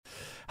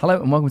Hello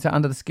and welcome to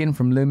Under the Skin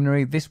from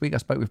Luminary. This week I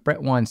spoke with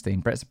Bret Weinstein.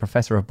 Bret's a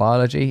professor of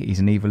biology.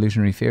 He's an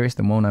evolutionary theorist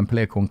and well-known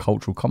political and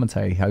cultural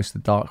commentator. He hosts the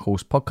Dark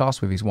Horse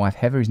podcast with his wife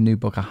Heather. His new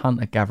book, A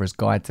Hunter-Gatherer's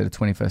Guide to the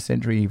 21st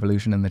Century,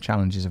 Evolution and the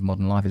Challenges of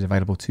Modern Life, is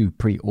available to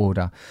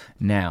pre-order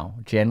now.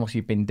 Jen, what have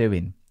you been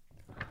doing?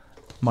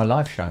 My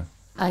live show.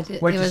 I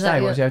did. Where'd you stay?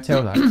 What was the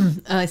hotel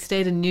like? I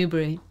stayed in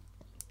Newbury.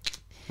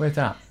 Where's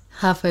that?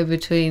 Halfway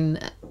between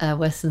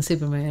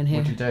Weston-super-Mare and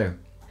here. What'd you do?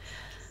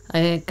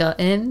 I got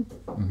in.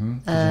 Mm-hmm.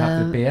 Did you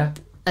have the beer?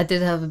 I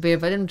did have a beer,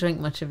 but I didn't drink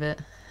much of it.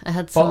 I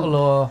had some... Bottle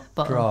or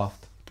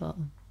draft?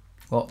 Bottle.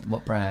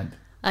 What brand?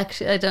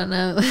 Actually, I don't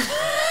know.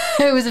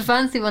 It was a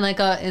fancy one I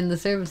got in the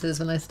services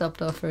when I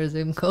stopped off for a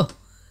Zoom call.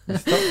 You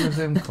stopped for a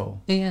Zoom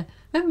call? Yeah.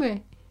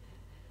 Remember?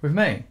 With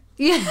me?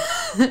 Yeah.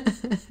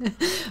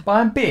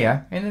 Buying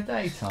beer in the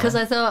daytime? Because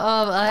I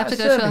thought, I have to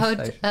go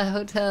to a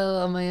hotel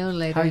on my own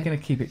later. How are you going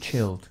to keep it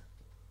chilled?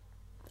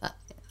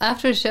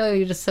 After a show,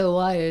 you're just so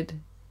wired.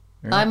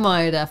 Yeah. I'm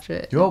wired after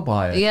it. You're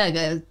wired? Yeah, I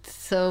got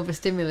so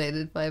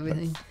overstimulated by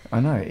everything. I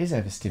know, it is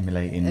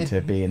overstimulating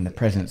to be in the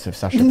presence of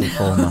such a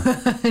performer.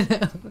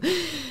 I know.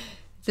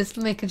 Just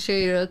making sure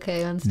you're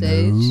okay on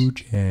stage. No,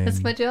 Jen.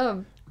 That's my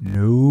job.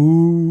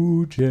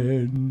 No,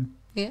 Jen.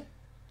 Yeah.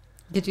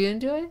 Did you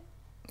enjoy it?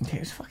 Yeah, it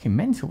was fucking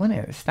mental,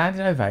 wasn't it?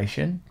 Standing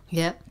ovation.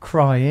 Yeah.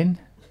 Crying.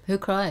 Who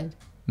cried?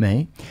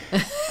 Me.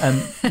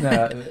 And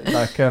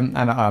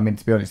I mean,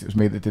 to be honest, it was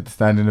me that did the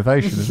standing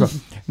ovation as well.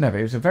 No, but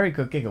it was a very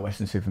good gig at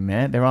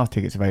Weston-super-Mare. There are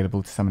tickets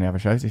available to some of the other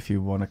shows if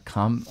you want to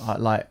come.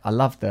 I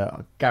loved it.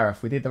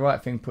 Gareth, we did the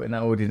right thing putting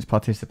that audience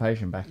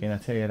participation back in, I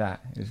tell you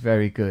that. It was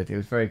very good. It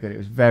was very good. It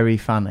was very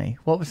funny.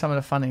 What were some of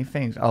the funny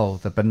things? Oh,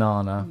 the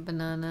banana.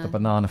 The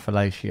banana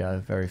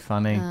fellatio, very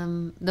funny.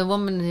 The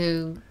woman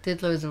who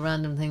did loads of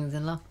random things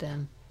in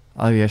lockdown.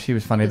 Oh yeah, she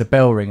was funny. The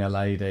bell ringer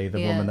lady,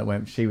 the woman that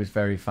went, she was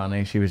very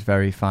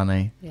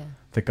funny. Yeah.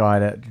 The guy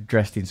that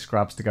dressed in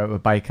scrubs to go to a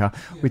baker.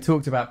 Yeah. We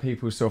talked about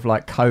people sort of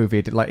like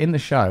COVID. Like in the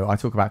show, I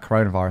talk about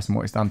coronavirus and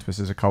what it's done to us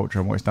as a culture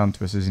and what it's done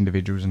to us as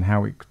individuals and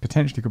how it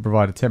potentially could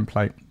provide a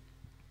template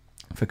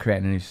for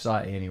creating a new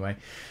society anyway.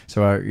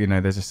 So,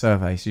 there's a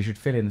survey. So you should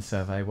fill in the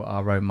survey, what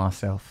I wrote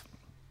myself.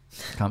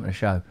 Come to the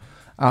show.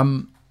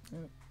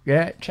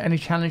 Yeah, any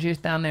challenges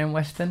down there in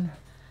Weston?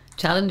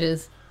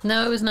 Challenges?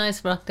 No, it was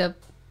nice, rocked up.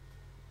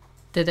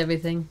 Did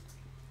everything.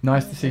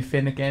 Nice to see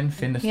Finn again.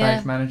 Finn, the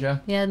stage manager.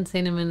 Yeah, I hadn't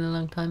seen him in a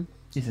long time.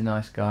 He's a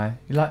nice guy.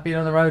 You like being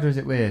on the road, or is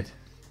it weird?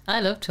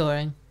 I love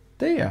touring.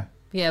 Do you?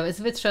 Yeah, but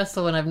it's a bit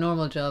stressful when I have a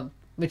normal job,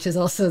 which is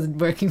also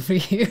working for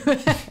you.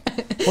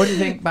 What do you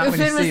think about when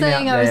you see me up there? Finn was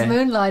saying I was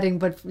moonlighting,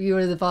 but you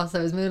were the boss I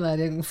was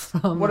moonlighting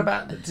from. What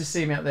about to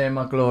see me up there in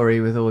my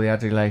glory with all the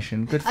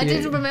adulation? Good for you. I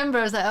didn't remember.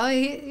 I was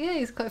like,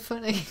 he's quite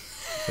funny.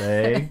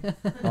 See?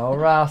 Oh,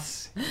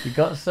 Russ, you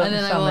got something.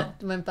 And then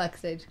I went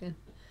backstage again.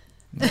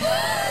 No,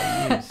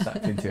 you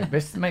sucked into it.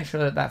 But make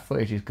sure that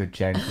footage is good,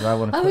 Jen, because I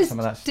want to put some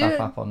of that stuff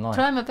up online.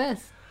 Try my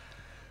best.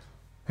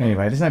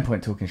 Anyway, there's no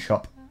point talking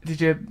shop. Did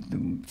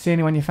you see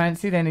anyone you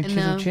fancied? Any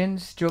chisel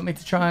chins? Do you want me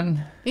to try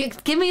and...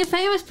 Give me a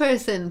famous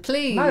person,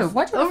 please. No,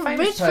 why do you want a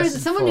famous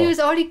person someone who's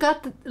already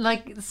got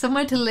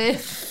somewhere to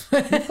live.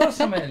 You've got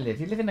somewhere to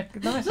live. You live in a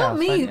nice house. Not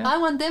me. I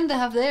want them to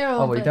have their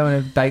own. Oh, well, you don't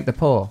want to date the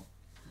poor?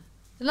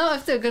 No,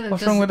 if they're going to...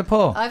 What's wrong with the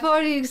poor? I've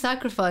already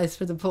sacrificed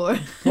for the poor. What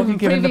have you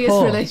given the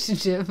poor? Previous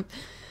relationship.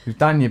 You've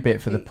done your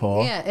bit for the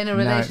poor. Yeah, in a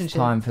relationship. Now it's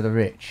time for the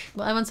rich.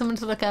 Well, I want someone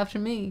to look after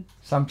me.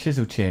 Some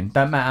chisel chin.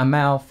 Don't matter,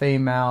 male,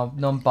 female,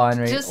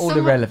 non-binary, all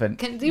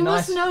irrelevant. You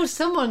must know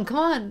someone, come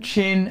on.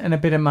 Chin and a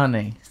bit of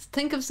money.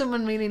 Think of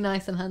someone really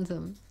nice and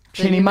handsome.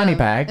 Chinny money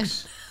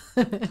bags.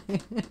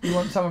 You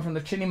want someone from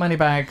the Chinny money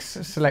bags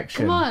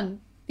selection. Come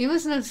on, you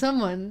must know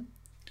someone.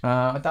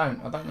 I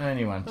don't know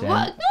anyone, Jen.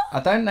 What? No.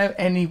 I don't know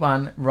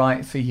anyone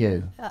right for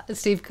you.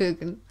 Steve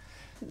Coogan.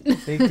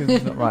 Steve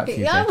Coogan's not right for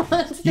you,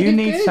 Jen. You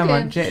need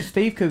someone.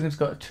 Steve Coogan's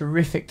got a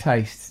terrific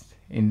taste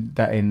in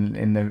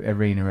the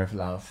arena of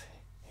love.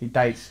 He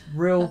dates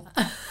real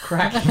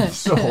cracking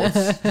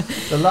sorts.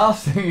 The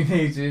last thing he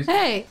needs is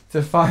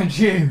to find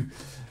you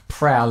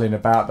prowling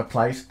about the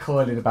place,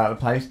 coiling about the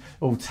place,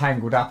 all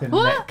tangled up in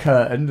a net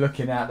curtain,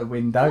 looking out the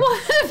window.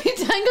 What have you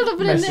tangled up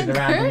in a net curtain? Messing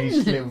around in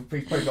his little...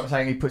 He's probably got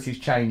something he puts his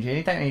change in.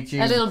 He don't need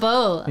you... A little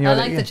bowl. I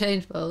like the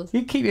change bowls.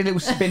 You keep your little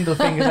spindle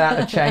fingers out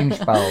the change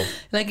bowl.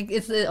 Like,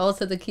 it's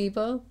also the key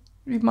bowl?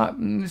 Steve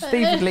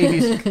would leave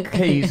his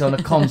keys on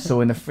a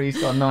console in the free. He's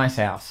got a nice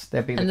house.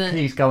 There'd be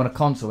keys go on a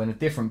console in a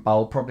different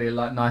bowl, probably a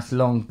nice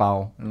long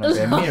bowl. And there'd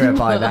be a mirror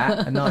by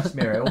that, a nice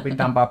mirror, all been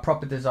done by a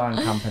proper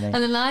design company. And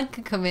then I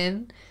could come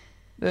in...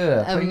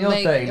 putting your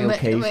dirty little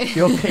keys,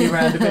 your key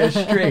round a bit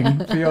of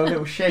string for your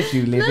little shed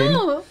you live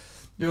in.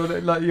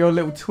 Your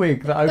little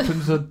twig that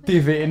opens a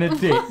divot in a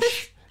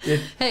ditch.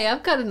 Hey,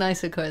 I've got a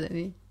nicer car than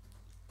you.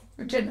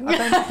 Jen, I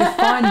don't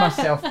define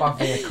myself by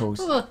vehicles.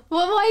 Well,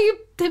 why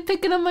are you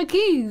picking up my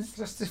keys?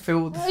 Just to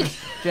feel...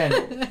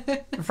 Jen,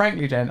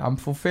 frankly, Jen, I'm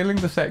fulfilling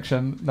the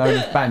section known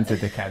as banter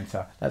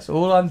decanter. That's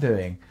all I'm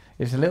doing.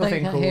 It's a little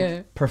thing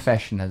called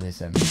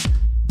professionalism.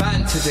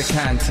 Banter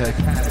decanter.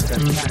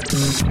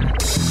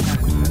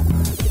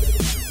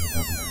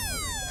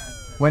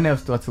 When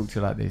else do I talk to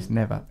you like this?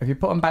 Never. Have you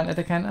put on Banter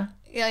Decanter?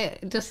 Yeah,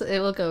 just it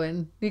will go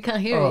in. You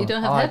can't hear it. You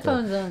don't have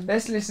headphones on.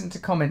 Let's listen to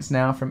comments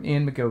now from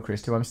Ian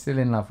McGilchrist, who I'm still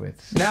in love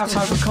with. Now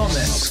time for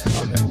comments.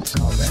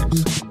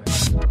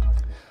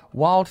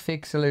 Wild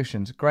Fig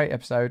Solutions, great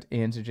episode.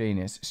 Ian's a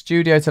genius.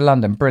 Studio to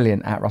London,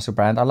 brilliant. At Russell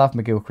Brand. I love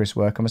McGilchrist's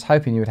work and was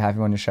hoping you would have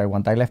him on your show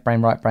one day. Left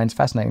brain, right brain's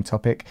fascinating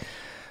topic.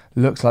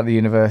 Looks like the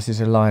universe is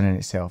aligning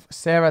itself.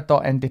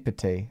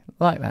 Sarah.Endipity,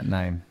 like that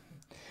name.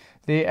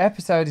 The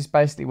episode is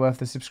basically worth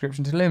the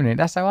subscription to Luminary.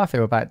 That's how I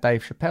feel about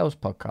Dave Chappelle's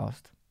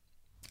podcast.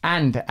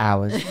 And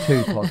ours,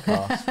 2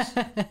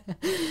 podcasts.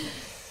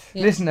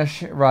 Yeah. Listener,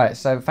 right,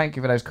 so thank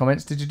you for those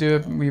comments. Did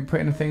you were you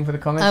putting a thing for the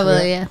comments? I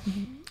will,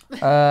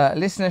 yeah.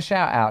 Listener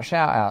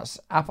shout-outs,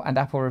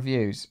 Apple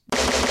reviews.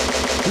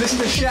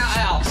 Listener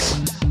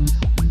shout-outs.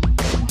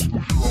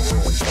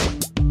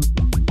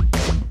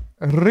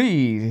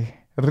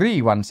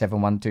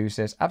 Re1712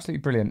 says,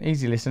 absolutely brilliant.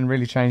 Easy listen,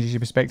 really changes your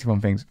perspective on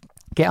things.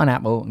 Get on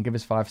Apple and give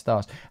us 5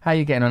 stars. How are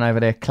you getting on over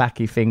there,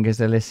 clacky fingers,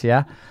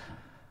 Alicia?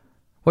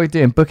 What are you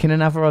doing? Booking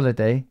another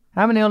holiday?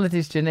 How many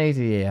holidays do you need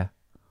a year?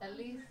 At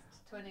least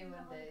 21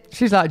 days.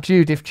 She's like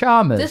Judith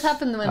Chalmers. This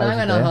happened when I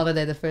went on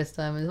holiday the first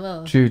time as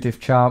well. Judith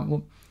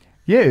Chalmers.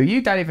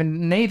 You don't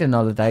even need an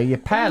holiday. You're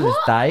pale as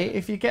day.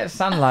 If you get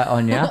sunlight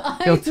on you,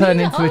 you'll turn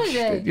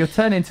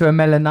into a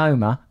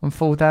melanoma and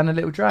fall down a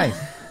little drain.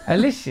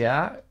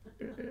 Alicia,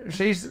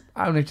 she's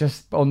only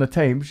just on the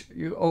team.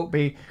 You ought to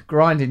be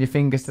grinding your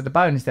fingers to the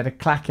bone instead of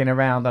clacking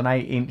around on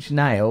 8-inch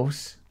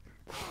nails.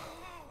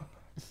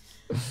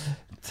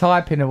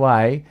 Typing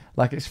away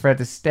like it's Fred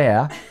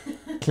Astaire,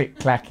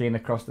 click-clacking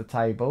across the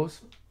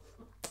tables.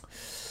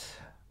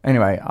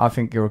 Anyway, I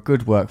think you're a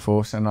good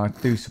workforce and I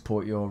do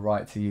support your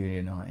right to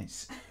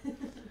unionise.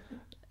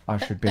 I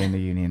should be in the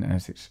union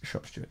as its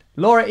shop steward.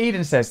 Laura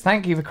Eden says,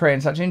 thank you for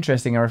creating such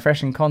interesting and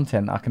refreshing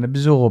content I can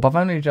absorb. I've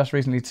only just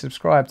recently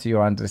subscribed to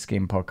your Under the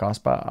Skin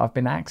podcast, but I've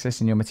been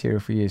accessing your material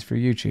for years through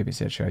YouTube,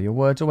 etc. Your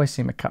words always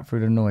seem to cut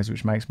through the noise,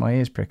 which makes my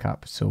ears prick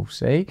up.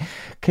 Saucy.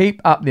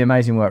 Keep up the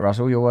amazing work,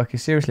 Russell. Your work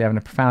is seriously having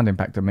a profound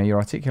impact on me. Your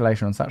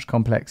articulation on such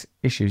complex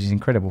issues is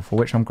incredible, for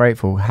which I'm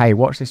grateful. Hey,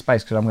 watch this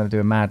space because I'm going to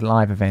do a mad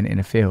live event in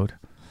a field.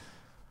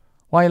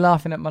 Why are you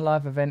laughing at my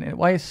live event?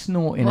 Why are you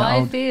snorting at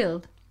Why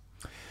field?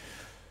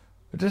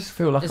 I just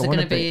feel like Is it going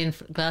to be in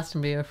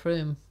Glastonbury or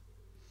Frome?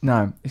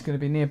 No, it's going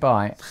to be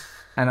nearby.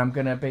 And I'm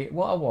going to be...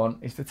 What I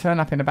want is to turn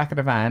up in the back of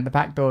the van, the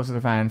back doors of the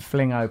van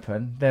fling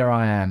open. There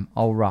I am,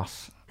 old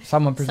Russ.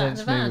 Someone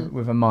presents me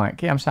with a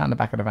mic. Yeah, I'm sat in the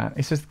back of the van.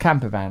 It's just a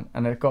camper van,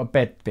 and I've got a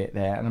bed bit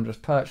there, and I'm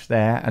just perched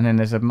there, and then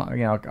there's I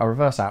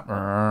reverse out,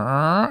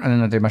 and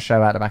then I do my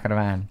show out the back of the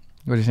van.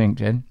 What do you think,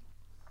 Jen?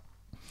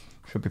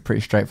 Should be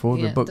pretty straightforward.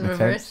 Yeah, we book the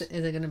reverse,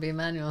 is it going to be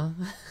manual?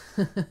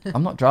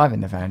 I'm not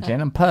driving the van, Jen.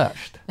 I'm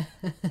perched.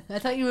 I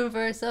thought you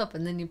reverse up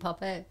and then you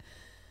pop out.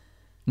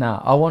 No,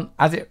 I want,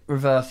 as it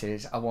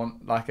reverses, I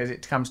want, like, as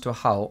it comes to a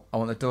halt, I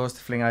want the doors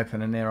to fling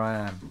open and there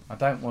I am. I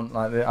don't want,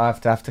 like, I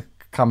have to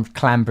come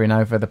clambering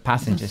over the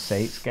passenger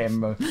seats, getting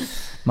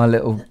my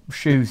little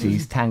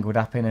shoesies tangled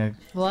up in a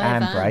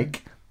handbrake.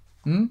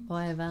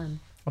 Why a van?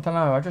 I don't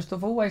know.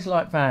 I've always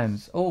liked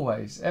vans.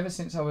 Always. Ever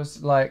since I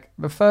was like,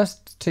 the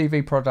first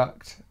TV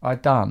product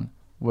I'd done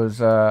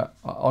was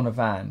on a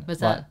van. Was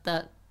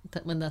that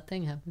when that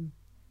thing happened?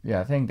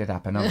 Yeah, a thing did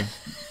happen. I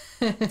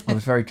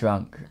was very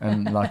drunk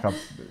and like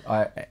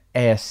I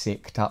air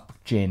sicked up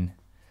gin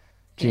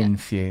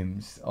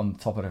fumes on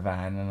top of the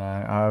van, and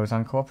I was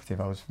uncooperative.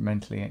 I was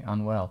mentally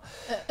unwell.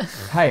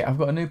 Hey, I've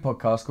got a new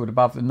podcast called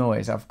Above the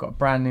Noise. I've got a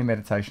brand new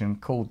meditation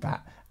called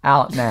that.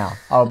 Out now.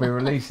 I'll be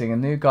releasing a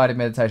new guided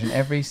meditation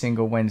every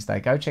single Wednesday.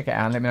 Go check it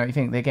out and let me know what you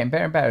think. They're getting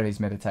better and better, these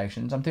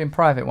meditations. I'm doing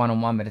private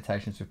one-on-one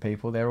meditations with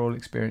people. They're all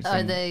experiencing...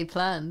 Are they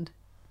planned?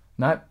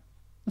 No.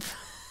 What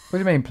do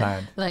you mean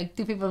planned? Like,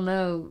 do people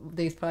know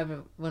these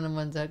private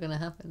one-on-ones are going to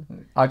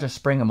happen? I just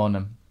spring them on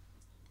them.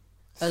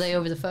 Are they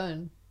over the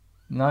phone?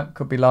 No,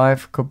 could be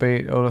live, could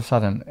be all of a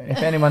sudden.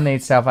 If anyone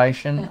needs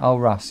salvation,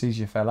 Russ, he's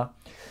your fella.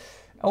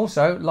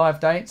 Also, live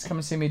dates. Come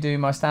and see me do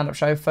my stand-up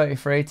show,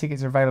 33.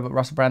 Tickets are available at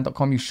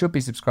russellbrand.com. You should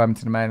be subscribing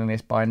to the mailing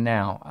list by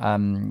now.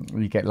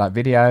 You get like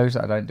videos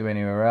I don't do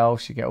anywhere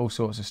else. You get all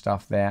sorts of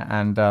stuff there.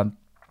 And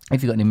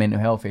if you've got any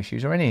mental health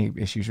issues or any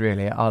issues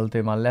really, I'll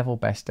do my level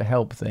best to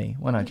help thee.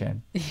 Won't I,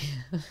 Jen?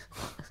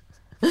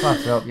 Try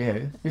to help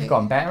you. You've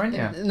gotten better,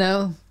 haven't you?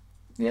 No.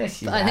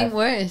 Yes, you have. I think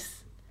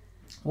worse.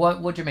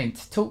 What do you mean?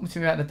 Talk to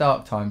me about the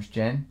dark times,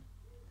 Jen.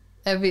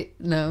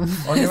 No.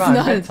 On your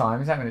own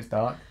bedtime? Is that when it's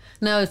dark?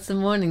 No, it's the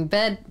morning.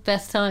 Bed,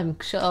 best time.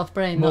 Shut off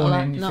brain.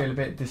 Morning, you feel a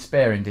bit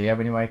despairing, do you,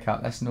 when you wake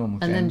up? That's normal,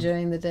 Jen. And then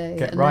during the day.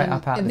 Get right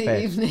up out of the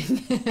bed.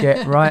 Evening.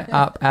 Get right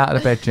up out of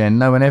the bed, Jen.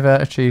 No one ever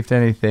achieved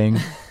anything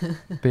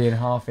being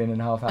half in and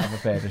half out of the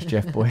bed, as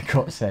Jeff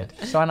Boycott said.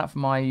 Sign up for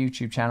my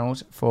YouTube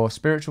channels for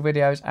spiritual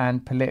videos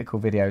and political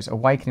videos.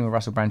 Awakening with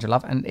Russell Brand, your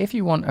love. And if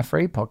you want a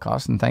free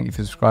podcast, and thank you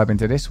for subscribing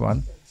to this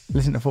one,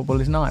 Listen to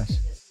Football is nice.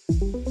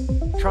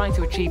 Trying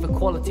to achieve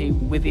equality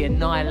with the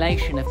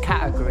annihilation of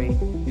category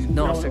is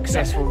not a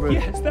successful route.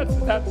 Yes,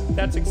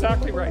 that's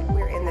exactly right.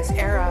 We're in the this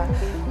era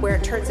where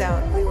it turns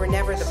out we were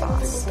never the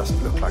boss.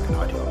 Doesn't look like an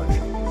ideology.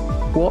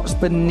 What's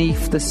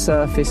beneath the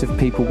surface of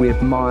people we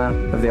admire,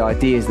 of the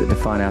ideas that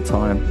define our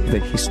time, the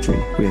history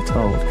we are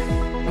told?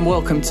 And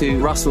welcome to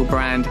Russell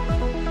Brand.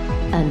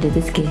 Under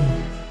the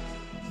Skin.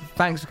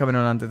 Thanks for coming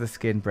on Under the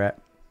Skin,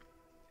 Bret.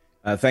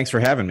 Thanks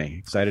for having me.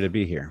 Excited to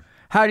be here.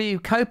 How are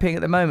you coping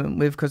at the moment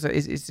with, because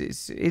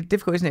it's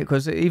difficult, isn't it?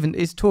 Because even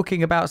is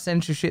talking about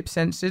censorship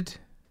censored?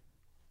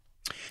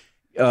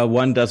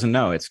 One doesn't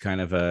know. It's kind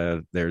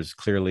of there's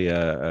clearly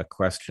a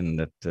question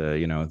that,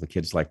 the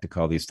kids like to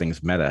call these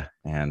things meta,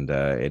 and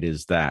it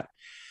is that.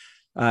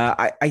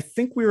 I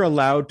think we're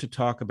allowed to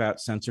talk about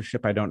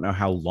censorship. I don't know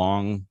how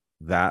long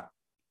that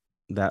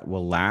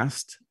will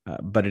last,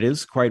 but it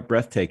is quite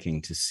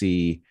breathtaking to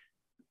see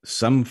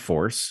some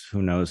force,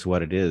 who knows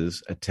what it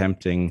is,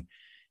 attempting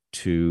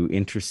to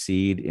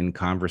intercede in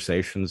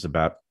conversations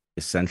about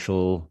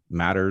essential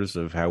matters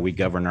of how we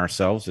govern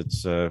ourselves.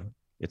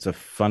 It's a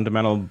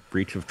fundamental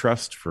breach of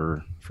trust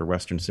for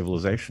Western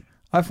civilization.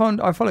 I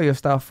follow your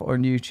stuff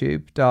on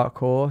YouTube, Dark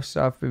Horse.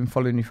 I've been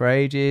following you for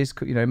ages.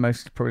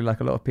 Most probably like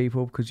a lot of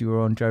people, because you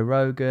were on Joe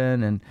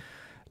Rogan and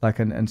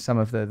some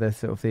of the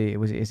sort of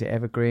is it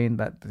Evergreen,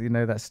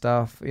 that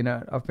stuff.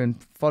 I've been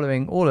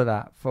following all of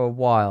that for a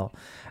while,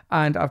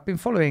 and I've been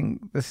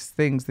following the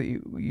things that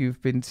you've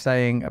been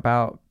saying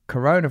about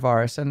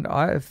coronavirus, and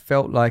I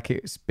felt like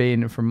it's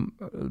been, from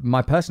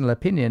my personal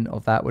opinion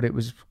of that, it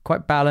was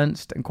quite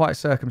balanced and quite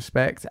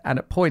circumspect, and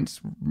at points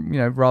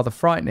rather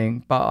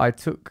frightening, but I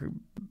took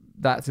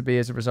that to be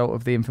as a result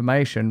of the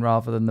information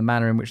rather than the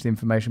manner in which the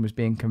information was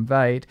being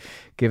conveyed,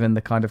 given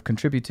the kind of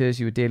contributors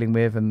you were dealing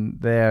with and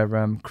their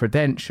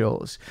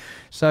credentials.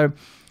 So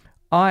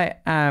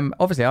I'm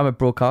a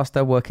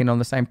broadcaster working on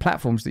the same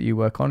platforms that you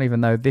work on,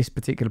 even though this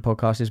particular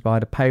podcast is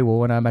behind a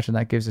paywall, and I imagine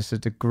that gives us a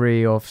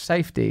degree of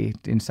safety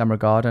in some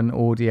regard, and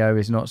audio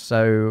is not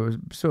so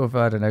sort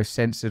of,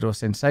 censored or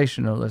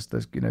sensational as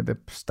the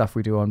stuff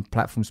we do on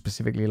platforms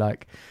specifically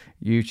like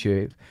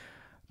YouTube.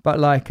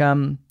 But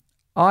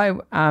I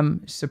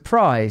am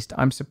surprised.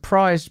 I'm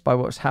surprised by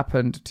what's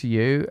happened to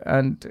you,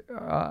 and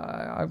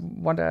I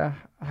wonder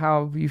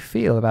how you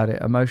feel about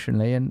it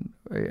emotionally, and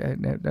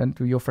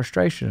your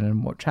frustration,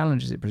 and what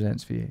challenges it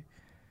presents for you.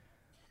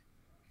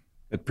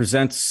 It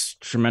presents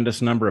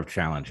tremendous number of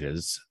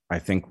challenges. I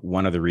think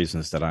one of the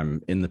reasons that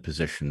I'm in the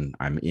position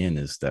I'm in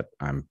is that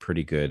I'm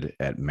pretty good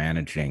at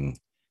managing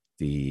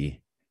the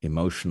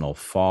emotional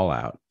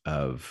fallout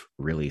of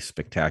really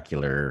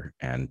spectacular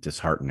and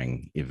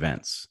disheartening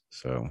events.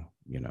 So,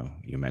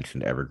 you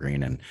mentioned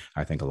Evergreen, and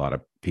I think a lot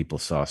of people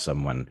saw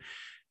someone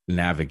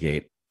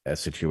navigate a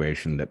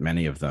situation that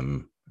many of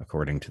them,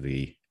 according to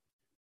the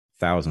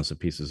thousands of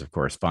pieces of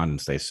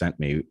correspondence they sent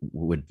me,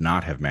 would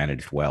not have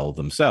managed well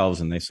themselves,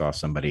 and they saw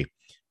somebody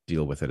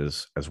deal with it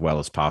as well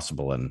as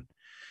possible, and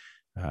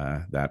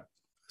that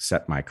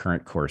set my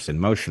current course in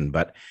motion.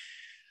 But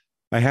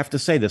I have to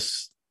say,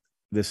 this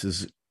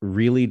is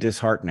really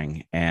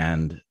disheartening,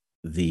 and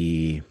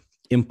the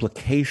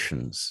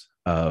implications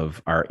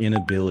of our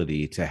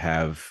inability to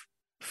have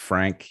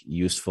frank,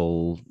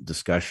 useful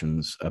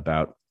discussions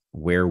about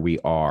where we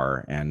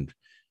are, and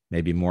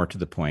maybe more to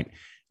the point,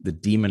 the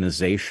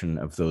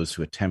demonization of those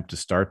who attempt to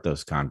start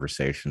those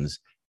conversations,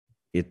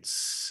 it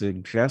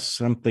suggests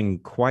something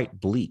quite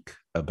bleak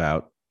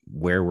about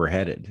where we're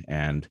headed.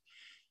 And,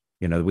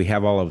 we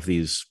have all of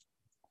these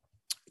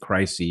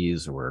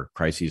crises, or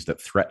crises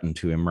that threaten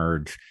to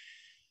emerge,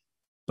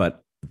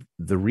 but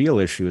the real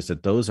issue is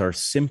that those are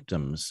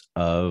symptoms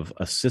of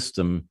a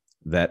system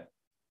that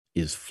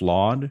is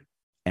flawed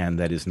and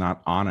that is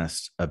not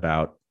honest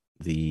about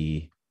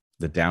the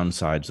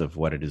downsides of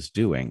what it is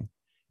doing.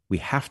 We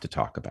have to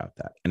talk about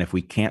that. And if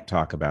we can't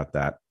talk about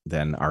that,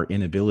 then our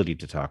inability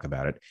to talk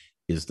about it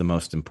is the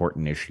most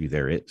important issue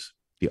there is.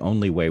 The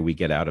only way we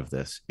get out of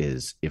this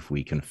is if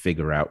we can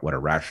figure out what a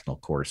rational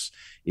course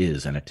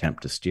is and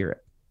attempt to steer it.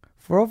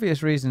 For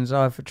obvious reasons,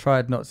 I've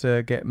tried not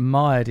to get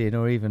mired in,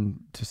 or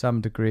even to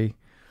some degree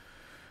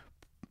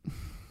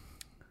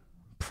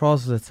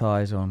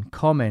proselytize on,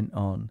 comment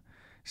on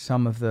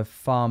some of the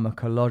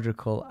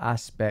pharmacological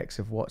aspects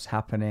of what's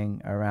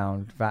happening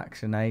around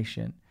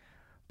vaccination.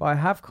 But I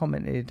have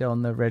commented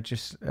on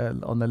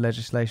the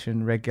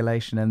legislation,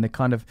 regulation, and the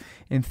kind of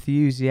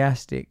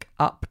enthusiastic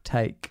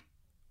uptake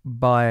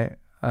by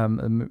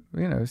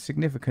a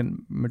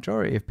significant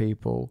majority of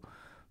people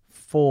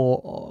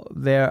for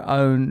their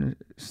own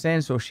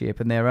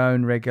censorship and their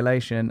own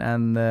regulation,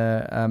 and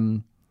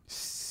the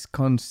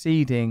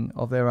conceding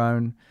of their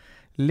own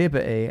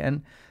liberty.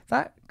 And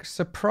that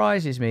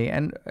surprises me,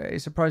 and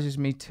it surprises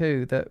me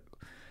too that,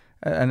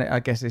 and I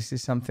guess this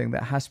is something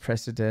that has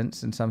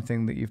precedence and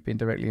something that you've been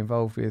directly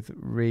involved with,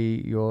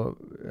 your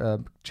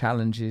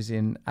challenges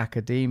in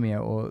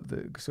academia, or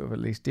the sort of at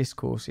least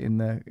discourse in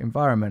the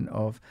environment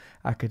of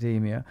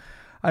academia.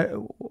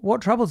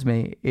 What troubles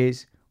me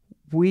is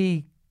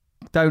we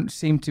don't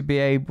seem to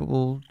be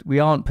we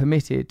aren't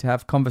permitted to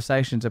have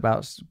conversations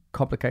about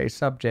complicated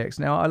subjects.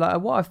 Now,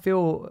 what I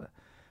feel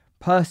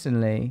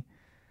personally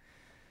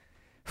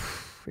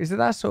is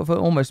that sort of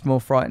almost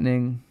more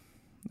frightening.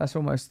 That's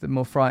almost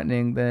more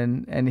frightening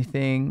than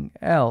anything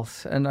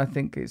else. And I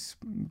think it's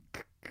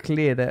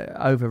clear that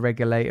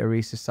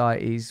over-regulatory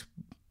societies,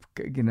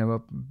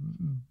 are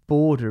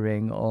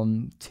bordering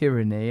on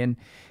tyranny, and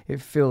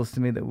it feels to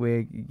me that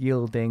we're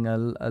yielding a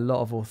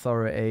lot of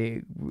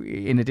authority,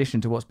 in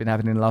addition to what's been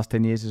happening in the last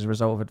 10 years as a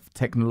result of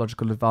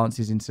technological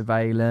advances in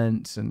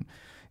surveillance and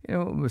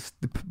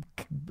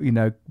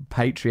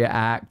Patriot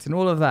Act and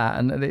all of that.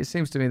 And it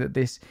seems to me that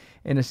this,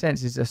 in a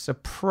sense, is a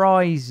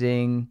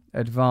surprising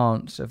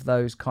advance of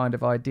those kind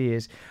of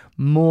ideas.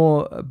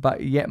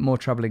 But yet more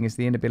troubling is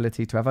the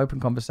inability to have open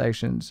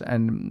conversations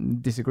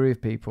and disagree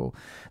with people.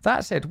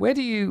 That said, where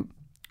do you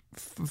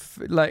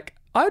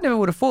I never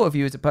would have thought of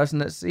you as a person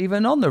that's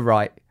even on the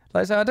right.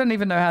 So I don't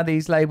even know how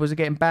these labels are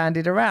getting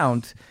bandied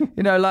around.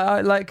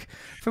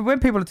 For when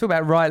people talk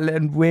about right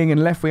wing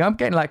and left wing, I'm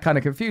getting kind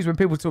of confused when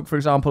people talk, for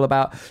example,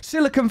 about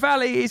Silicon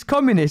Valley is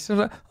communist.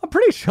 I'm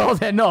pretty sure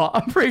they're not.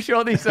 I'm pretty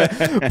sure these are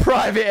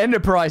private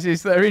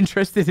enterprises that are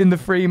interested in the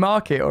free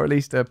market, or at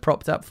least a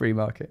propped up free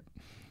market.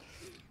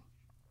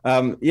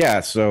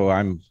 So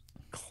I'm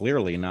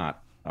clearly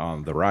not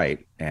on the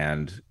right,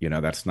 and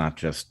that's not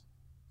just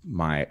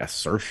my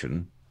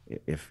assertion.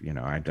 If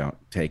I don't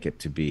take it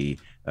to be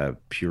a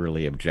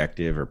purely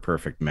objective or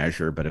perfect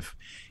measure, but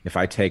if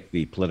I take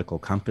the political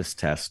compass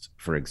test,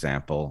 for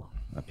example,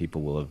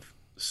 people will have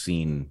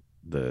seen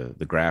the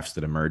graphs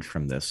that emerge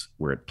from this,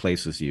 where it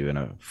places you in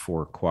a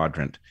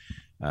 4-quadrant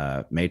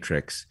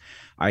matrix.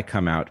 I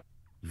come out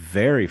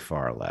very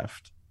far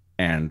left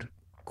and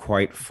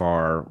quite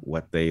far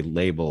what they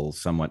label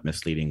somewhat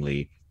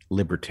misleadingly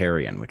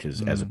libertarian, which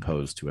is as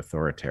opposed to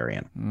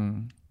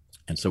authoritarian.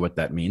 And so what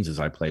that means is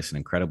I place an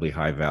incredibly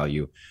high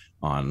value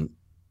on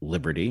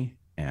liberty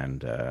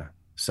and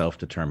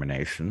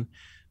self-determination,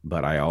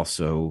 but I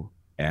also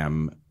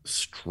am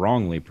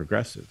strongly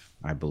progressive.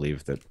 I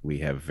believe that we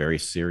have very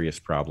serious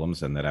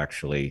problems, and that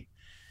actually,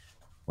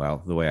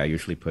 the way I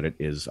usually put it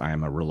is I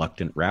am a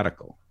reluctant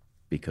radical,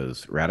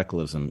 because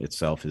radicalism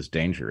itself is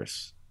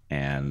dangerous.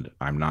 And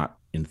I'm not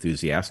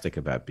enthusiastic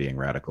about being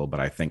radical, but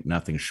I think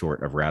nothing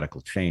short of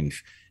radical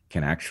change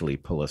can actually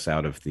pull us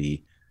out of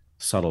the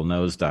subtle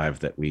nosedive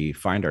that we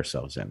find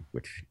ourselves in,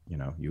 which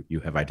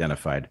you have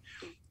identified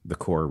the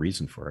core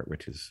reason for it,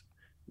 which is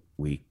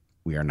we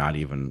are not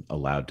even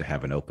allowed to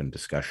have an open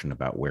discussion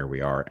about where we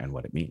are and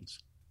what it means.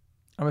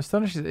 I'm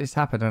astonished that this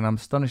happened, and I'm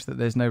astonished that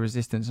there's no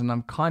resistance, and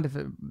I'm kind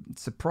of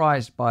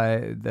surprised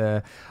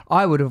by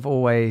I would have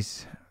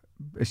always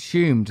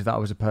assumed that I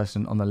was a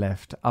person on the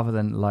left, other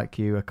than like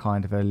you, a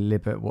kind of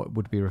what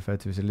would be referred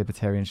to as a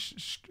libertarian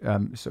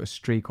sort of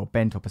streak or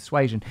bent or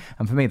persuasion.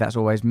 And for me, that's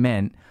always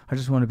meant I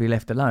just want to be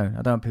left alone.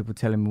 I don't want people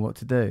telling me what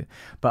to do.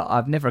 But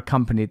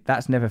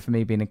that's never for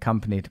me been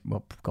accompanied,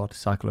 well, God,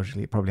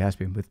 psychologically it probably has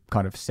been, with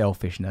kind of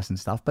selfishness and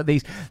stuff. But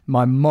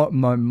my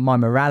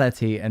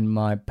morality and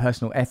my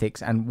personal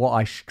ethics and what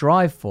I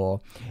strive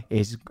for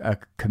is a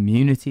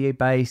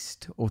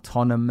community-based,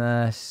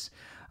 autonomous,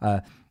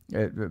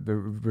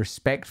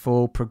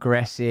 respectful,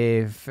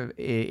 progressive,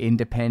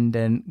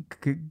 independent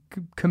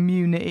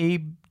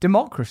community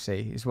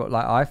democracy is what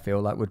I feel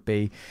like would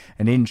be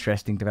an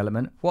interesting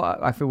development.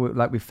 What I feel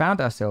like we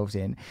found ourselves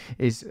in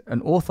is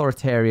an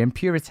authoritarian,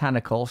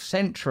 puritanical,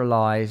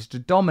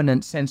 centralized,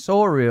 dominant,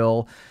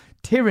 censorial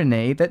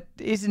tyranny that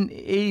isn't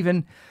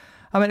even.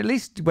 I mean, at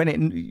least when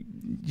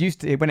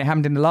it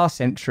happened in the last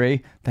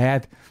century,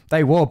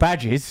 they wore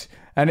badges.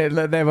 And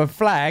there were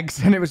flags,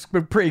 and it was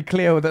pretty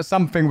clear that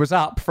something was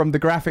up from the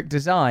graphic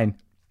design.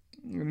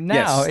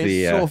 Now,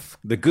 yes,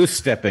 the goose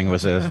stepping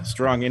was a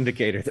strong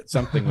indicator that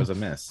something was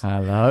amiss.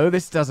 Hello,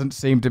 this doesn't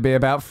seem to be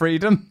about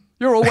freedom.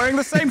 You're all wearing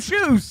the same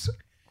shoes.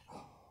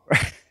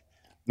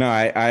 No,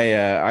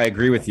 I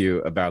agree with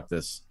you about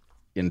this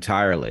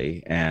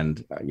entirely.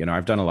 And,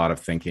 I've done a lot of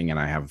thinking, and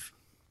I have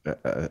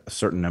a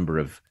certain number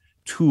of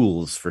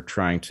tools for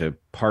trying to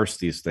parse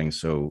these things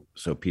so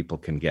people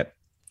can get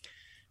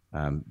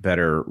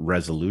better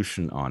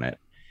resolution on it.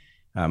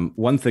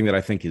 One thing that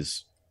I think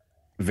is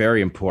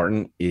very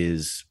important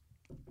is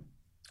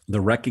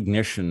the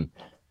recognition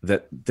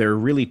that there are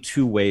really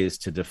two ways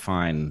to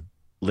define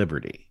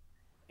liberty.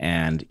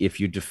 And if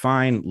you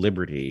define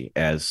liberty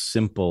as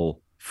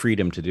simple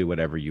freedom to do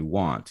whatever you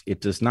want, it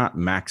does not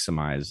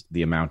maximize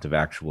the amount of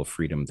actual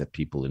freedom that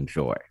people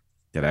enjoy.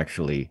 That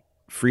actually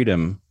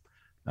freedom,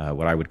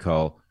 what I would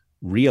call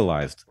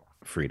realized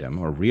freedom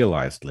or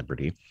realized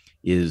liberty,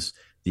 is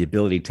the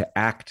ability to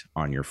act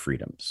on your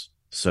freedoms.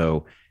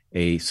 So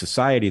a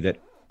society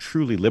that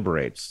truly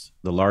liberates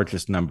the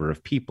largest number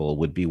of people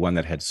would be one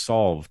that had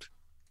solved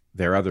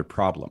their other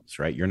problems,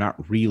 right? You're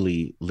not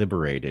really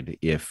liberated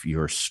if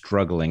you're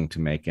struggling to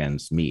make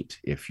ends meet,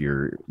 if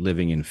you're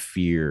living in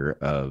fear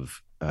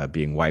of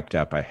being wiped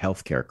out by a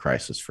healthcare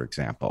crisis, for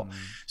example.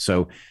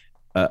 So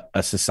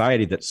a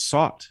society that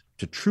sought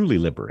to truly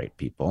liberate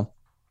people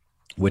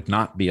would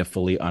not be a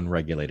fully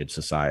unregulated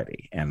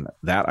society. And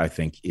that, I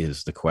think,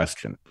 is the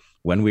question.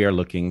 When we are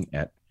looking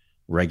at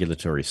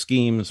regulatory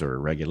schemes or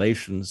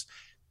regulations,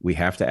 we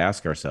have to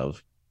ask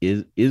ourselves,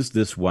 is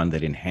this one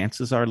that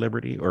enhances our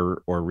liberty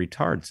or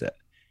retards it?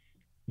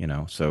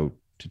 So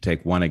to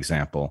take one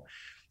example,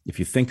 if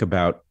you think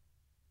about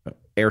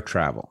air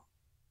travel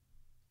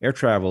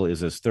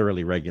is as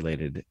thoroughly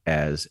regulated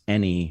as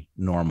any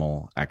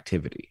normal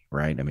activity,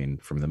 right? I mean,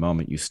 from the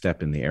moment you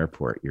step in the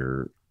airport,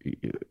 you're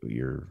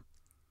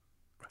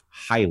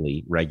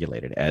highly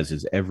regulated, as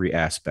is every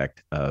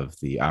aspect of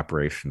the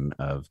operation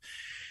of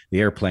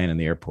the airplane and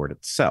the airport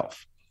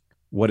itself.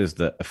 What is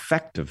the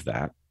effect of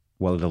that?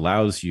 Well, it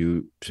allows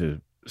you to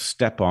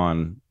step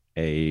on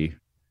a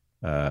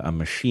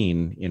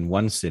machine in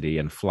one city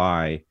and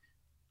fly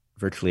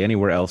virtually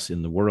anywhere else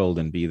in the world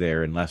and be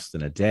there in less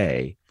than a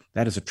day.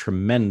 That is a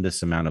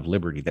tremendous amount of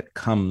liberty that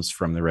comes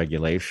from the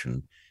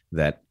regulation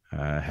that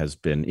has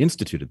been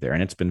instituted there,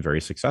 and it's been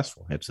very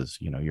successful. It's as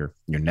you're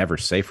never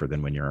safer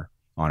than when you're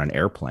on an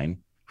airplane,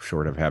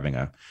 short of having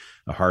a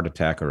heart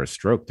attack or a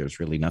stroke. There's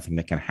really nothing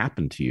that can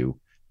happen to you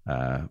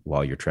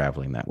while you're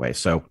traveling that way.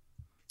 So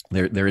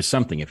there is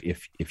something.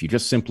 If you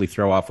just simply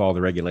throw off all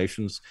the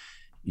regulations,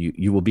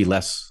 you will be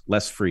less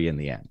free in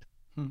the end.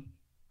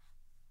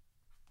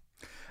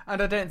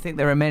 And I don't think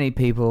there are many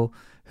people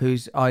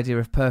whose idea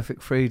of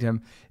perfect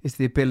freedom is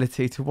the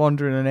ability to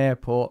wander in an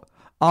airport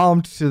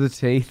armed to the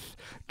teeth,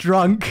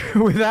 drunk,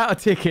 without a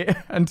ticket,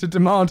 and to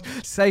demand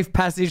safe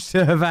passage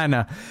to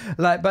Havana.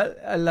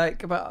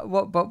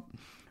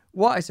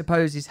 What I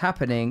suppose is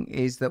happening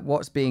is that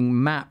what's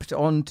being mapped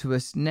onto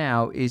us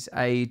now is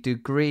a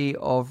degree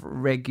of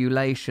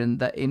regulation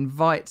that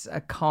invites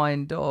a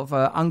kind of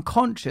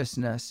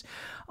unconsciousness.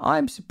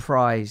 I'm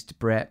surprised,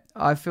 Bret.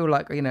 I feel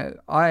like,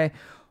 I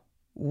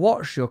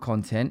watch your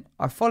content,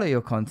 I follow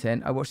your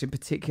content. I watched in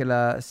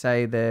particular,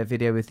 say, the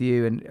video with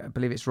you and I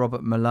believe it's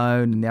Robert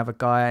Malone and the other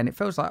guy, and I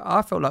felt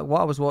like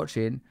what I was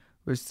watching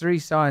was three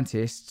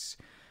scientists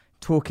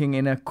talking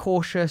in a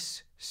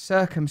cautious,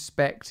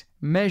 circumspect,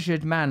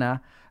 measured manner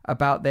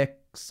about their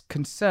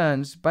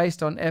concerns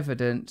based on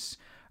evidence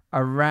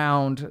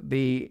around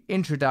the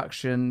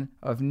introduction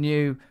of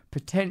new,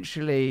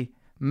 potentially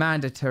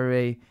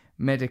mandatory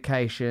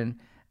medication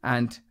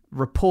and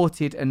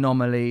reported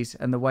anomalies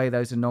and the way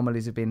those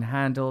anomalies have been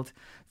handled,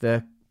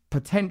 the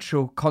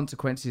potential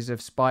consequences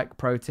of spike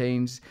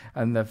proteins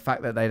and the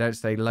fact that they don't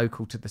stay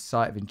local to the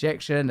site of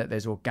injection, that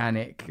there's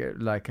organic,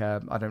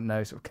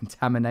 sort of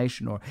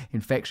contamination or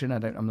infection.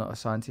 I'm not a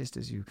scientist,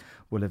 as you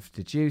will have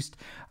deduced.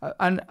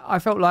 And I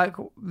felt like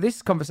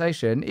this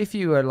conversation, if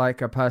you are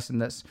like a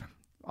person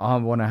I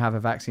want to have a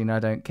vaccine, I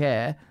don't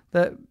care,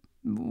 that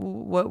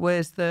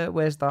where's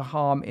the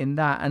harm in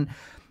that? And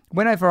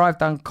whenever I've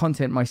done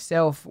content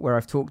myself where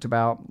I've talked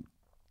about,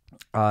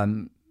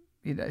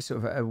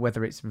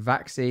 whether it's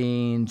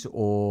vaccines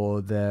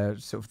or the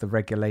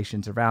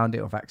regulations around it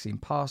or vaccine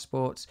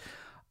passports,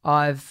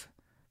 I've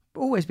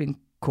always been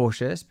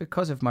cautious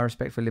because of my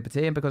respect for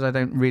liberty and because I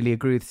don't really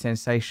agree with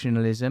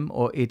sensationalism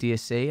or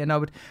idiocy. And I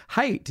would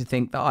hate to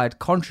think that I'd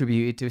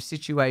contributed to a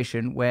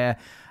situation where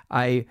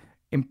a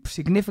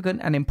significant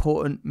and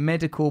important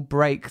medical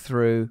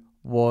breakthrough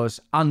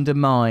was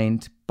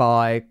undermined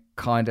by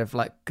kind of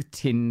like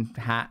tin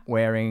hat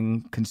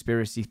wearing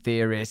conspiracy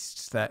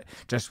theorists that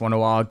just want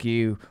to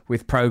argue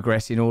with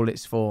progress in all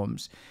its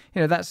forms.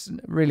 That's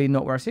really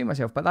not where I see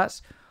myself, but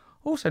that's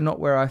also not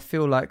where I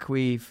feel like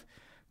we've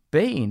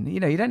been. You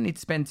don't need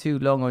to spend too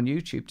long on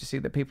YouTube to see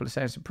that people are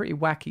saying some pretty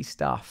wacky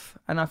stuff.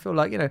 And I feel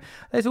like,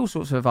 there's all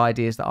sorts of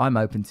ideas that I'm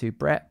open to,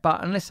 Bret,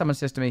 but unless someone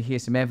says to me,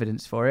 here's some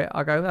evidence for it,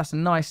 I go, that's a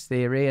nice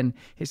theory and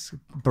it's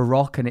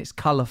baroque and it's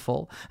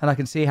colourful. And I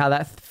can see how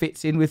that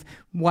fits in with,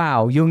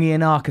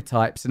 Jungian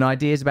archetypes and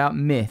ideas about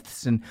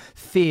myths and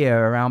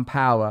fear around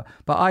power.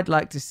 But I'd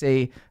like to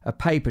see a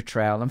paper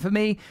trail. And for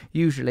me,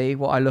 usually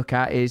what I look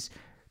at is,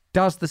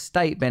 does the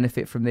state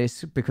benefit from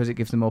this because it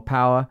gives them more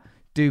power?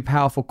 Do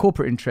powerful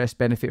corporate interests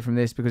benefit from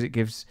this because it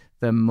gives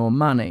them more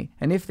money?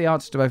 And if the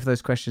answer to both of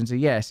those questions are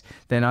yes,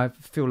 then I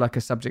feel like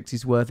a subject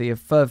is worthy of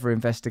further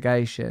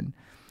investigation.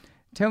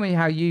 Tell me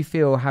how you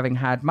feel having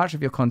had much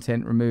of your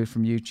content removed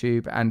from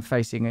YouTube and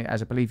facing,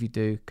 as I believe you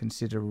do,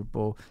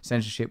 considerable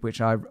censorship, which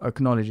I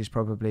acknowledge is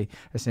probably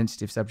a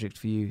sensitive subject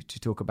for you to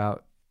talk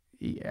about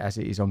as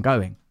it is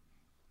ongoing.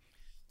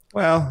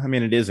 Well, I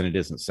mean, it is and it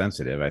isn't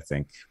sensitive. I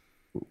think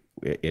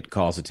it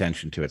calls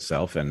attention to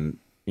itself, and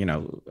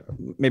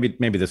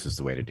maybe this is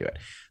the way to do it.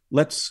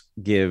 Let's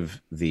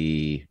give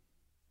the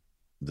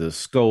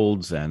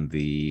scolds and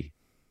the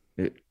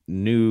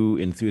new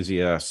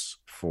enthusiasts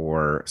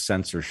for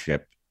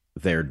censorship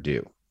their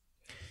due.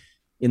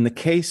 In the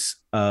case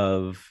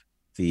of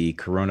the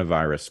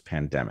coronavirus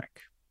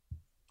pandemic,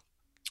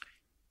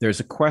 there's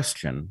a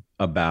question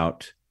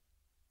about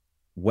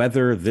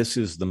whether this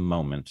is the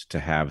moment to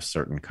have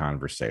certain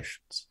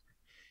conversations.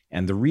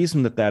 And the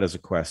reason that is a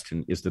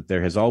question is that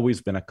there has always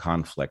been a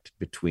conflict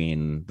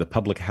between the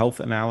public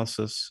health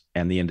analysis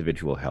and the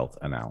individual health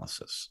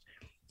analysis,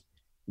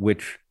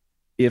 which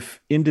if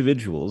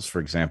individuals,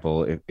 for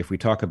example, if we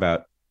talk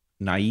about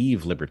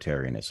naive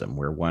libertarianism,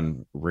 where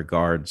one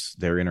regards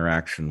their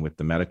interaction with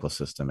the medical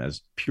system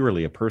as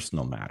purely a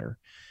personal matter,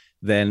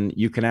 then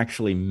you can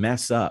actually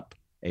mess up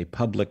a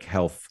public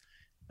health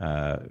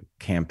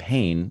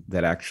campaign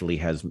that actually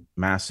has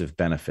massive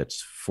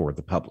benefits for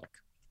the public,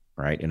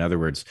 right? In other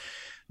words,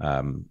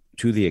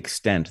 to the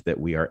extent that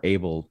we are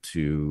able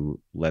to,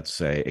 let's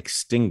say,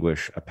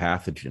 extinguish a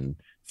pathogen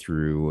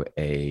through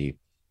a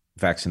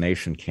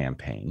vaccination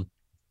campaign,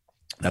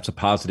 that's a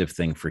positive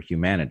thing for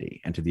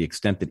humanity. And to the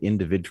extent that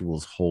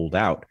individuals hold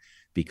out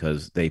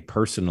because they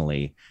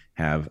personally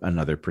have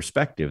another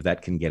perspective,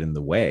 that can get in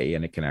the way,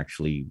 and it can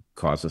actually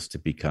cause us to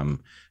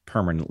become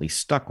permanently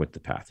stuck with the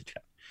pathogen.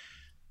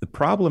 The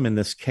problem in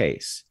this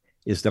case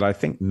is that I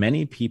think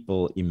many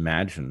people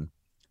imagine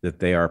that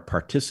they are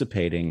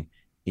participating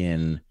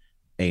in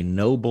a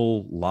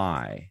noble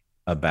lie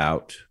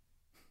about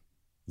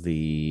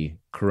the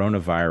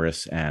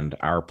coronavirus and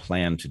our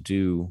plan to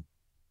do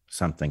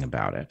something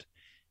about it.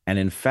 And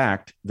in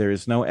fact, there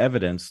is no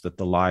evidence that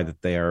the lie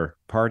that they are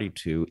party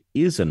to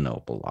is a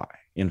noble lie.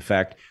 In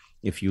fact,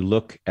 if you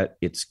look at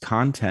its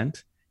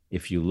content,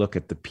 if you look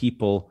at the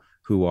people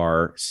who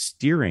are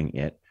steering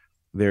it,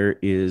 there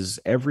is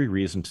every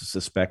reason to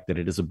suspect that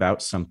it is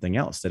about something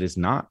else that is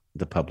not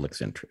the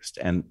public's interest.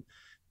 And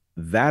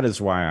that is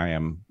why I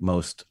am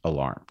most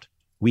alarmed.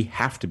 We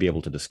have to be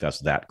able to discuss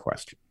that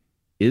question.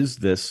 Is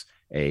this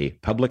a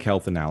public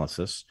health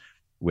analysis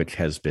which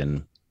has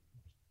been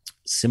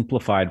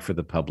simplified for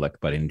the public,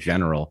 but in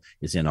general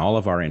is in all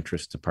of our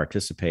interest to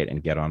participate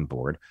and get on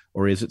board?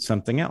 Or is it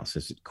something else?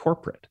 Is it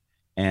corporate?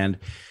 And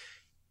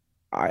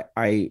I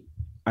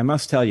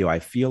must tell you, I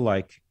feel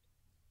like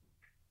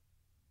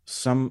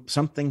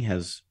something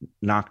has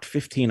knocked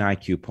 15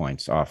 IQ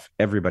points off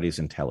everybody's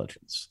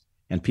intelligence.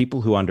 And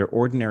people who under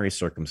ordinary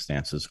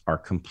circumstances are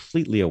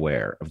completely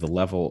aware of the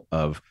level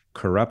of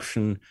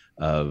corruption,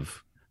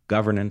 of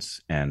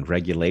governance and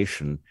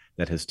regulation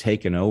that has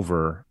taken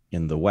over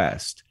in the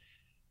West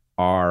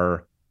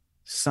are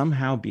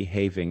somehow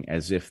behaving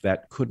as if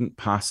that couldn't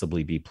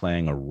possibly be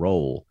playing a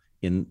role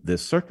in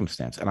this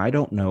circumstance. And I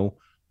don't know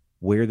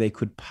where they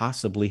could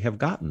possibly have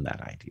gotten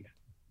that idea.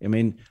 I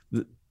mean,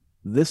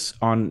 this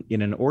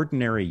in an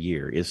ordinary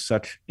year is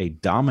such a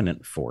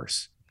dominant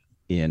force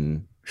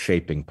in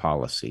shaping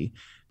policy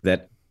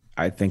that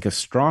I think a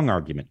strong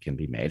argument can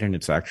be made, and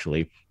it's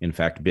actually, in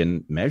fact,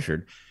 been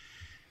measured.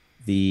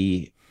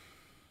 The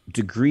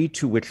degree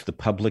to which the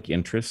public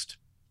interest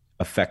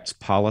affects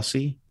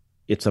policy,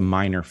 it's a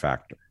minor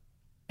factor.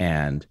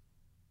 And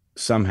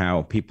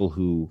somehow people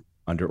who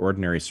under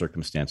ordinary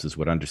circumstances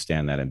would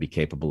understand that and be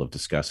capable of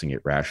discussing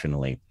it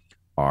rationally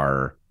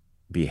are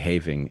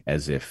behaving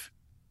as if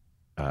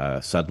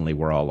suddenly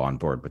we're all on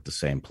board with the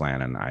same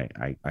plan, and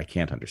I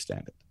can't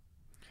understand it.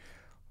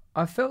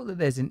 I felt that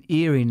there's an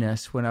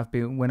eeriness when I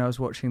was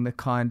watching the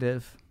kind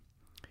of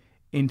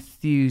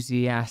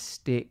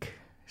enthusiastic,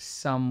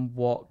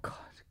 somewhat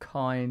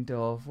kind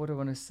of, what do I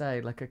want to say,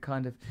 like a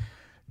kind of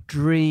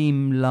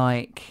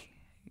dreamlike,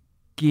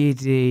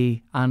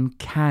 giddy,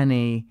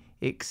 uncanny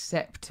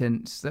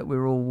acceptance that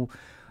we're all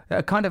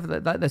kind of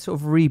the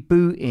sort of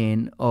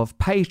rebooting of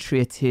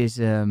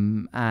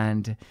patriotism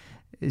and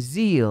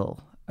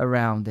zeal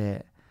around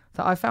it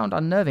that I found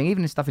unnerving,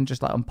 even in stuff in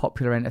just like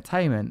unpopular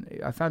entertainment.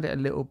 I found it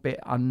a little bit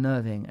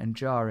unnerving and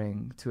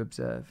jarring to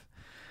observe.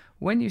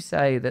 When you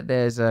say that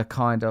there's a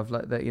kind of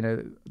like that, you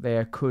know,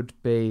 there could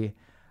be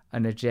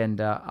an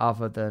agenda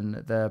other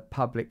than the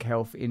public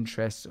health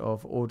interests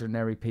of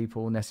ordinary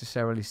people,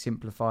 necessarily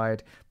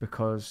simplified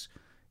because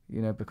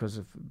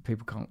of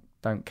people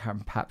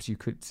perhaps you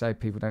could say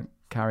people don't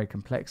carry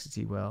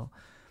complexity well.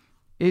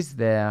 Is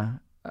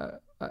there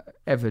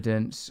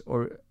evidence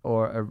or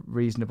a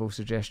reasonable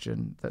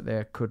suggestion that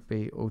there could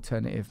be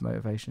alternative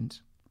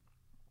motivations?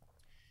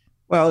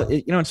 Well,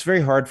 it's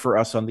very hard for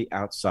us on the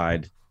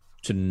outside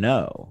to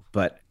know,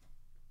 but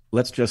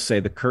let's just say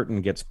the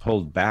curtain gets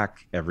pulled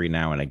back every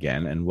now and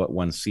again, and what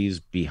one sees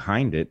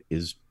behind it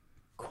is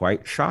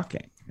quite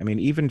shocking. I mean,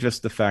 even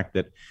just the fact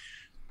that,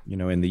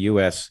 in the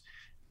US,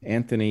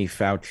 Anthony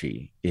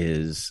Fauci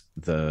is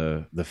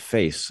the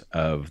face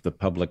of the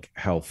public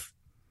health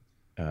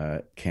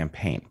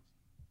campaign.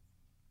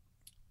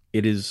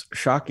 It is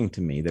shocking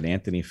to me that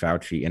Anthony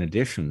Fauci, in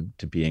addition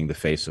to being the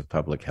face of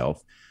public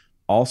health,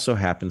 also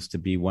happens to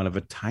be one of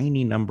a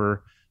tiny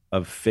number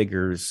of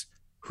figures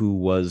who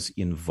was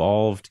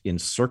involved in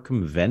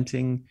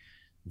circumventing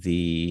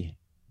the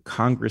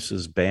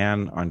Congress's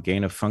ban on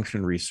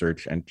gain-of-function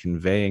research and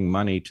conveying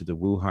money to the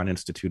Wuhan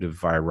Institute of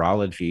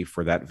Virology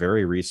for that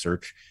very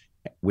research,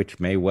 which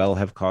may well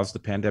have caused the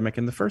pandemic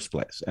in the first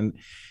place. And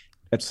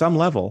at some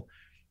level,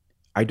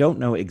 I don't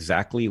know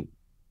exactly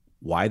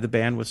why the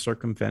ban was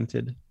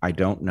circumvented. I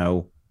don't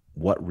know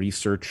what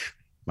research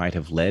might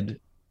have led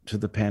to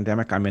the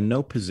pandemic. I'm in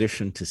no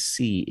position to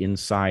see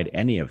inside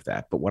any of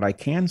that. But what I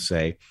can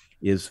say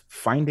is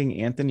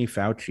finding Anthony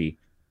Fauci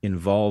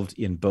involved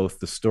in both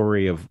the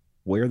story of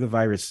where the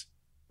virus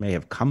may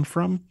have come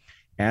from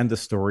and the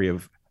story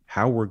of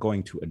how we're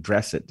going to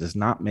address it does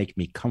not make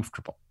me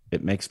comfortable.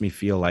 It makes me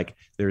feel like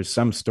there is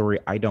some story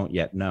I don't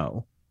yet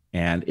know.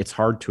 And it's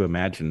hard to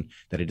imagine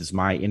that it is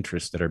my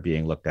interests that are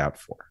being looked out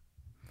for.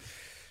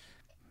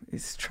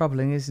 It's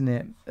troubling, isn't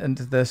it? And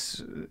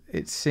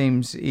it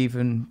seems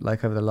even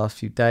like over the last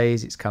few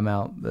days, it's come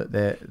out that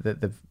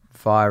the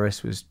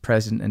virus was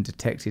present and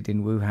detected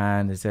in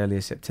Wuhan as early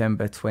as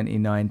September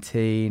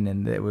 2019,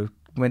 and there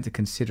went to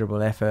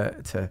considerable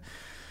effort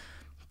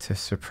to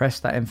suppress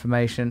that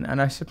information.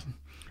 And I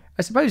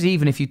suppose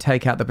even if you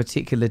take out the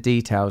particular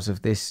details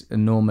of this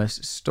enormous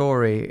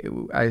story,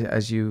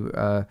 as you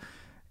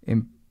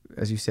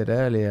said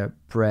earlier,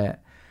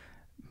 Bret,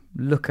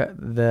 look at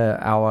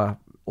our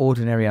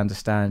ordinary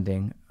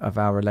understanding of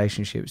our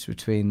relationships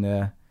between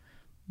the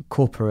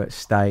corporate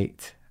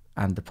state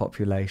and the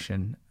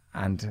population,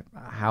 and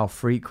how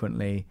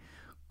frequently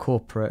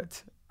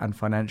corporate and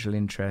financial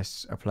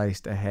interests are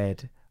placed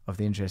ahead of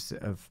the interests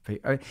of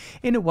people.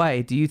 In a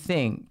way, do you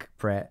think,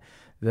 Bret,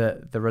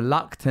 that the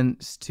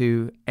reluctance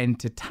to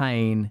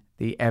entertain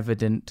the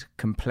evident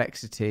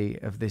complexity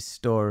of this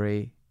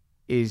story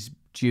is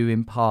due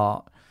in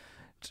part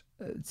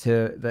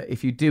to that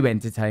if you do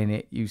entertain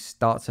it, you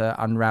start to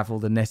unravel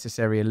the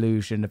necessary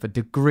illusion of a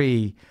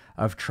degree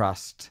of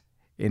trust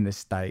in the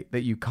state,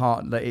 that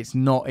it's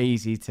not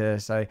easy to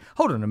say,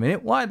 hold on a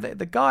minute, why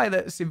the guy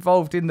that's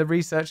involved in the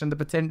research and the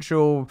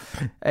potential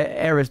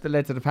errors that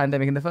led to the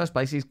pandemic in the first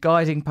place is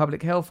guiding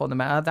public health on the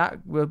matter.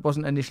 That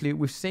wasn't initially,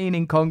 we've seen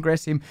in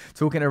Congress him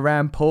talking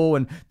around Paul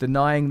and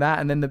denying that,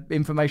 and then the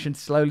information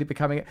slowly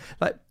becoming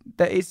like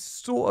that is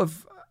sort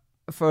of,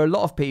 for a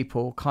lot of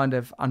people, kind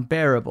of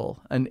unbearable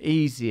and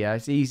easier.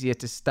 It's easier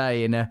to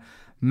stay in a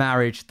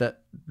marriage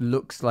that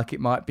looks like it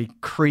might be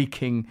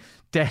creaking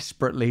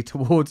desperately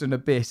towards an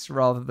abyss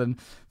rather than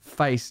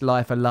face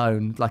life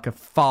alone, like a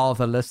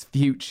fatherless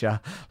future.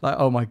 Like,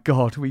 oh my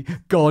God,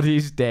 God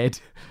is dead.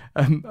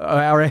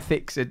 Our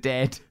ethics are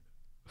dead.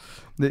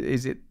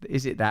 Is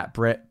it that,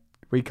 Bret?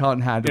 We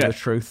can't handle the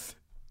truth.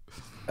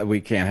 We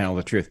can't handle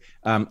the truth.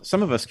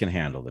 Some of us can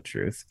handle the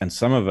truth, and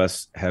some of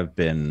us have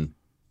been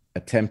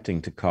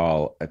attempting to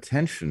call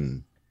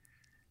attention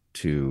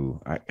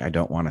to, I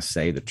don't want to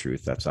say the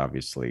truth. That's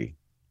obviously,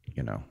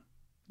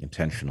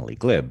 intentionally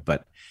glib,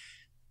 but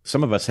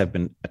some of us have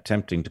been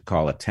attempting to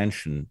call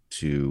attention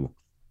to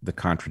the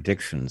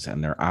contradictions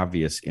and their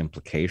obvious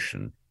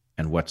implication.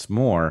 And what's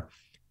more,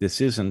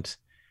 this isn't,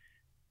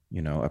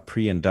 a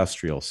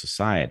pre-industrial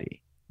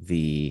society.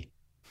 The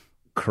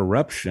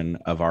corruption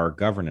of our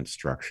governance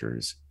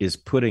structures is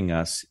putting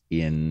us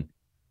in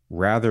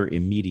rather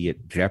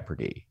immediate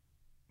jeopardy.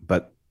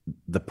 But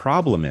the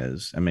problem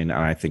is,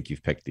 I think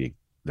you've picked the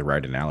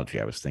right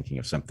analogy. I was thinking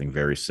of something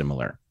very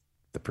similar.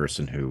 The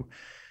person who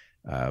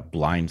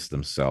blinds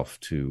themselves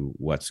to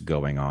what's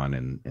going on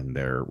in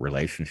their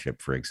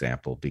relationship, for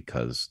example,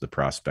 because the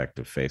prospect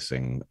of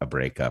facing a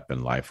breakup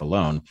and life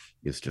alone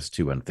is just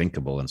too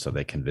unthinkable. And so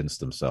they convince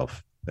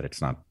themselves that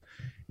it's not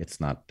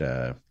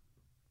that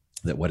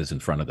what is in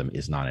front of them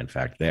is not in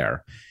fact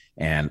there.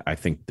 And I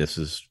think this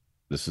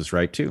is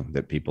right too,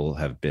 that people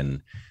have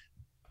been,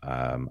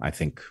 I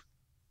think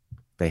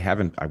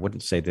I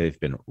wouldn't say they've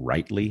been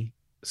rightly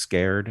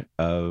scared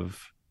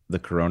of the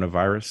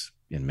coronavirus.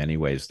 In many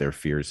ways, their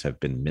fears have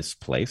been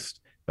misplaced,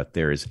 but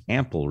there is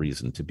ample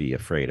reason to be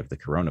afraid of the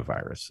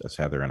coronavirus, as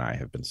Heather and I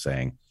have been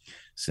saying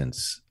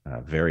since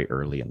very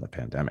early in the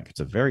pandemic. It's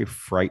a very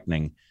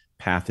frightening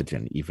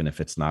pathogen, even if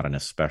it's not an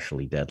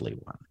especially deadly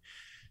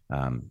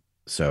one.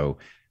 So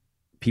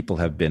people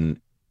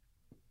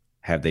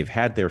they've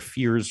had their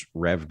fears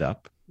revved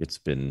up. It's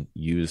been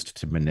used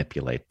to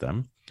manipulate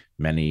them.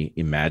 Many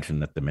imagine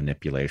that the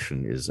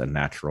manipulation is a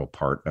natural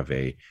part of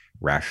a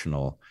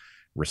rational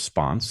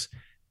response.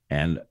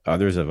 And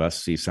others of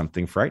us see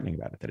something frightening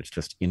about it, that it's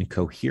just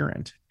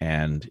incoherent.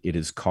 And it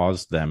has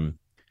caused them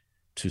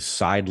to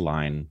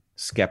sideline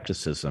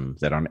skepticism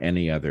that on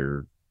any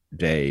other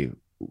day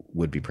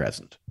would be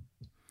present.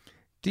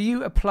 Do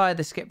you apply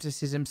the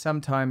skepticism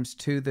sometimes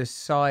to the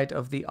side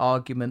of the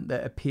argument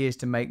that appears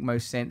to make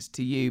most sense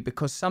to you?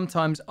 Because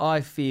sometimes I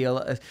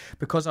feel,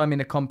 because I'm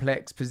in a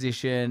complex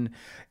position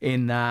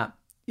in that,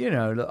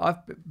 look,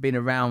 I've been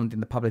around in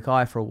the public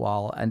eye for a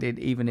while, and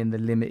even in the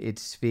limited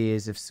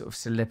spheres of sort of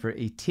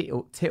celebrity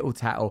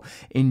tittle-tattle,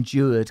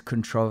 endured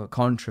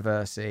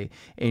controversy,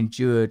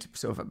 endured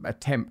sort of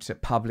attempts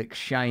at public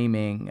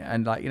shaming.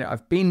 And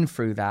I've been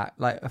through that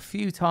a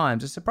few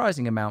times, a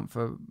surprising amount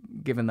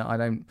given that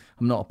I'm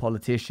not a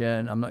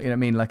politician. I'm not,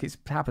 it's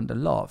happened a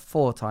lot,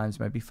 4 times,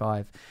 maybe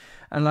 5.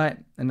 And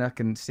I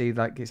can see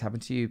it's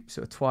happened to you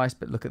sort of twice,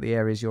 but look at the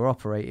areas you're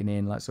operating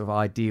in, sort of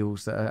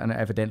ideals that and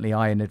evidently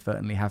I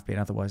inadvertently have been.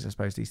 Otherwise, I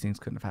suppose these things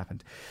couldn't have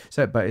happened.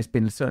 So, but it's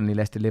been certainly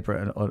less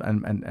deliberate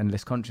and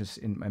less conscious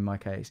in my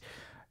case.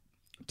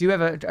 Do you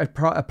ever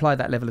apply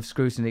that level of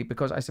scrutiny?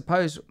 Because I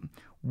suppose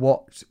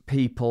what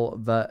people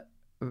that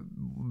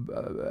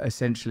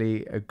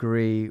essentially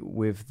agree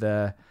with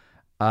the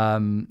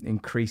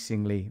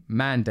increasingly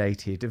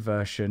mandated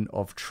version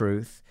of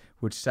truth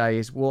would say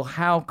is, well,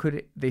 how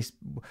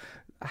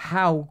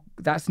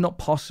that's not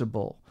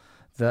possible,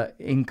 that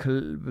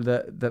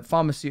that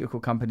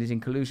pharmaceutical companies in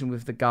collusion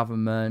with the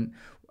government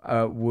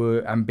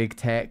and big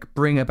tech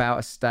bring about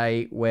a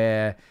state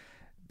where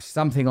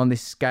something on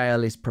this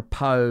scale is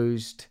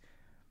proposed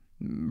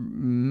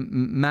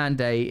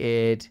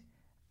mandated,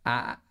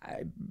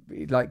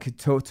 like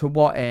to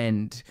what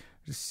end?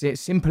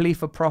 Simply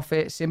for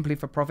profit?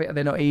 Are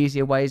there not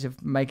easier ways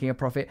of making a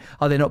profit?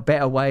 Are there not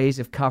better ways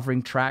of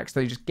covering tracks? So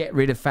you just get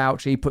rid of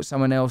Fauci, put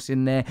someone else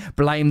in there,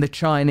 blame the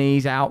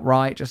Chinese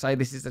outright, just say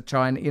this is the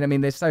China, you know what I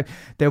mean?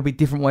 There'll be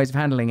different ways of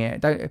handling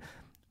it.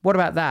 What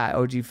about that?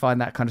 Or do you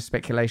find that kind of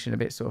speculation a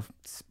bit sort of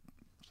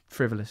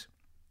frivolous?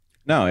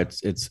 No,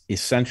 it's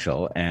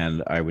essential.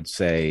 And I would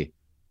say,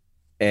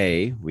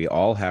 we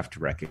all have to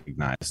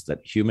recognize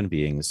that human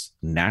beings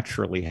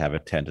naturally have a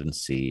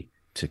tendency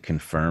to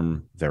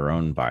confirm their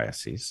own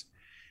biases,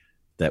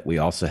 that we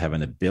also have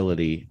an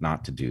ability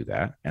not to do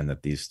that, and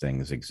that these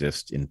things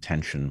exist in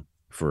tension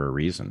for a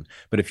reason.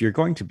 But if you're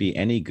going to be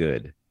any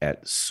good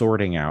at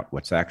sorting out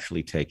what's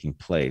actually taking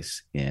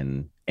place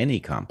in any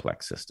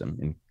complex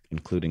system,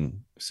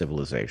 including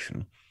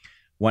civilization,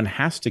 one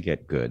has to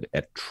get good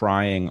at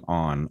trying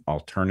on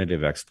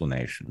alternative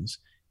explanations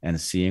and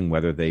seeing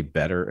whether they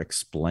better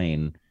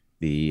explain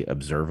the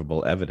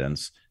observable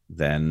evidence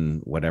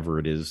than whatever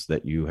it is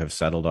that you have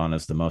settled on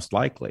as the most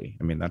likely.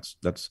 I mean,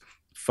 that's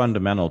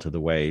fundamental to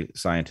the way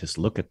scientists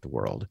look at the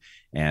world,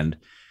 and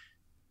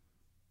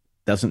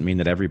doesn't mean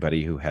that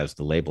everybody who has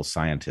the label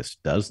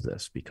scientist does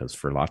this, because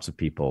for lots of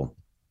people,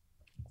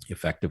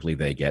 effectively,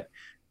 they get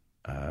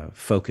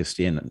focused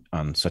in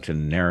on such a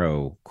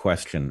narrow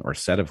question or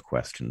set of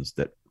questions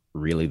that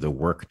really the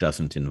work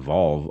doesn't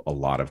involve a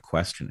lot of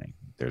questioning.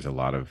 There's a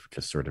lot of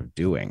just sort of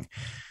doing.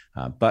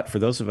 But for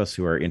those of us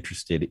who are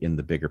interested in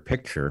the bigger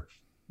picture,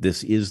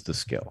 this is the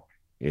skill.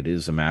 It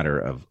is a matter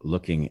of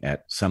looking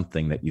at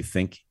something that you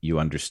think you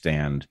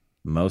understand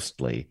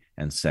mostly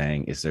and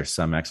saying, is there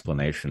some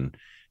explanation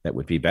that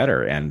would be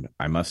better? And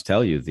I must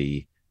tell you,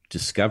 the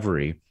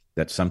discovery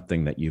that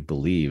something that you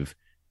believe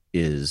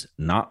is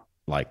not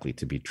likely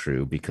to be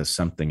true because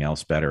something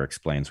else better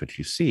explains what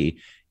you see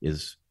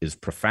is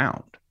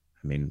profound.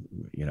 I mean,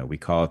 we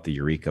call it the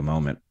eureka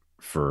moment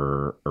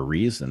for a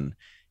reason.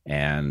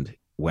 And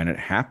when it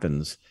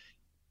happens,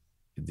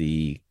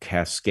 the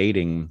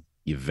cascading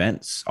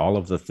events, all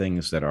of the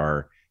things that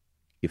are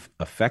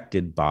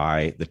affected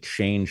by the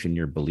change in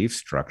your belief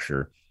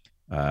structure,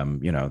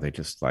 they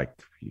just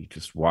you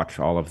just watch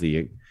all of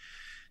the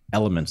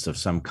elements of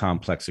some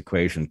complex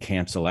equation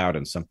cancel out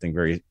and something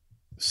very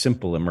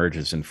simple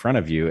emerges in front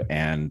of you.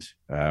 And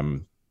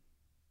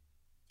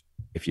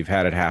if you've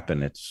had it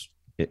happen, it's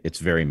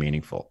very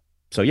meaningful.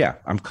 So yeah,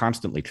 I'm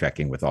constantly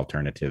checking with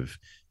alternative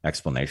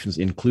explanations,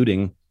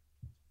 including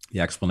the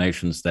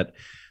explanations that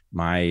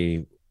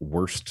my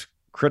worst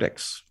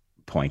critics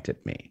point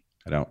at me.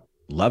 I don't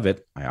love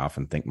it. I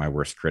often think my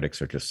worst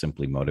critics are just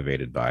simply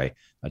motivated by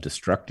a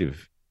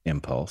destructive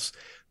impulse,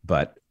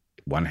 but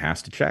one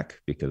has to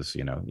check, because,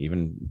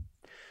 even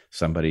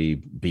somebody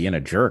being a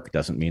jerk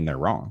doesn't mean they're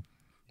wrong.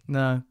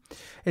 No.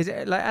 Is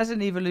it like, as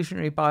an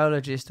evolutionary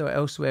biologist or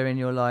elsewhere in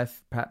your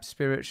life, perhaps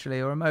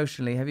spiritually or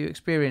emotionally, have you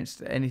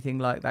experienced anything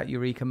like that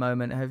eureka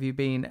moment? Have you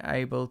been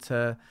able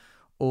to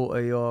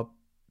alter your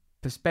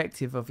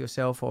perspective of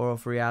yourself or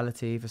of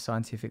reality, either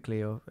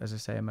scientifically or, as I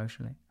say,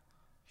 emotionally?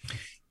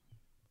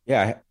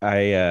 Yeah,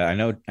 I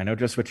know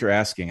just what you're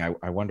asking.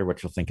 I wonder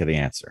what you'll think of the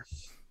answer.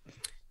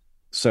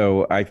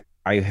 So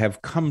I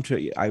have come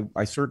to,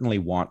 I certainly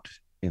want,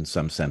 in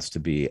some sense,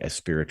 to be a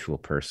spiritual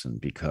person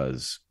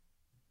because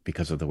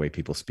of the way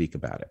people speak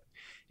about it.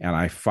 And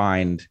I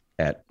find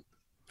at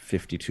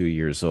 52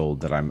 years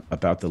old that I'm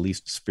about the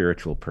least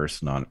spiritual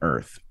person on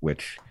earth,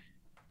 which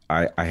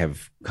I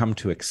have come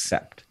to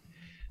accept.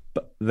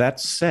 But that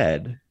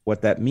said,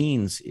 what that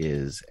means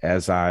is,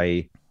 as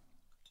I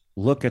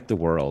look at the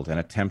world and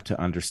attempt to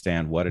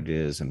understand what it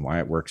is and why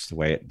it works the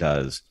way it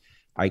does,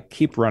 I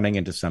keep running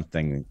into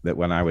something that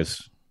when I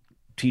was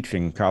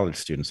teaching college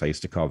students, I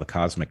used to call the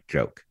cosmic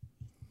joke,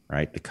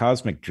 right? The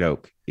cosmic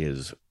joke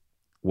is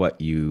what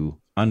you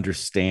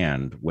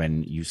understand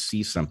when you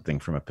see something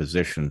from a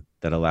position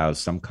that allows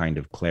some kind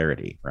of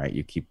clarity, right?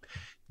 You keep,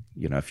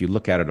 if you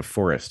look at a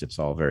forest, it's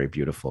all very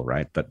beautiful,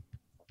 right? But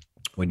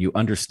when you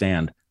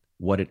understand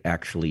what it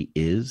actually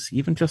is,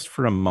 even just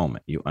for a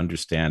moment, you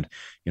understand,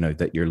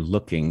 that you're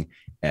looking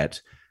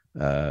at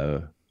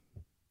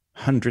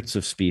hundreds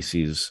of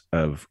species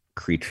of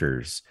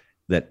creatures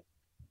that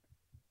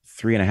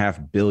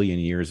 3.5 billion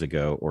years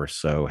ago or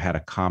so had a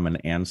common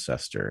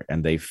ancestor,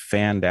 and they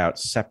fanned out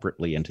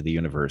separately into the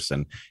universe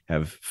and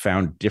have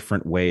found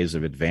different ways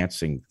of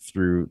advancing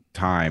through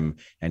time.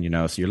 And,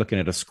 so you're looking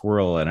at a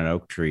squirrel and an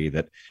oak tree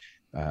that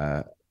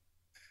are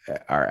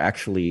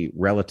actually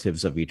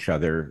relatives of each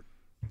other.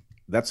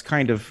 That's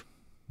kind of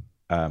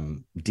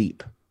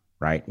deep,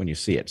 right, when you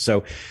see it.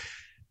 So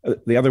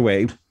the other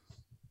way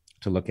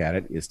to look at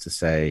it is to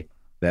say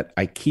that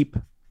I keep,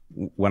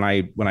 when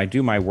I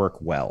do my work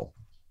well,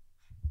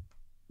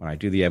 when I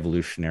do the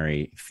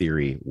evolutionary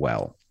theory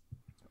well,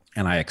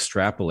 and I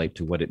extrapolate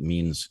to what it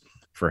means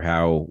for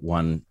how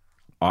one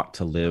ought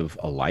to live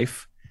a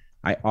life,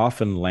 I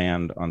often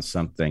land on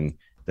something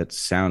that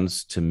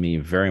sounds to me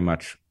very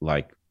much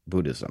like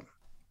Buddhism,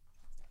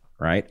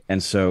 right?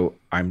 And so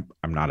I'm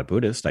not a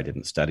Buddhist. I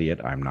didn't study it.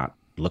 I'm not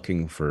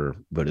looking for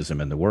Buddhism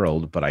in the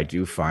world, but I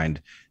do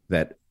find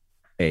that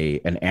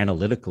an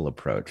analytical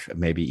approach,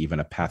 maybe even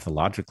a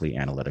pathologically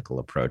analytical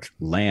approach,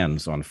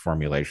 lands on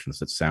formulations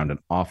that sound an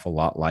awful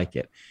lot like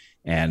it.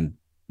 And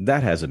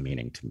that has a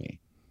meaning to me.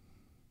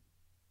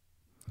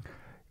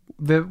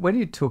 When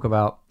you talk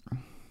about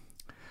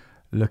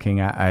looking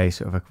at a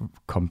sort of a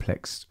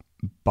complex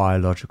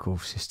biological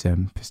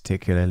system,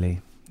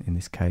 particularly in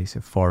this case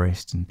a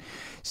forest, and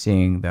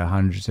seeing the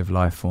hundreds of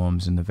life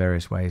forms and the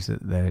various ways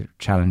that the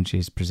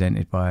challenges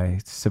presented by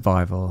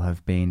survival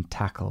have been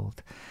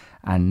tackled,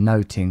 and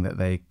noting that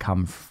they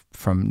come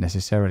from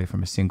necessarily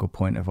from a single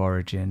point of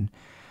origin.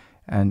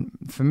 And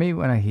for me,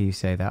 when I hear you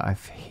say that, I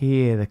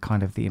hear the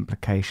kind of the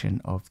implication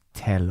of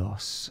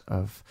telos,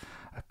 of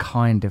a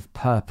kind of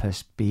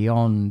purpose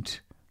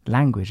beyond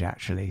language,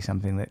 actually,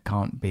 something that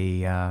can't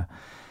be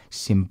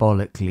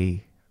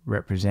symbolically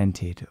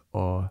represented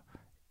or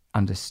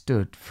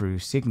understood through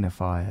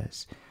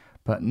signifiers,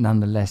 but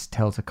nonetheless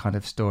tells a kind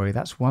of story.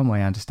 That's one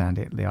way I understand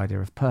it, the idea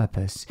of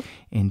purpose,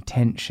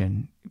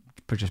 intention,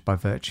 but just by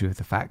virtue of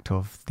the fact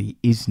of the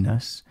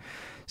isness.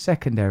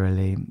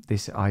 Secondarily,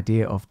 this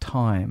idea of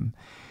time,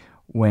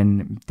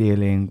 when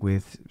dealing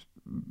with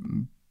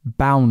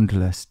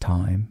boundless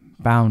time,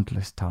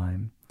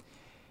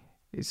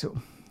 it's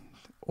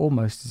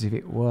almost as if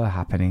it were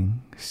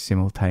happening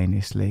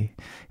simultaneously,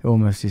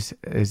 almost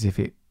as if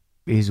it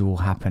is all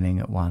happening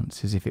at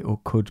once, as if it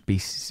all could be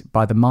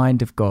by the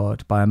mind of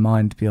God, by a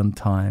mind beyond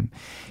time.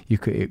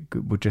 It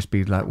would just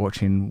be like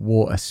watching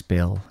water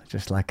spill,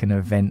 just like an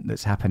event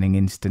that's happening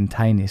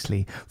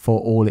instantaneously for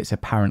all its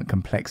apparent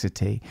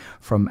complexity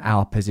from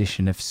our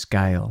position of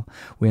scale.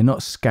 We're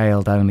not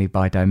scaled only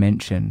by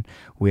dimension,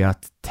 we are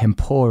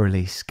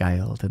temporally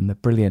scaled. And the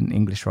brilliant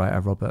English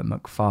writer Robert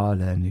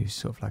Macfarlane, who's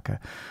sort of like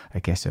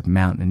a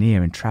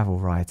mountaineer and travel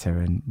writer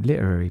and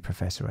literary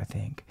professor, I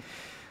think,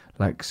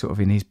 like sort of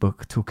in his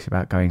book talks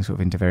about going sort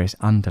of into various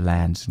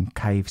underlands and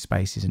cave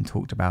spaces, and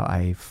talked about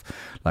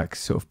like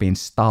sort of being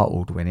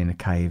startled when in a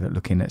cave at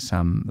looking at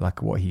some,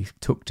 like what he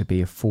took to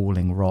be a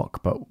falling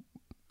rock,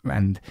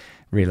 and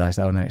realised,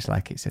 oh no,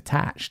 it's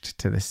attached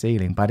to the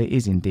ceiling, but it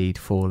is indeed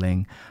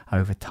falling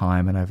over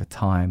time, and over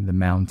time the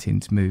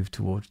mountains move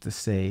towards the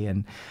sea.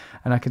 And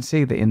I can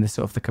see that in the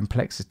sort of the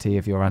complexity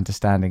of your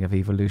understanding of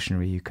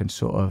evolutionary, you can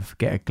sort of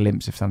get a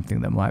glimpse of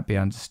something that might be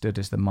understood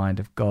as the mind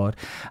of God.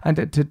 And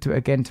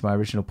to my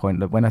original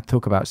point, that when I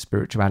talk about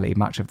spirituality,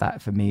 much of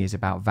that for me is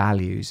about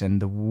values and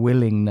the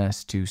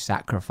willingness to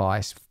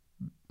sacrifice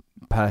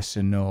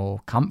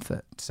personal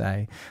comfort,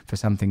 say, for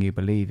something you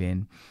believe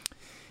in,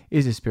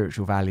 is a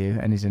spiritual value,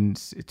 and is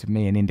to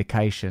me an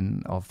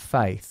indication of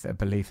faith, a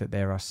belief that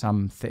there are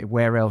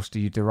where else do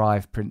you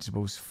derive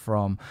principles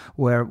from?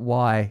 What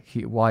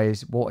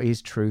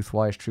is truth?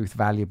 Why is truth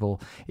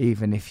valuable?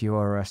 Even if you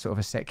are a sort of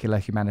a secular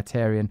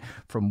humanitarian,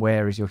 from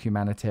where is your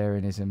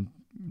humanitarianism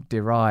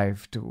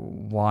derived?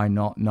 Why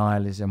not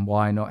nihilism?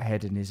 Why not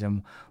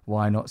hedonism?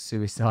 Why not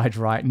suicide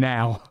right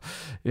now?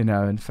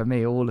 And for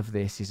me, all of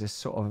this is a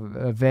sort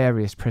of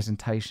various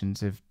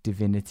presentations of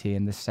divinity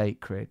and the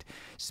sacred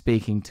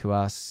speaking to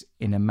us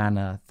in a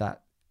manner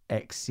that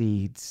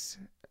exceeds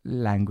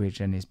language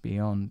and is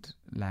beyond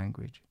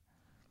language.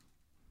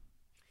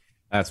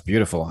 That's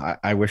beautiful.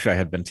 I wish I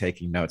had been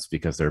taking notes,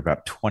 because there are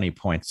about 20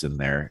 points in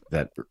there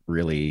that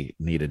really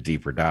need a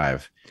deeper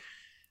dive.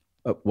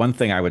 One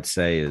thing I would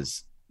say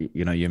is,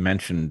 you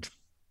mentioned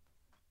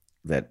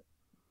that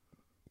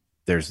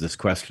there's this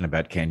question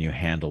about, can you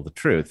handle the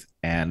truth?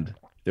 And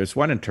there's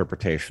one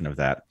interpretation of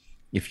that.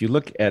 If you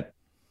look at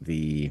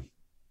the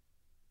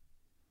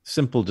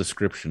simple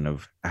description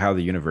of how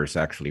the universe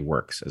actually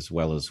works, as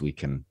well as we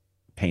can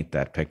paint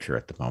that picture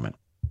at the moment,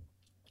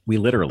 we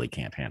literally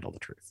can't handle the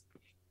truth.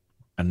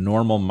 A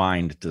normal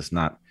mind does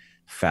not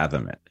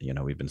fathom it.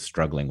 We've been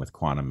struggling with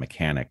quantum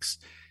mechanics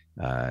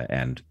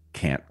and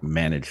can't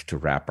manage to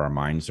wrap our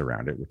minds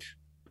around it, which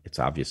it's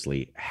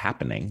obviously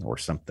happening, or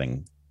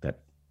something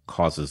that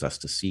causes us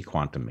to see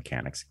quantum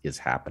mechanics is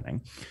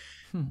happening,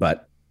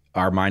 but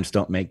our minds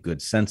don't make good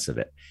sense of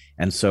it.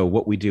 And so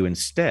what we do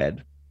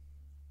instead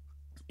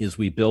is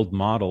we build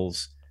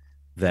models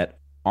that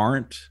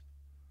aren't,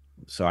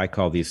 so I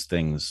call these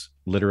things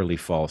literally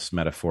false,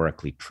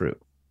 metaphorically true.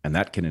 And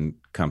that can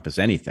encompass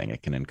anything.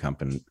 It can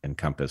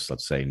encompass,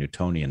 let's say,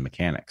 Newtonian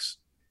mechanics,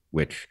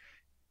 which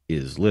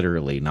is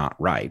literally not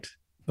right,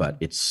 but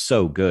it's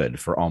so good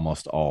for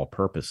almost all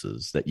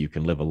purposes that you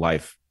can live a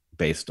life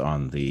based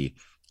on the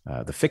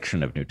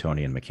fiction of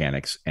Newtonian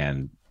mechanics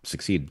and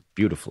succeed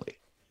beautifully.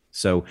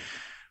 So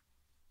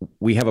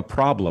we have a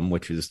problem,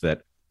 which is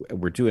that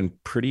we're doing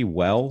pretty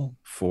well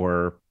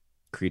for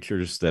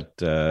creatures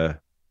that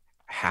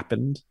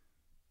happened,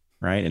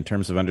 right? In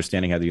terms of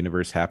understanding how the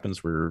universe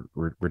happens, we're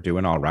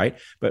doing all right,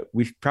 but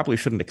we probably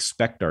shouldn't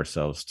expect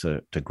ourselves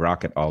to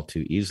grok it all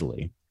too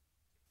easily.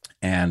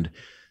 And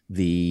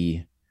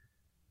the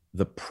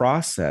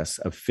process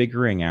of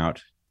figuring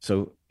out,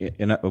 so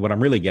what I'm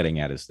really getting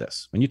at is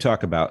this: when you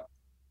talk about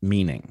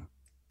meaning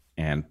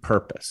and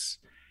purpose,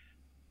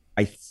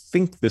 I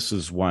think this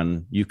is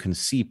one you can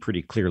see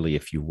pretty clearly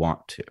if you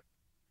want to.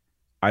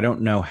 I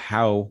don't know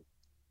how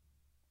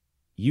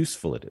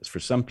useful it is. For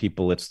some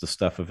people, it's the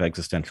stuff of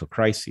existential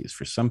crises.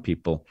 For some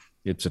people,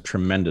 it's a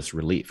tremendous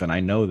relief. And I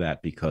know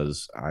that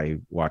because I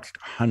watched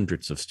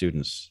hundreds of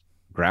students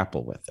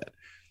grapple with it.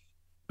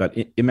 But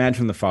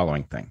imagine the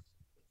following thing.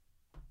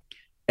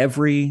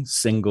 Every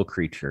single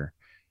creature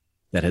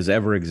that has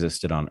ever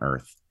existed on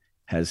Earth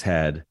has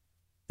had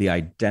the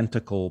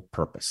identical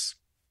purpose.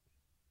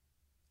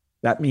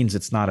 That means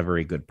it's not a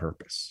very good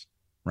purpose,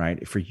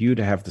 right? For you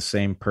to have the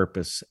same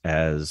purpose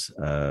as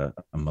a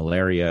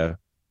malaria,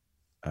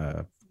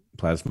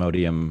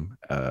 plasmodium,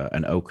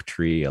 an oak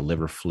tree, a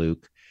liver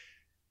fluke,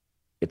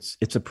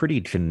 it's a pretty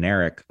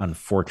generic,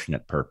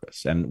 unfortunate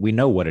purpose. And we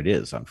know what it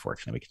is,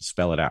 unfortunately. We can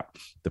spell it out.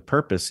 The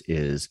purpose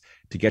is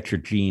to get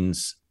your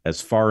genes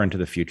as far into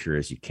the future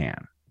as you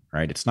can,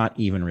 right? It's not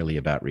even really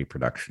about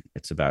reproduction.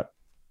 It's about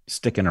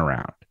sticking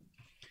around.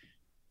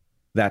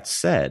 That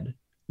said,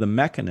 the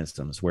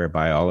mechanisms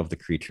whereby all of the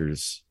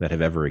creatures that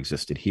have ever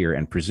existed here,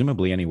 and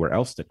presumably anywhere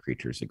else that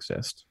creatures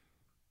exist,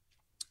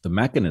 the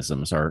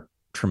mechanisms are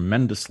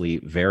tremendously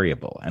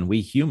variable. And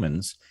we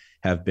humans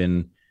have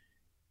been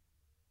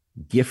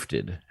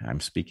gifted,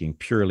 I'm speaking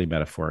purely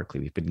metaphorically,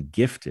 we've been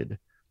gifted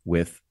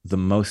with the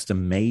most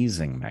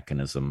amazing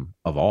mechanism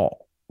of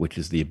all, which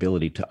is the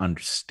ability to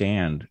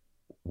understand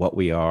what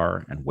we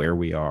are and where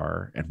we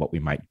are and what we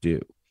might do.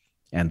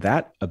 And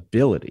that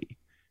ability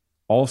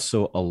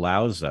also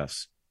allows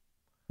us,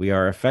 we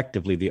are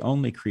effectively the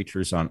only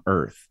creatures on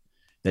Earth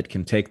that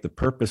can take the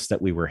purpose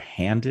that we were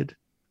handed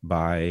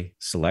by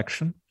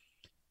selection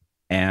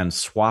and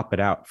swap it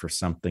out for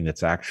something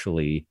that's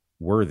actually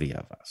worthy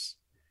of us.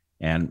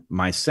 And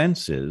my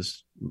sense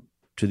is,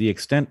 to the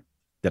extent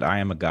that I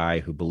am a guy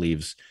who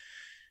believes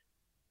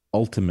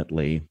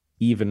ultimately,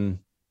 even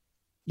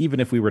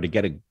if we were to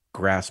get a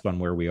grasp on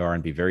where we are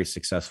and be very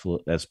successful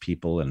as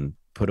people and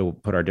put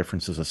our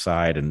differences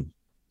aside and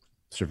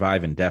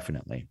survive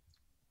indefinitely,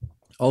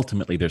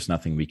 ultimately there's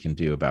nothing we can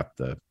do about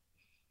the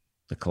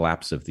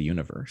collapse of the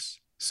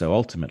universe. So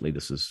ultimately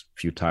this is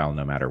futile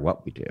no matter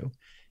what we do.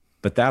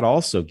 But that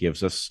also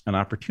gives us an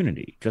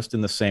opportunity, just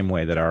in the same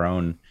way that our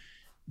own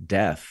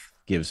death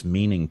gives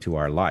meaning to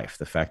our life.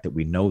 The fact that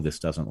we know this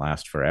doesn't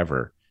last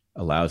forever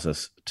allows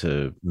us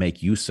to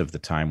make use of the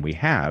time we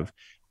have.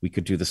 We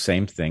could do the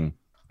same thing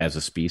as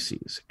a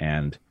species.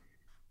 And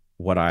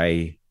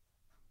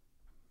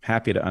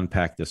happy to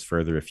unpack this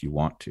further if you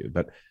want to,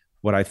 but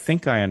what I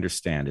think I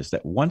understand is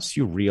that once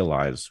you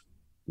realize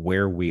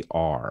where we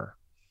are,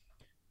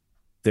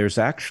 there's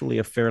actually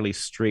a fairly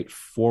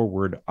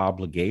straightforward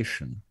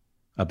obligation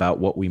about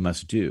what we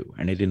must do.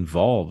 And it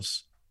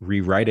involves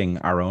rewriting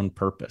our own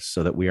purpose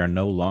so that we are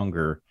no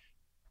longer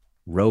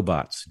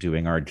robots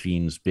doing our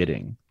genes'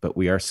 bidding, but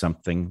we are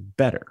something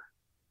better.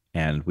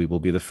 And we will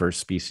be the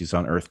first species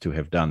on Earth to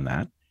have done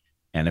that.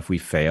 And if we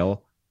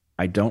fail,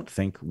 I don't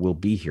think we'll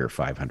be here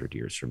 500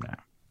 years from now.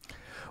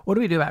 What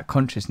do we do about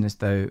consciousness,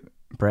 though,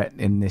 Bret,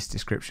 in this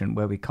description,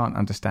 where we can't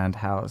understand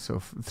how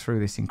sort of through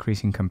this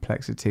increasing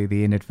complexity,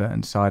 the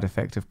inadvertent side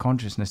effect of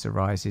consciousness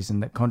arises,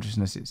 and that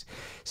consciousness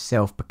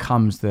itself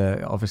becomes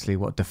obviously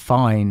what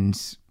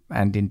defines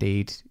and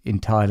indeed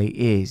entirely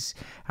is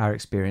our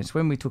experience.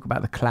 When we talk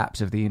about the collapse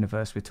of the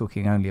universe, we're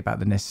talking only about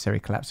the necessary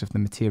collapse of the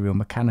material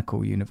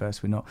mechanical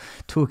universe. We're not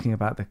talking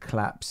about the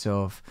collapse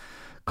of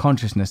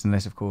consciousness,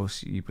 unless of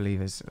course you believe,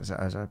 as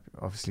I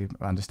obviously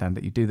understand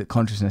that you do, that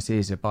consciousness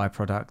is a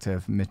byproduct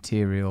of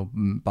material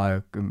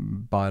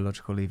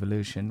biological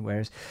evolution,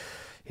 whereas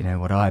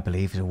what I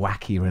believe is a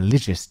wacky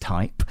religious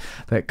type,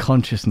 that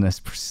consciousness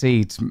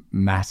precedes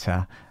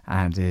matter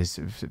and is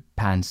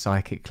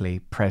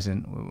panpsychically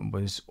present,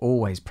 was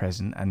always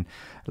present, and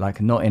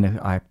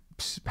I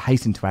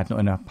hasten to add, not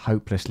in a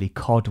hopelessly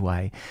cod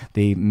way.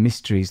 The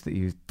mysteries that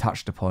you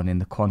touched upon in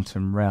the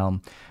quantum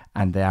realm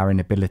and our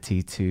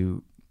inability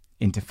to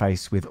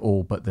interface with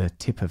all but the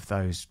tip of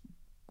those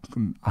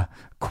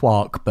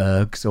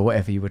quarkbergs, or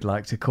whatever you would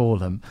like to call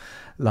them,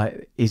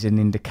 is an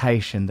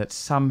indication that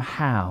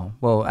somehow,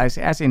 well,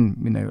 as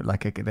in,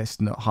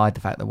 let's not hide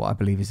the fact that what I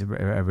believe is a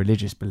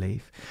religious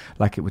belief,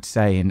 like it would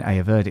say in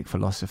Ayurvedic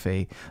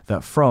philosophy,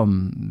 that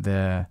from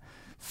the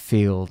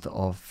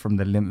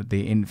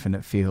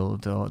infinite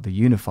field, or the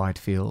unified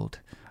field,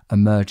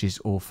 emerges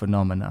all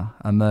phenomena,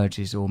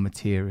 emerges all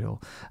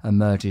material,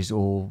 emerges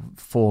all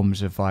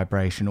forms of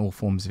vibration, all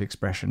forms of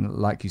expression.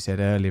 Like you said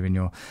earlier in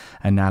your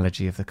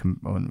analogy of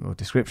or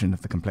description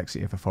of the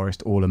complexity of a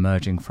forest, all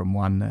emerging from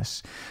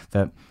oneness.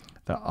 That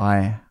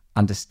I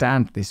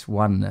understand this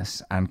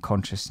oneness and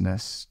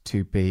consciousness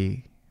to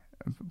be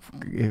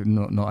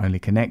not only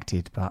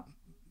connected, but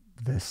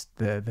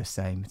the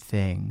same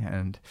thing.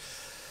 And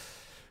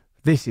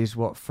this is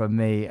what, for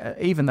me,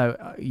 even though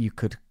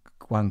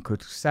one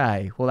could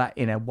say, well, that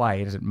in a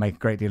way doesn't make a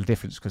great deal of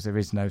difference, because there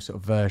is no sort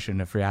of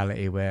version of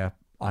reality where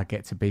I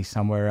get to be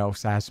somewhere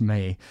else as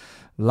me,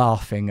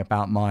 laughing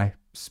about my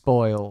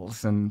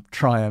spoils and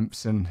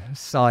triumphs and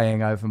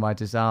sighing over my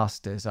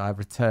disasters, I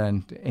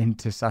returned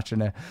into such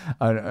an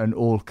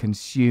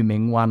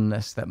all-consuming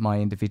oneness that my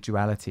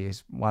individuality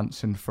is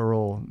once and for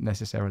all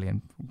necessarily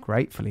and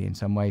gratefully in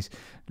some ways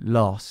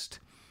lost.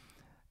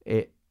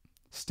 It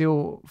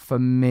still, for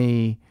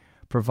me,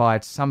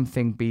 provides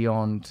something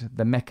beyond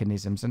the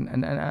mechanisms,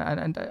 and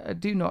I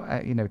do not,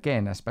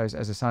 again, I suppose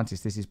as a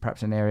scientist, this is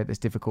perhaps an area that's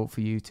difficult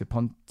for you to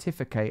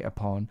pontificate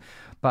upon.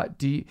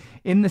 But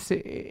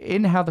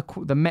in how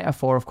the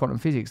metaphor of quantum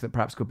physics, that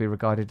perhaps could be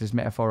regarded as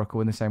metaphorical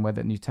in the same way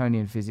that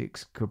Newtonian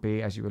physics could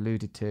be, as you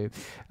alluded to,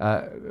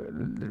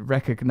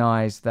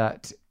 recognize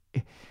that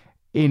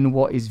in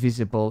what is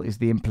visible is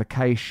the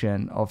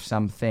implication of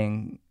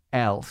something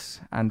else,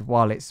 and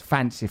while it's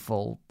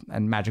fanciful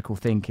and magical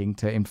thinking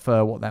to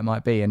infer what that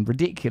might be, and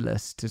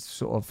ridiculous to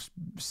sort of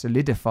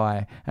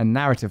solidify and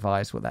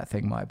narrativize what that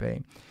thing might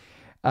be,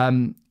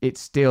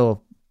 it's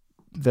still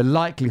the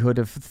likelihood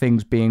of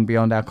things being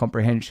beyond our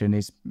comprehension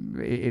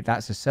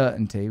that's a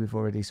certainty. We've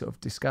already sort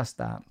of discussed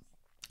that.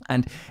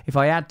 And if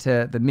I add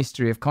to the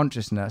mystery of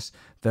consciousness,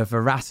 the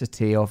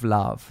veracity of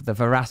love, the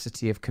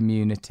veracity of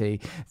community,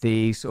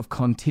 the sort of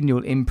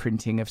continual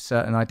imprinting of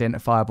certain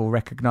identifiable,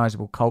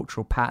 recognizable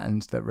cultural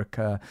patterns that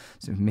recur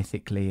sort of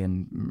mythically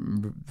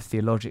and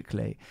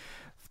theologically,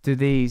 do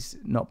these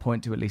not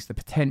point to at least the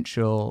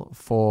potential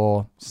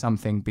for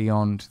something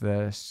beyond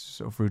the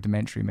sort of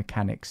rudimentary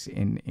mechanics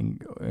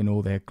in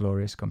all their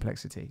glorious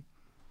complexity?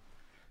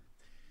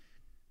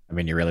 I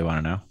mean, you really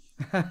want to know?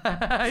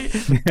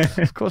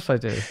 Of course I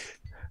do.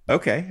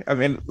 Okay. I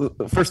mean,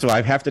 first of all,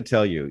 I have to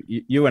tell you,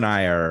 you and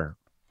I are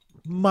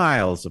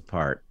miles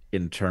apart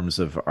in terms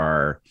of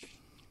our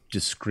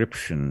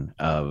description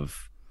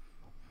of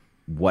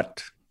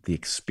what the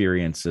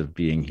experience of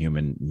being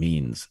human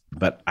means.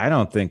 But I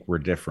don't think we're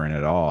different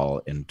at all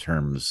in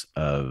terms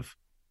of,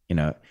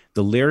 the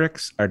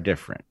lyrics are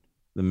different.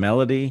 The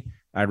melody,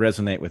 I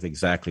resonate with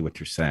exactly what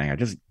you're saying. I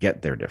just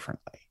get there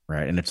differently,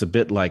 right? And it's a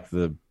bit like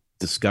the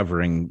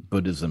discovering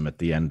Buddhism at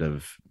the end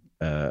of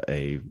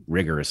a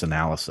rigorous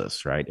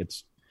analysis, right?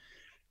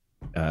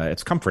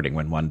 It's comforting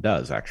when one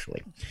does,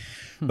 actually.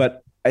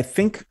 But I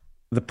think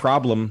the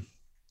problem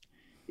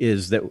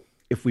is that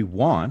if we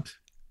want,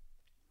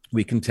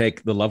 we can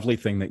take the lovely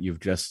thing that you've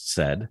just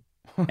said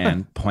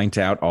and point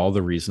out all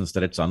the reasons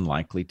that it's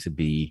unlikely to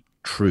be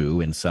true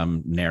in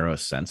some narrow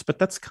sense. But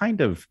that's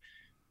kind of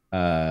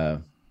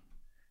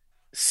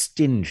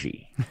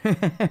stingy,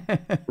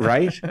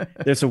 right?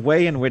 There's a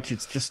way in which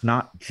it's just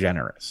not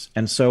generous.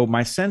 And so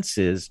my sense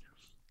is,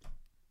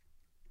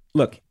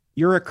 look,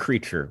 you're a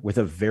creature with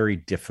a very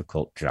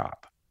difficult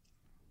job,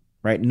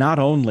 right? Not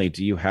only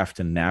do you have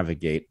to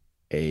navigate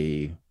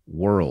a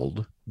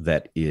world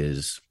that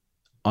is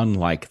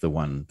unlike the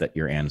one that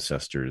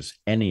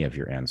any of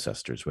your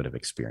ancestors would have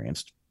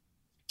experienced,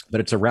 but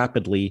it's a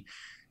rapidly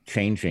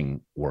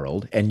changing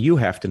world, and you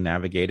have to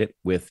navigate it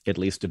with at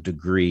least a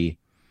degree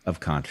of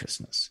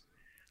consciousness.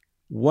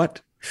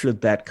 What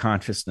should that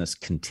consciousness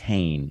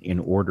contain in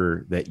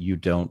order that you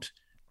don't,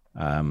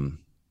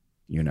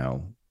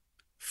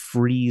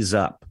 freeze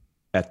up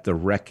at the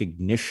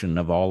recognition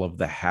of all of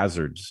the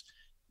hazards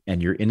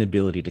and your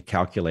inability to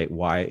calculate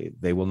why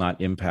they will not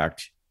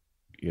impact,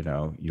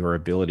 your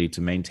ability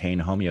to maintain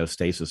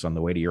homeostasis on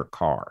the way to your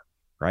car,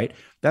 right?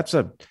 It's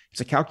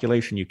a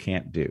calculation you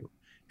can't do.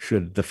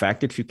 Should the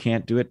fact that you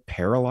can't do it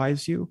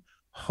paralyze you?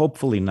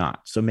 Hopefully not.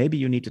 So maybe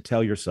you need to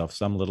tell yourself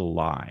some little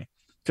lie.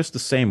 Just the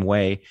same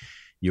way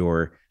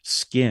your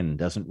skin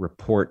doesn't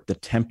report the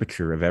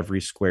temperature of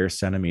every square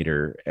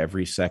centimeter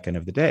every second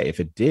of the day. If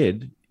it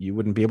did, you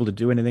wouldn't be able to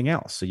do anything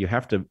else. So you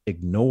have to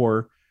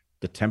ignore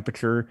the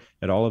temperature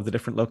at all of the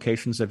different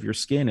locations of your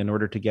skin in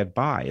order to get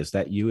by. Is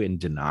that you in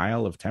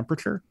denial of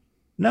temperature?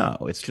 No,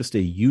 it's just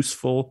a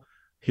useful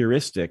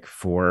heuristic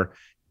for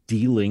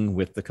dealing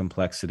with the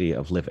complexity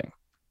of living.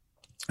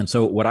 And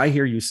so what I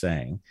hear you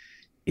saying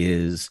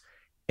is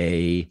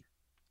I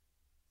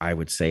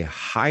would say,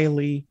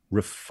 highly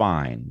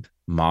refined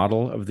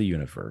model of the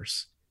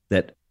universe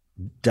that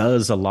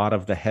does a lot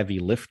of the heavy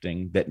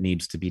lifting that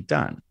needs to be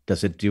done.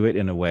 Does it do it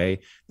in a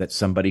way that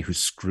somebody who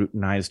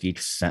scrutinized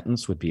each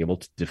sentence would be able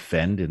to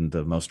defend in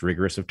the most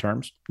rigorous of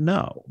terms?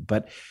 No.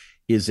 But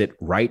is it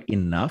right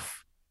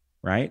enough,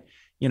 right?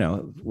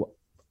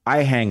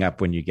 I hang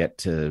up when you get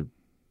to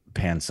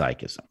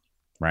panpsychism,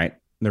 right?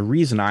 The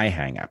reason I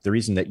hang up, the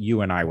reason that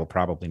you and I will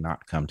probably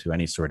not come to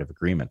any sort of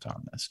agreement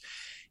on this,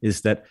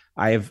 is that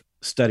I have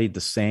studied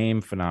the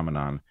same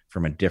phenomenon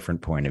from a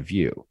different point of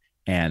view.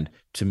 And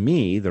to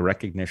me, the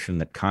recognition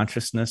that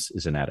consciousness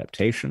is an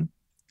adaptation,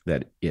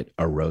 that it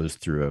arose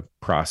through a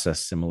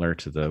process similar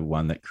to the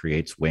one that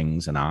creates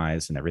wings and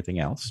eyes and everything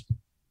else,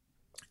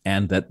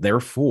 and that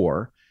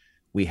therefore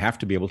we have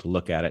to be able to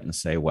look at it and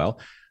say, well,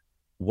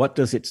 what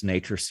does its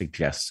nature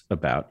suggest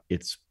about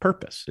its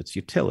purpose, its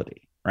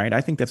utility? Right?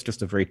 I think that's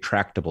just a very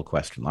tractable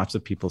question. Lots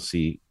of people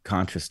see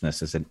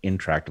consciousness as an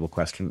intractable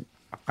question.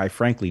 I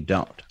frankly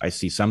don't. I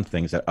see some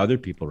things that other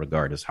people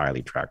regard as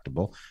highly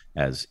tractable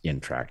as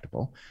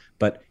intractable.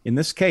 But in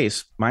this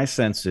case, my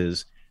sense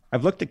is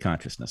I've looked at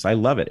consciousness. I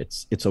love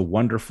it. It's a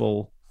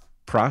wonderful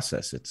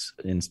process. It's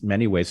in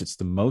many ways, it's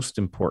the most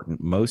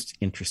important, most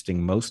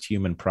interesting, most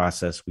human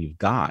process we've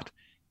got.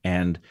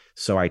 And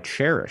so I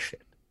cherish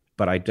it,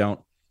 but I don't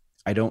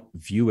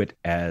view it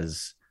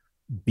as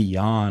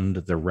beyond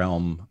the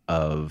realm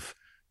of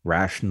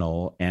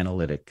rational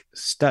analytic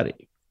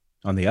study.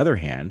 On the other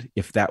hand,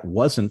 if that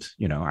wasn't,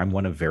 I'm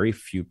one of very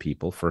few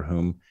people for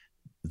whom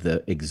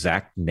the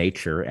exact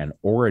nature and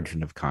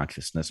origin of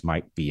consciousness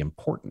might be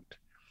important,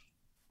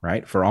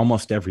 right? For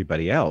almost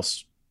everybody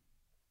else,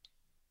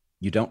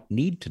 you don't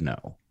need to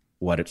know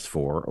what it's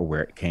for or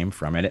where it came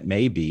from. And it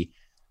may be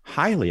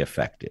highly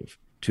effective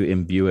to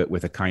imbue it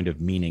with a kind of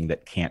meaning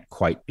that can't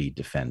quite be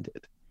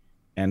defended.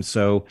 And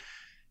so,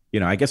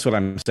 I guess what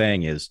I'm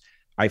saying is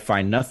I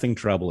find nothing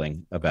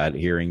troubling about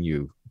hearing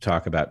you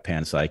talk about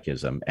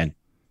panpsychism, and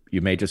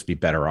you may just be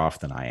better off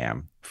than I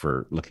am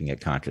for looking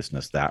at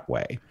consciousness that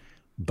way.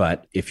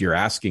 But if you're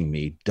asking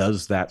me,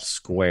 does that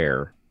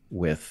square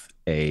with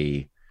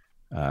a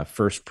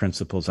first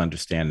principles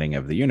understanding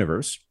of the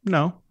universe?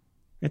 No,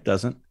 it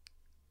doesn't.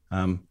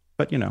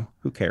 But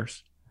who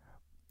cares?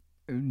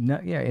 No,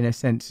 yeah, in a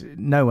sense,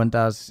 no one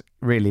does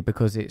really,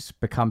 because it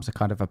becomes a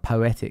kind of a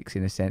poetics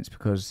in a sense,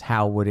 because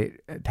how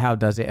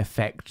does it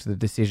affect the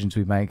decisions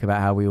we make about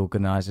how we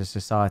organize a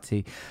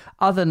society?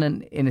 Other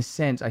than, in a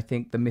sense, I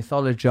think the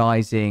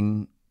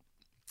mythologizing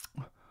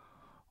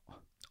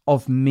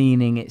of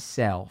meaning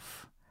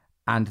itself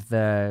and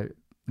the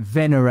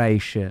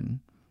veneration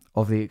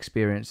of the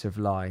experience of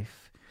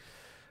life.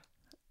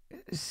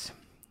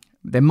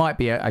 There might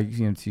be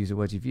to use the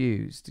word you've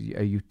used,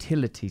 a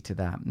utility to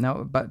that.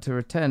 Now, but to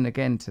return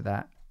again to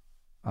that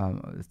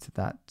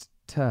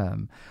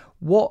term,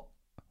 what,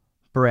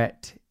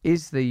 Bret,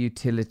 is the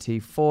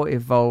utility for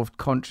evolved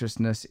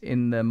consciousness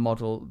in the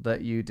model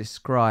that you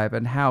describe,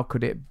 and how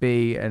could it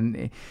be?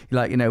 And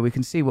we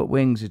can see what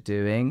wings are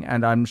doing,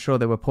 and I'm sure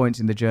there were points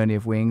in the journey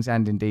of wings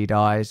and indeed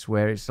eyes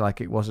where it's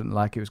like it wasn't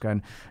like it was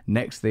going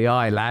next the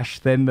eyelash,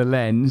 then the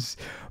lens,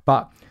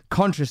 but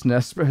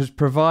consciousness has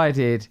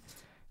provided,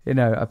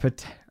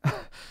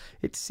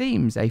 it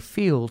seems a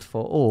field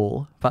for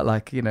all, but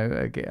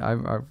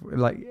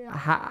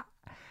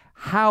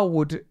how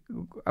would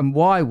and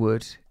why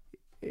would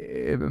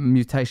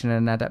mutation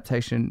and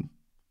adaptation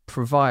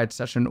provide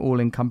such an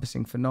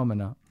all-encompassing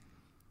phenomena,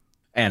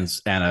 and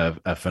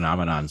a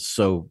phenomenon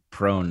so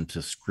prone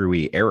to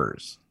screwy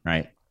errors,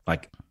 right?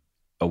 Like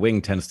a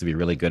wing tends to be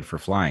really good for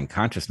flying.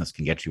 Consciousness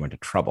can get you into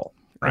trouble,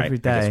 right? Every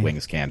day. I guess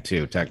wings can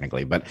too,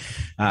 technically. But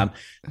all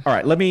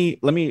right, let me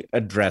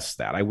address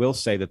that. I will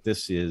say that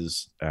this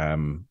is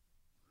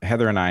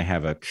Heather and I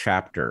have a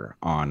chapter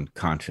on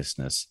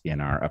consciousness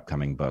in our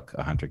upcoming book,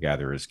 A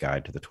Hunter-Gatherer's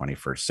Guide to the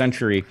 21st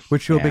Century,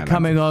 which we'll be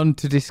coming on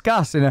to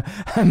discuss in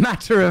a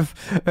matter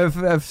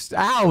of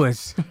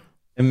hours.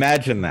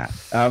 Imagine that.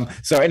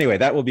 So anyway,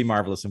 that will be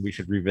marvelous, and we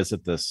should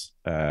revisit this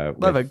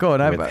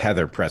with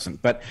Heather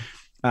present. But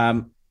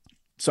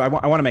so I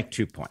want to make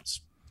 2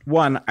 points.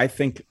 One, I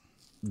think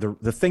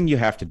the thing you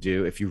have to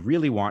do if you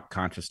really want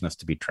consciousness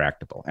to be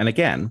tractable, and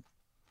again,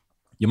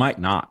 you might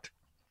not,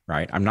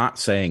 right? I'm not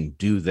saying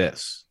do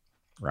this,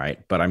 right?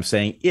 But I'm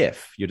saying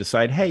if you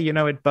decide, hey,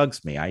 it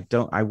bugs me. I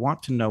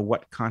want to know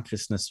what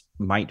consciousness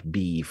might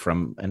be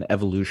from an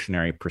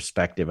evolutionary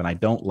perspective. And I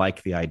don't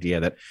like the idea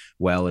that,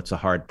 well, it's a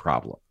hard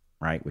problem,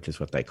 right? Which is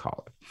what they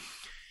call it.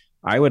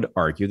 I would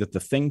argue that the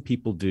thing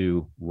people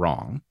do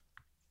wrong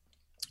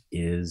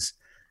is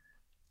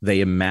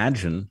they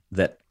imagine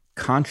that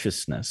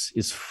consciousness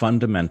is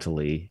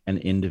fundamentally an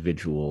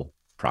individual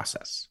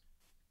process.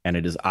 And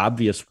it is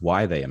obvious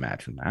why they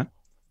imagine that.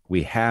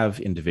 We have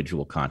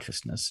individual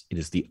consciousness. It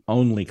is the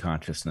only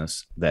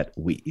consciousness that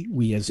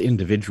we as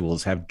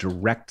individuals have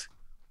direct,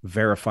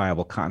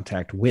 verifiable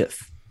contact with,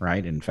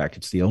 right? In fact,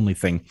 it's the only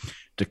thing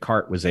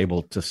Descartes was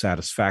able to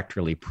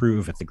satisfactorily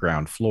prove at the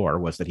ground floor,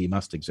 was that he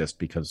must exist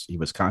because he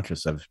was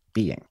conscious of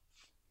being.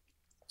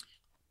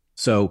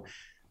 So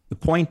the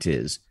point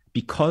is,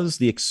 because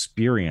the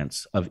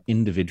experience of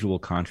individual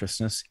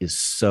consciousness is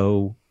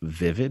so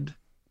vivid,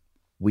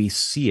 we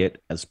see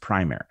it as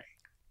primary.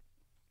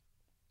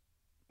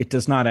 It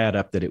does not add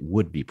up that it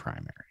would be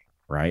primary,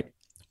 right?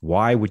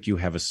 Why would you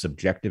have a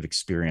subjective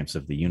experience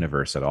of the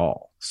universe at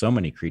all? So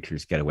many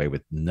creatures get away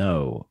with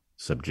no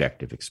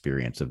subjective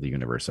experience of the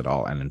universe at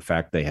all. And in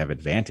fact, they have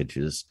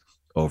advantages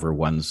over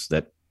ones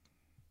that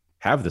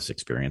have this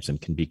experience and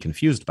can be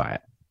confused by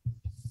it.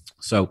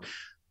 So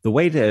the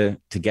way to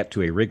get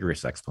to a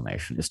rigorous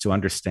explanation is to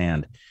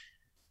understand,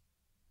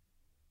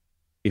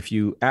 if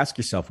you ask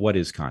yourself, what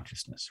is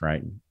consciousness,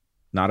 right?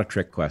 Not a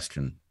trick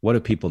question. What do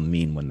people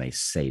mean when they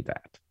say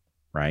that,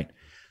 right?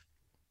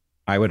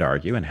 I would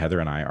argue, and Heather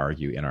and I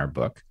argue in our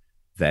book,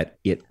 that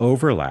it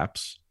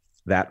overlaps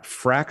that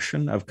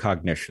fraction of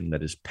cognition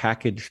that is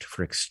packaged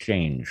for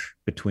exchange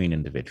between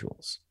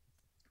individuals,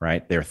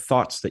 right? They're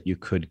thoughts that you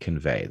could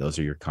convey. Those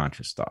are your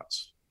conscious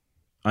thoughts.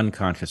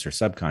 Unconscious or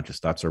subconscious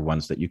thoughts are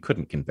ones that you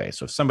couldn't convey.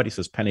 So if somebody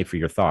says, penny for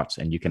your thoughts,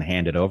 and you can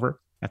hand it over,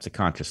 that's a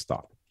conscious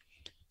thought.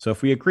 So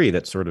if we agree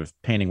that sort of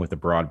painting with a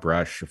broad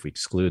brush, if we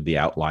exclude the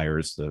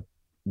outliers, the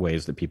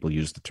ways that people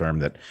use the term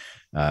that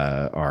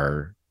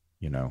are,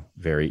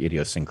 very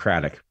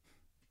idiosyncratic,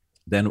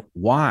 then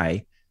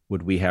why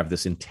would we have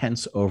this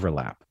intense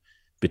overlap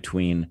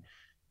between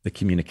the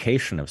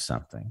communication of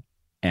something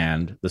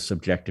and the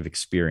subjective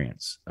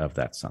experience of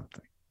that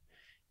something?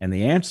 And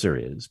the answer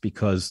is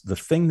because the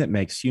thing that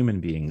makes human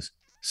beings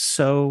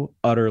so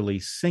utterly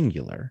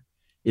singular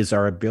is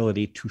our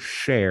ability to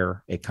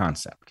share a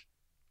concept.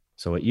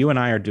 So what you and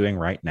I are doing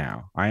right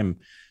now, I am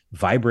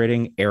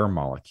vibrating air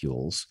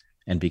molecules.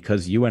 And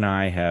because you and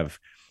I have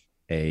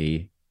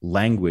a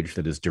language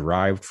that is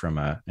derived from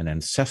an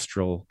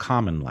ancestral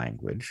common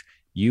language,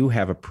 you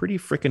have a pretty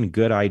freaking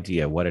good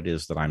idea what it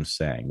is that I'm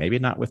saying. Maybe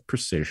not with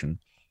precision,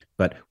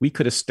 but we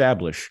could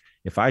establish,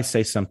 if I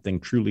say something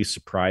truly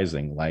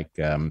surprising like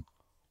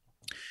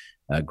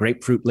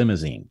grapefruit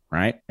limousine,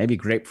 right? Maybe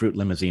grapefruit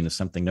limousine is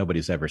something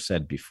nobody's ever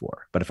said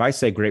before. But if I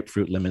say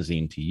grapefruit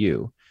limousine to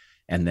you,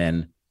 and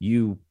then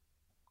you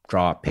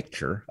draw a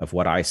picture of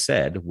what I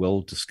said,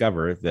 we'll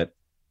discover that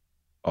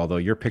although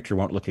your picture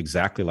won't look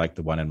exactly like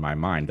the one in my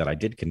mind, that I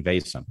did convey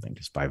something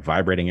just by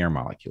vibrating air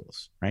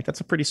molecules, right?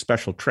 That's a pretty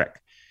special trick.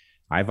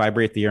 I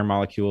vibrate the air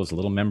molecules, a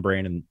little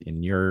membrane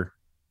in your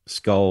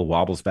skull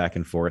wobbles back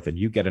and forth, and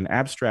you get an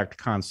abstract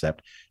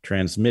concept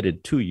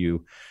transmitted to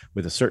you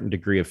with a certain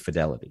degree of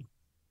fidelity.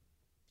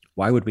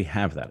 Why would we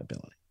have that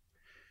ability?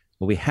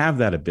 Well, we have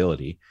that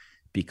ability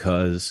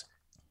because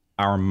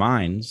our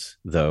minds,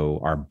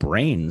 though our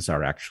brains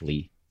are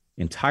actually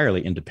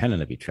entirely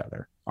independent of each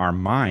other, our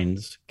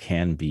minds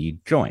can be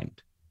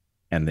joined.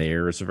 And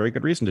there's a very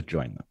good reason to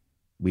join them.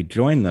 We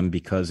join them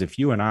because if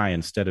you and I,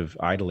 instead of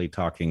idly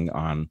talking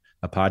on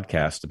a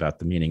podcast about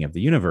the meaning of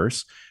the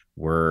universe,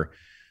 were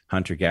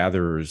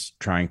hunter-gatherers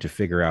trying to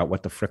figure out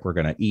what the frick we're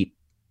going to eat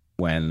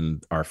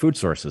when our food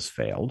sources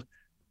failed,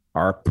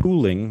 our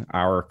pooling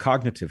our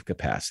cognitive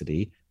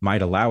capacity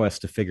might allow us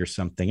to figure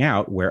something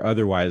out where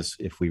otherwise,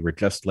 if we were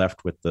just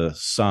left with the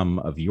sum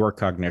of your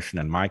cognition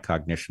and my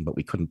cognition, but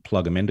we couldn't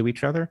plug them into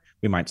each other,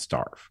 we might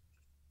starve.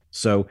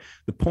 So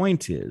the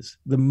point is,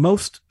 the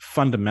most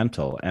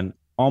fundamental and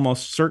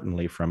almost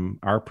certainly from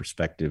our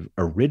perspective,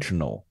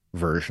 original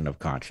version of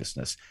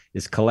consciousness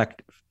is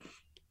collective.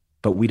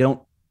 But we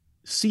don't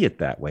see it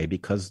that way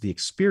because the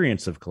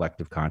experience of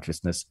collective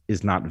consciousness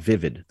is not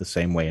vivid the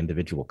same way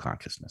individual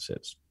consciousness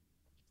is.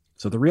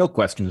 So the real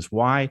question is,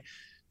 why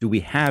do we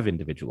have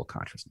individual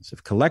consciousness?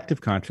 If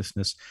collective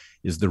consciousness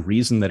is the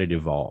reason that it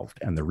evolved,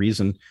 and the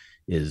reason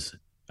is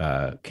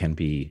can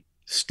be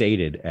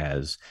stated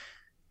as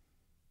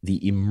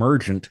the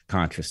emergent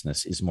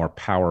consciousness is more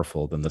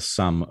powerful than the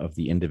sum of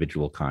the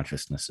individual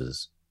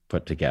consciousnesses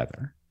put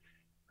together,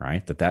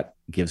 right? That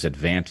gives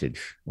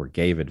advantage or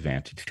gave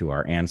advantage to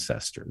our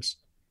ancestors.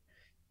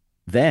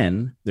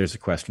 Then there's a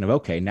question of,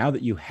 okay, now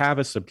that you have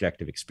a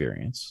subjective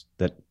experience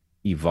that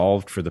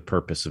evolved for the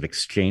purpose of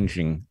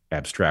exchanging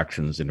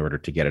abstractions in order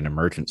to get an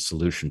emergent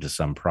solution to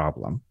some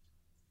problem,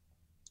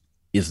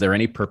 is there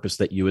any purpose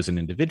that you as an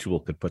individual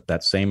could put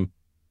that same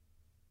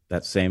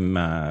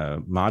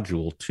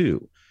module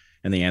to?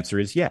 And the answer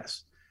is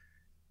yes.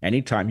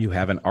 Anytime you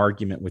have an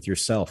argument with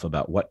yourself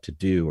about what to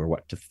do or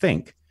what to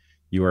think,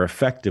 you are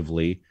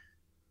effectively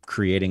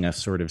creating a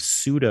sort of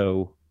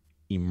pseudo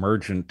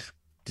emergent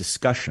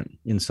discussion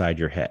inside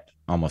your head,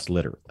 almost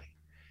literally.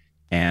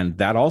 And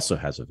that also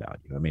has a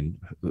value. I mean,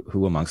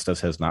 who amongst us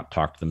has not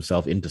talked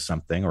themselves into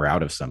something or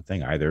out of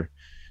something, either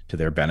to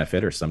their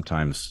benefit or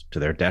sometimes to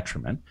their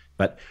detriment?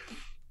 But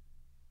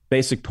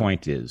basic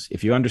point is,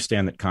 if you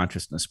understand that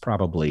consciousness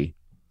probably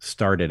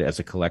started as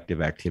a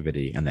collective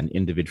activity and then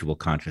individual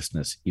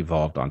consciousness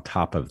evolved on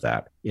top of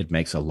that, it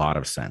makes a lot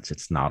of sense.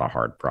 It's not a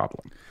hard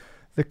problem.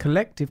 The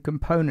collective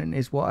component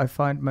is what I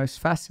find most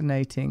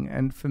fascinating,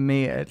 and for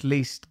me at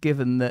least,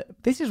 given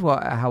that this is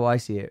how I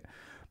see it,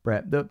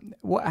 Bret,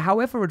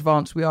 however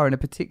advanced we are in a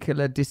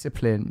particular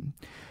discipline,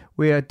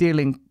 we are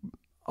dealing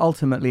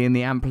ultimately in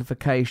the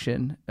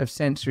amplification of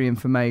sensory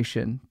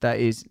information that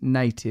is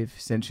native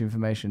sensory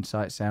information,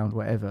 sight, sound,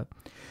 whatever.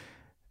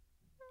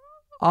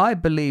 I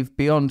believe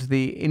beyond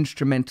the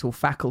instrumental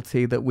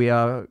faculty that we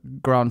are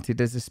granted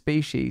as a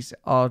species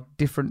are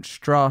different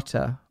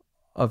strata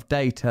of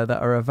data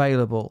that are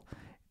available,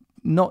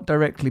 not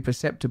directly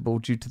perceptible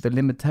due to the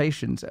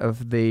limitations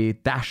of the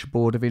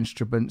dashboard of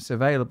instruments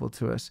available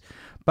to us,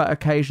 but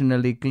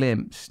occasionally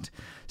glimpsed,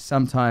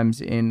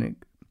 sometimes in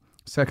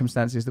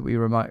circumstances that we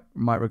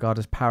might regard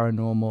as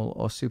paranormal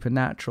or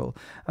supernatural.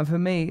 And for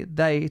me,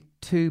 they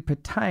too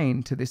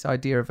pertain to this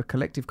idea of a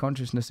collective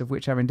consciousness of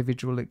which our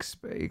individual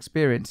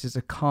experience is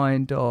a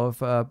kind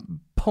of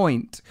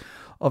point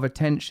of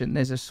attention.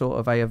 There's a sort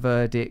of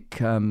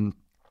Ayurvedic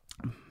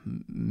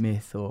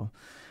myth or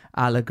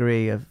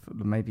allegory of,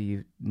 maybe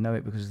you know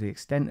it because of the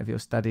extent of your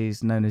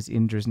studies, known as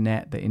Indra's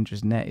net. That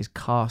Indra's net is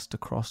cast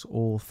across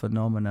all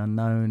phenomena,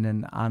 known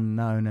and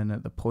unknown, and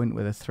at the point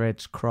where the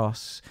threads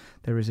cross,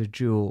 there is a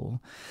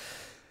jewel.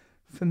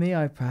 For me,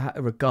 I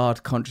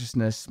regard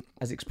consciousness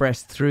as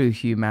expressed through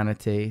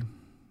humanity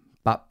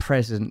but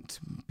present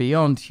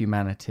beyond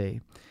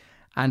humanity.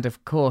 And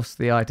of course,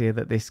 the idea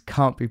that this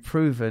can't be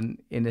proven,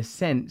 in a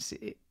sense,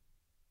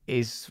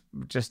 is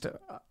just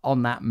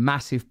on that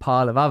massive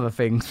pile of other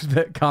things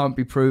that can't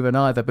be proven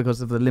either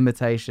because of the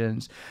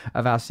limitations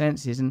of our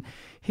senses. And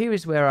here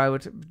is where I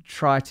would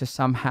try to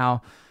somehow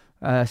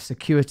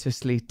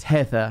circuitously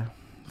tether,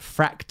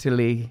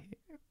 fractally,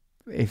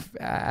 if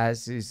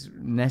as is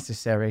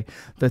necessary,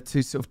 the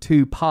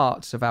two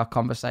parts of our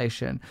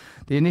conversation.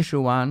 The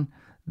initial one,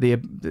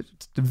 the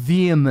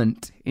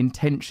vehement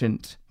intention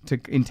to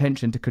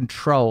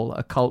control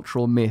a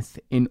cultural myth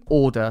in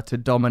order to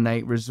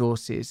dominate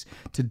resources,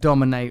 to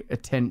dominate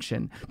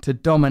attention, to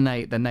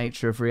dominate the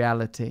nature of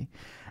reality,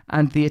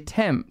 and the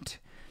attempt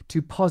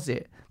to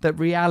posit that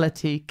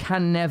reality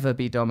can never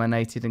be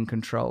dominated and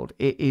controlled.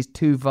 It is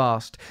too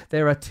vast.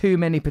 There are too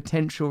many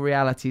potential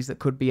realities that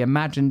could be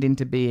imagined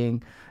into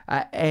being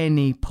at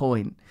any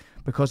point,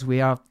 because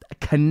we are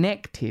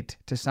connected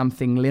to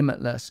something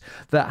limitless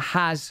that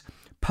has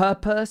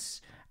purpose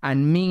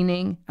and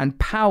meaning and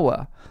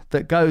power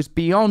that goes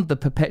beyond the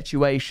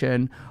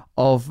perpetuation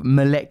of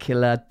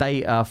molecular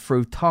data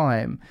through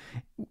time,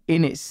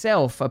 in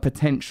itself a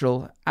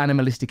potential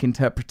animalistic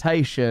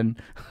interpretation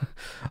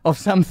of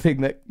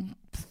something that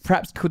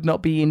perhaps could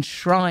not be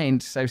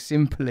enshrined so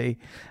simply,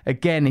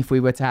 again, if we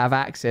were to have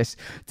access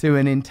to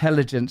an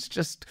intelligence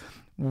just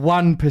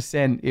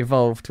 1%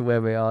 evolved to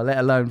where we are, let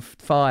alone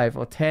 5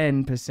 or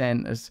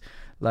 10%, as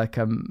like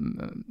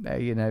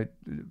Neil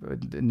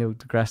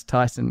deGrasse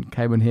Tyson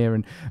came on here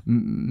and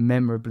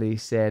memorably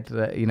said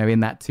that, in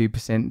that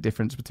 2%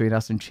 difference between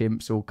us and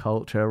chimps, or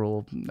culture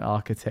or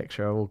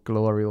architecture or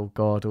glory or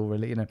God or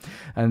really,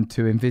 and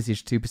to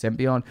envisage 2%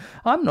 beyond.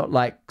 I'm not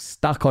like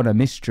stuck on a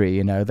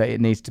mystery, that it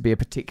needs to be a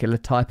particular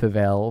type of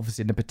elves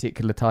in a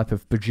particular type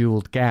of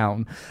bejeweled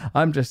gown.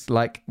 I'm just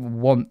like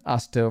want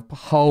us to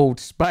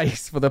hold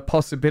space for the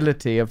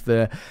possibility of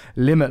the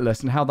limitless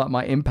and how that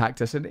might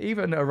impact us, and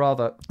even a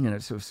rather,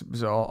 sort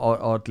of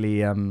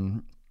oddly,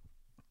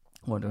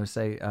 what do I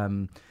say?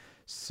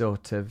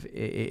 Sort of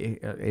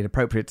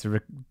inappropriate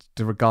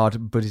to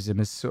regard Buddhism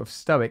as sort of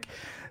stoic.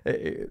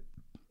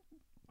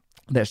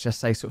 Let's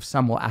just say sort of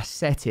somewhat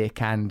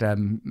ascetic and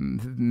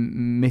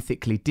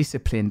mythically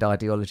disciplined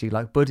ideology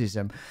like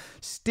Buddhism,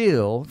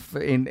 still,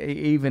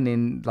 even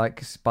in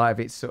like spite of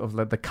its sort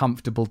of the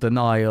comfortable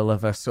denial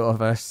of a sort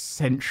of a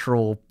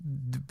central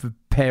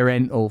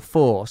parental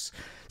force,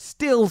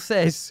 still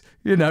says,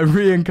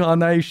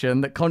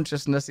 reincarnation, that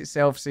consciousness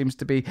itself seems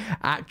to be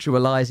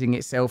actualizing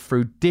itself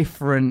through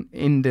different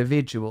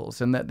individuals,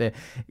 and that the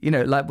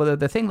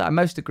thing that I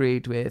most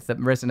agreed with, that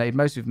resonated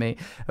most with me,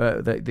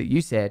 that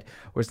you said,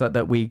 was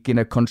that we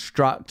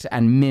construct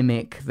and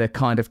mimic the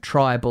kind of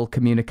tribal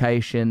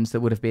communications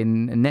that would have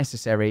been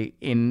necessary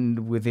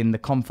within the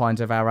confines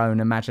of our own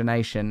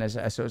imagination as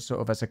a sort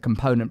of as a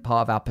component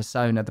part of our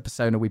persona, the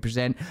persona we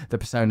present, the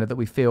persona that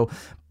we feel,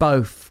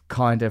 both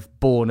kind of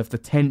born of the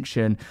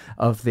tension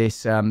of this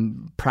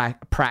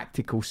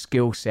practical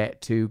skill set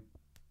to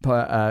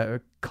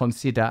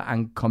consider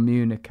and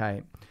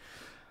communicate.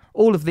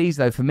 All of these,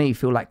 though, for me,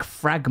 feel like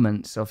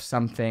fragments of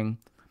something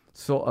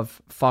sort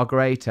of far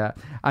greater.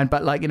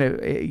 But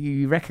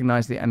you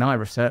recognize it, and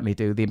I certainly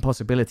do, the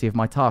impossibility of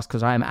my task,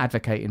 because I am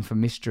advocating for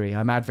mystery.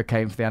 I'm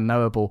advocating for the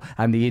unknowable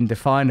and the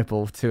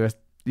indefinable to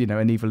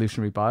an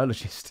evolutionary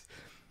biologist.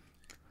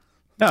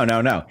 No.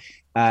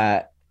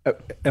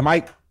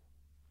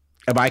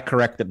 Am I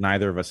correct that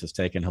neither of us has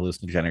taken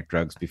hallucinogenic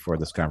drugs before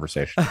this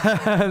conversation?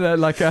 I'm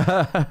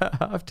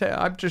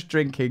just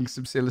drinking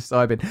some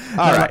psilocybin.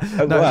 All right.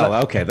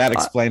 Okay, that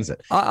explains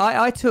it.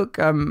 I took,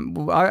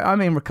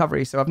 I'm in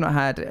recovery, so I've not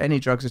had any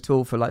drugs at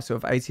all for like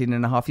sort of 18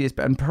 and a half years.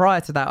 And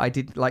prior to that, I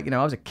did I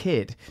was a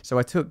kid, so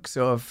I took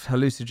sort of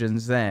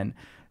hallucinogens then.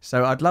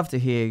 So I'd love to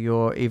hear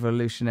your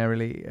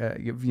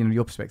evolutionarily,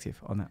 your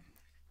perspective on that.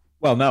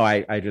 Well, no,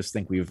 I just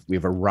think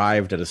we've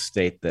arrived at a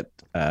state that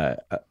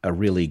a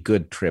really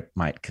good trip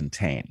might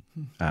contain.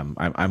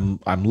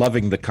 I'm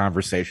loving the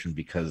conversation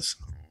because,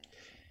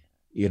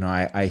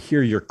 I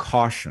hear your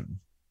caution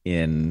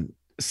in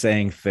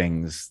saying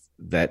things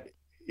that,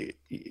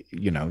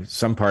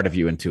 some part of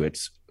you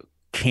intuits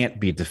can't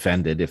be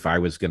defended if I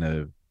was going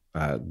to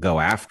go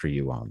after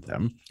you on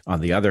them. On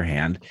the other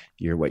hand,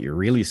 what you're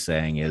really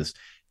saying is,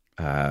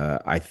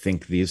 I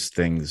think these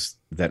things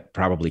that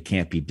probably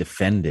can't be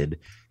defended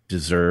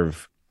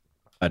deserve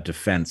a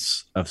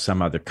defense of some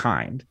other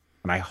kind.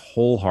 And I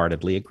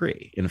wholeheartedly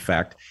agree. In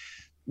fact,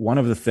 one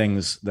of the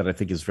things that I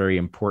think is very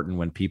important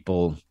when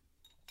people,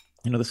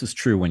 this is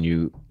true when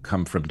you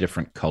come from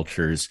different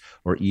cultures,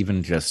 or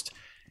even just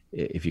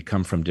if you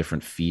come from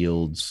different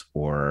fields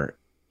or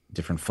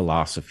different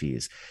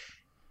philosophies,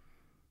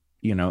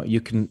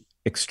 you can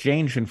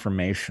exchange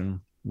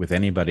information with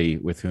anybody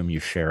with whom you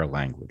share a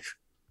language.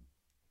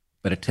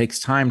 But it takes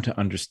time to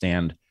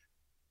understand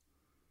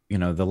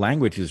the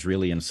language is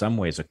really in some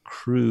ways a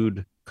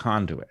crude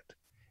conduit,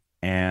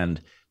 and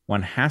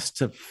one has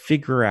to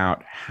figure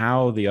out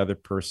how the other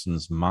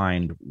person's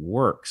mind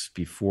works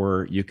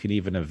before you can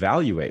even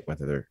evaluate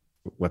whether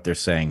what they're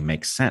saying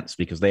makes sense,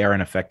 because they are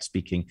in effect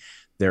speaking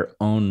their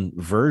own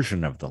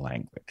version of the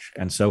language.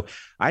 And so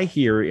I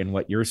hear in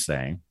what you're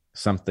saying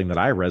something that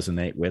I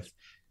resonate with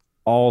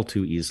all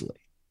too easily.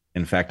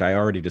 In fact, I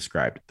already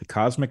described it. The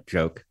cosmic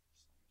joke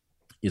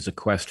is a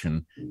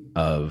question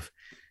of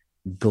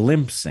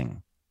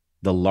glimpsing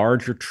the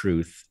larger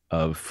truth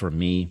of, for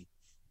me,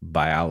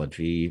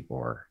 biology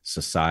or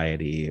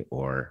society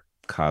or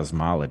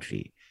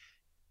cosmology.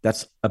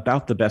 That's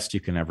about the best you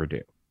can ever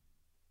do,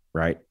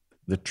 right?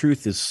 The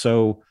truth is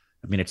so,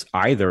 I mean, it's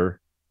either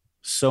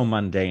so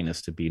mundane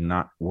as to be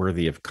not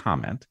worthy of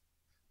comment,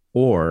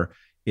 or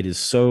it is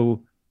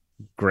so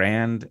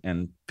grand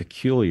and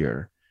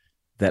peculiar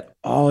that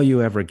all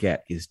you ever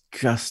get is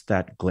just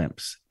that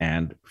glimpse.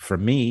 And for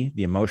me,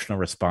 the emotional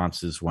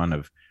response is one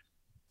of,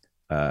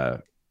 I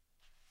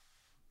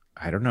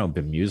don't know,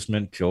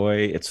 bemusement,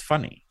 joy. It's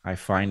funny. I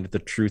find the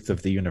truth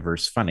of the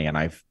universe funny, and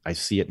I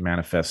see it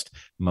manifest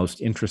most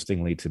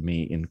interestingly to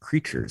me in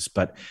creatures.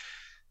 But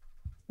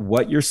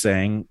what you're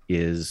saying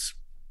is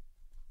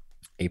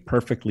a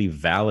perfectly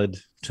valid,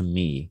 to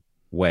me,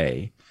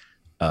 way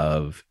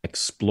of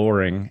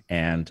exploring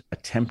and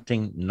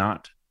attempting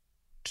not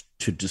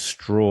to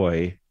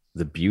destroy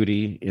the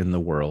beauty in the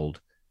world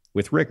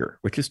with rigor,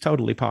 which is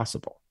totally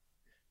possible.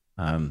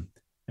 And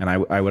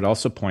I would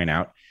also point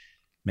out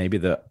maybe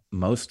the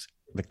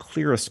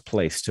clearest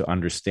place to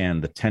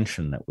understand the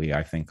tension that we,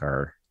 I think,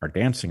 are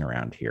dancing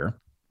around here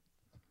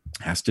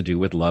has to do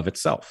with love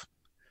itself.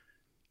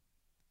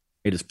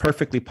 It is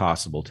perfectly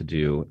possible to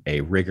do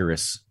a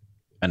rigorous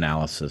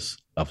analysis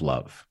of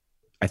love.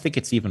 I think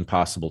it's even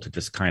possible to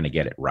just kind of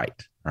get it right,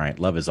 right?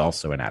 Love is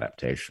also an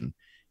adaptation,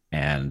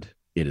 and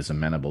it is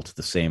amenable to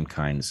the same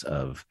kinds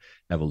of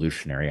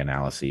evolutionary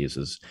analyses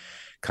as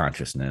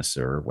consciousness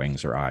or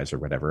wings or eyes or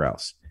whatever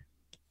else.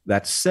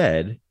 That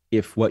said,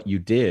 if what you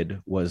did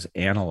was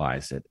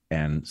analyze it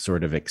and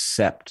sort of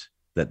accept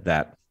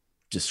that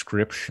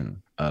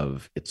description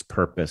of its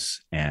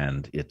purpose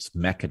and its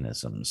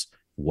mechanisms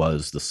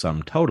was the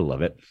sum total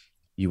of it,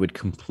 you would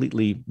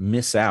completely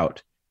miss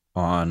out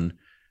on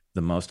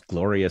the most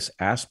glorious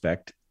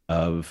aspect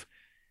of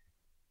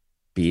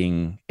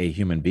being a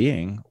human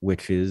being,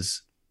 which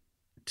is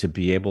to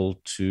be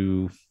able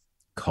to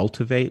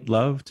cultivate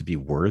love, to be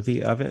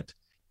worthy of it,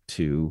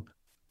 to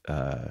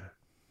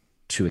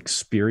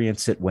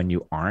experience it when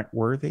you aren't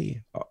worthy.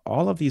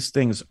 All of these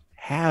things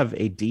have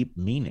a deep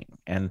meaning.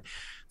 And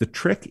the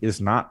trick is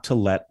not to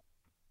let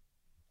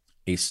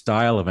a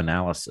style of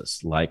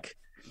analysis like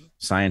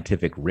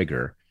scientific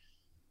rigor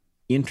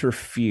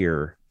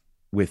interfere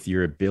with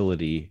your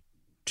ability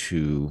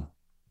to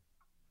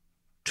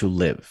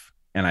live.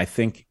 And I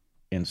think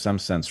in some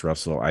sense,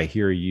 Russell, I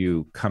hear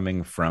you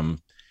coming from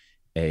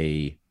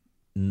a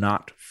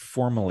not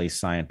formally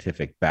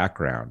scientific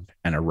background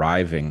and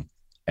arriving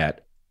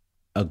at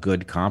a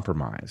good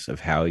compromise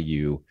of how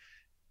you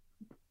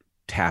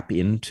tap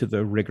into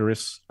the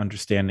rigorous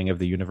understanding of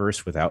the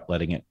universe without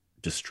letting it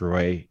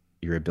destroy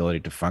your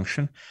ability to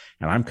function.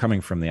 And I'm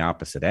coming from the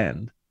opposite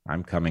end.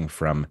 I'm coming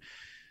from,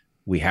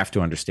 we have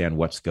to understand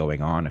what's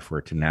going on if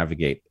we're to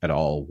navigate at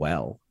all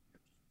well.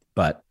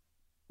 But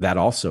that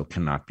also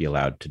cannot be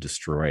allowed to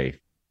destroy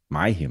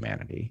my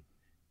humanity.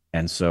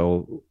 And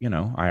so,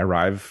 I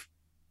arrive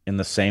in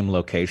the same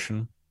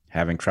location,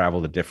 having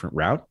traveled a different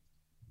route.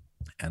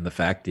 And the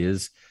fact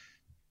is,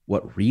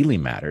 what really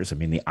matters, I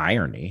mean, the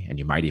irony, and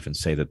you might even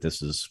say that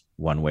this is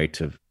one way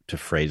to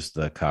phrase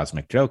the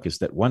cosmic joke, is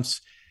that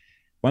once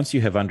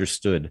you have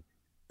understood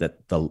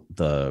that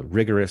the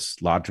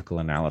rigorous logical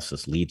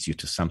analysis leads you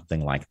to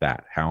something like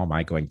that, how am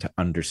I going to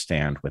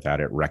understand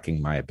without it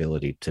wrecking my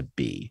ability to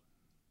be?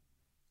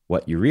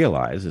 What you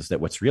realize is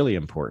that what's really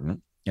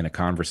important in a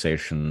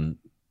conversation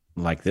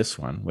like this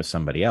one with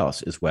somebody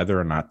else is whether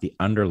or not the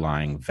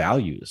underlying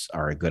values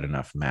are a good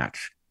enough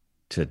match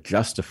to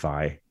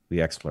justify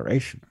the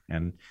exploration.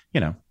 And,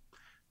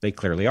 they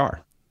clearly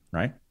are,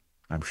 right?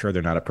 I'm sure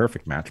they're not a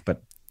perfect match,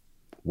 but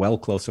well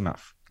close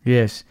enough.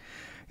 Yes.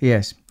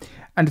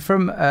 And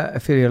from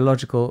a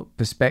philological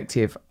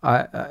perspective,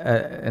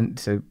 and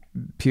so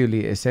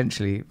purely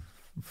essentially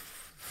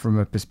from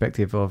a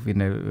perspective of,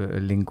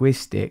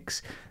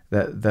 linguistics,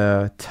 that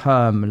the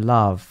term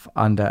love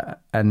under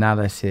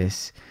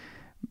analysis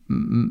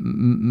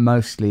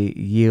mostly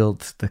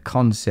yields the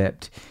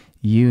concept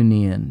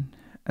union.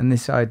 And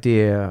this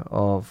idea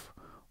of,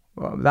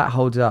 that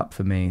holds up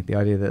for me, the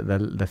idea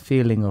that the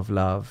feeling of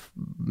love,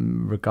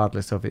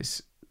 regardless of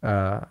its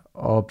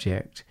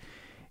object,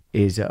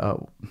 is it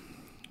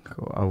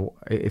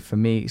for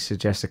me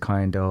suggests a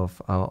kind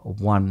of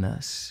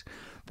oneness,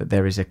 that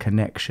there is a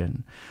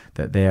connection,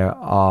 that there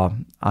are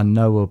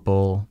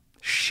unknowable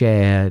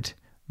shared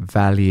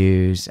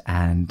values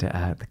and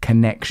the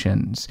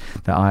connections,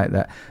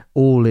 that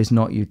all is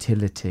not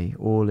utility,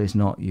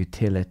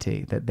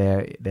 that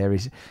there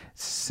is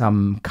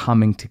some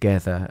coming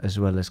together as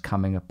well as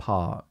coming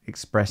apart,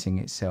 expressing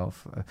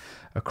itself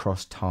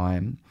across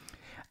time.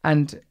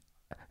 And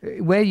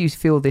where you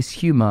feel this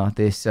humor,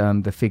 this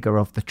the figure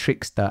of the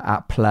trickster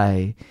at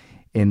play,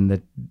 in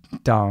the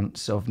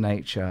dance of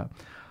nature.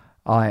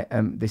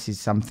 This is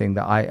something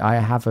that I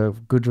have a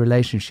good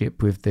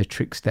relationship with the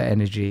trickster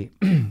energy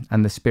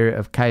and the spirit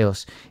of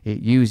chaos. It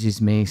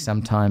uses me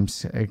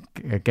sometimes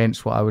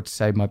against what I would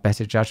say my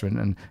better judgment,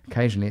 and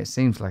occasionally it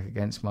seems like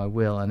against my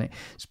will, and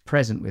it's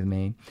present with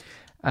me.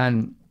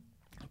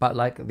 But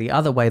like the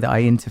other way that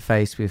I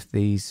interface with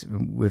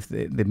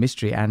the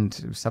mystery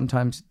and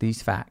sometimes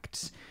these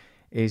facts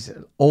is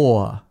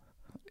awe.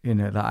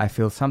 That I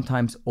feel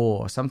sometimes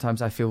awe.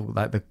 Sometimes I feel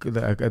like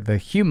the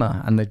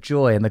humor and the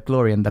joy and the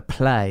glory and the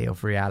play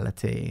of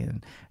reality,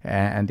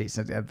 and it's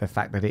the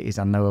fact that it is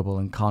unknowable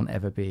and can't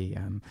ever be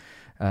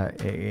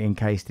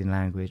encased in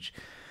language.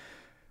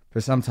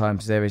 But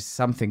sometimes there is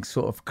something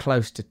sort of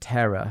close to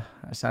terror,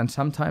 and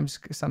sometimes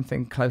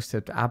something close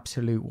to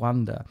absolute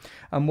wonder.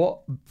 And what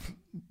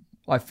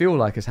I feel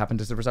like has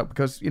happened as a result,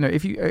 because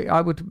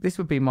this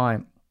would be my.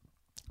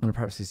 And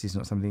perhaps this is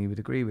not something you would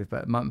agree with,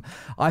 but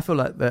I feel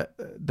like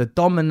the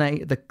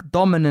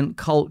dominant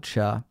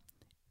culture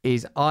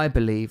is, I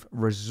believe,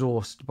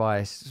 resourced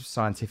by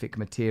scientific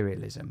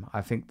materialism.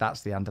 I think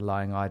that's the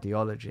underlying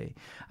ideology,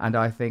 and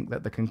I think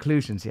that the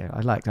conclusions. Yeah,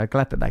 I'm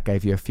glad that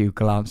gave you a few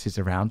glances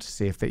around to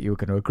see if that you were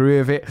going to agree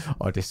with it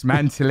or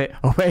dismantle it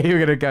or where you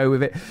were going to go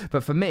with it.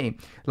 But for me,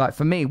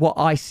 what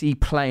I see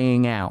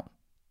playing out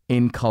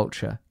in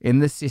culture, in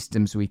the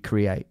systems we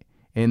create,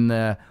 in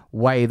the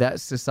way that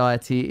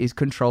society is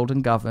controlled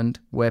and governed,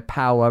 where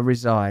power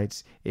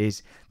resides,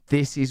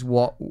 this is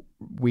what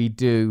we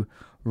do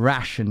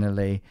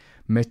rationally,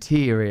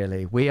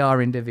 materially. We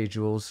are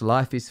individuals.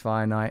 Life is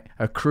finite.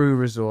 Accrue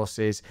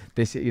resources.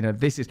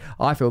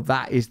 I feel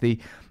that is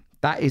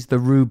the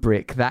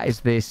rubric. That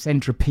is the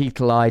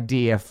centripetal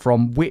idea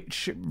from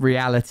which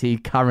reality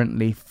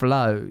currently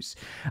flows.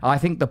 I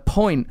think the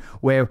point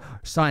where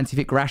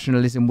scientific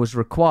rationalism was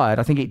required,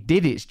 I think it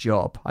did its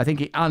job. I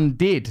think it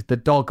undid the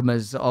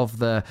dogmas of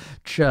the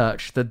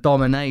church, the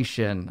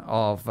domination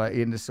of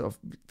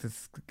the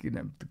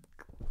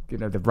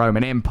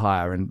Roman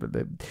Empire,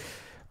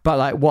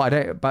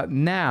 But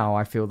now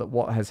I feel that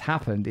what has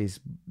happened is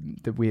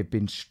that we have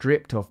been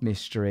stripped of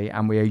mystery,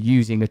 and we are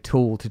using a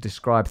tool to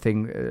describe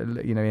things,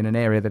 in an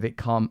area that it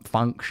can't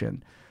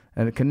function,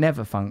 and it can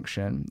never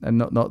function. And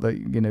not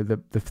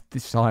that the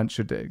science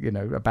should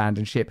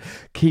abandon ship.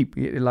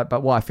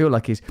 But what I feel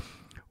like is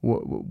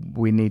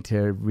we need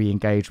to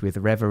re-engage with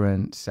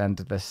reverence and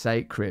the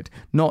sacred,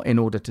 not in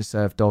order to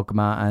serve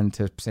dogma and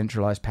to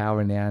centralize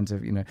power in the hands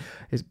of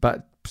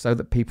but so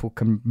that people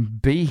can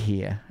be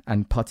here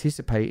and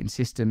participate in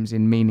systems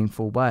in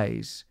meaningful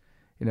ways.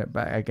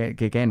 But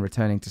again,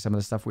 returning to some of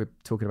the stuff we're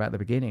talking about at the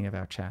beginning of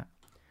our chat.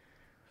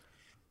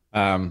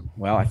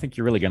 Well, I think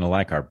you're really going to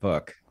like our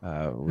book.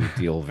 We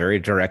deal very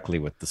directly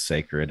with the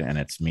sacred and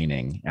its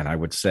meaning. And I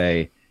would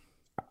say,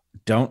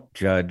 don't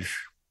judge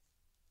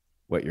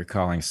what you're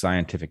calling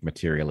scientific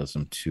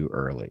materialism too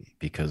early,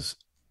 because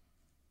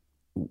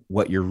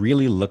what you're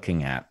really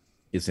looking at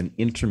is an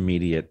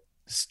intermediate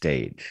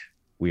stage.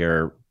 We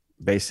are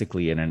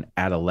basically in an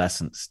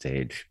adolescent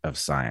stage of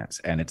science,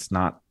 and it's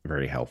not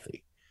very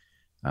healthy.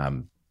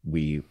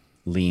 We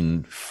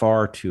lean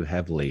far too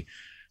heavily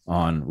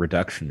on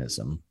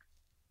reductionism,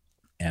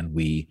 and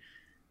we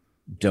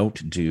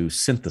don't do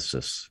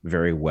synthesis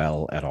very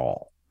well at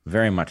all,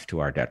 very much to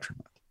our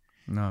detriment.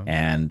 No.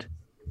 And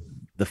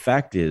the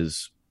fact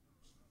is,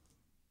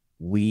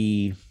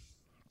 we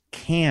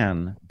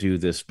can do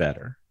this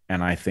better.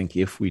 And I think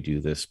if we do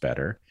this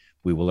better,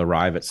 we will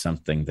arrive at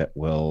something that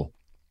will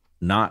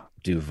not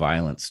do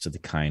violence to the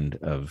kind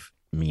of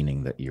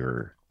meaning that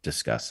you're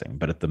discussing.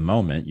 But at the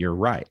moment, you're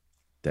right,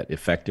 that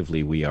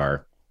effectively we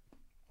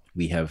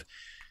have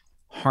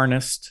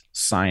harnessed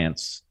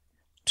science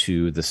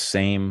to the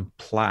same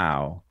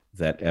plow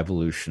that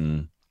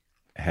evolution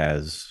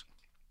has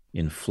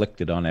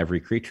inflicted on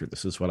every creature.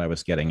 This is what I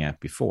was getting at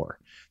before,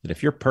 that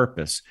if your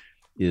purpose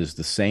is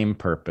the same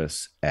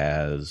purpose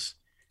as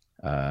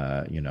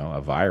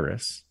a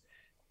virus,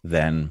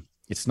 then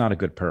it's not a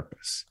good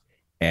purpose.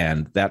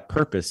 And that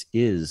purpose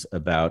is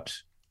about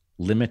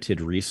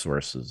limited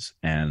resources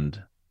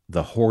and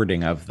the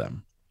hoarding of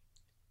them.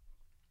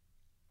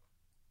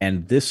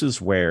 And this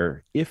is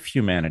where, if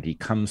humanity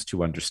comes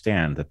to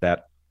understand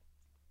that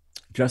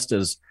just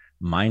as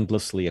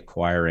mindlessly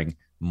acquiring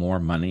more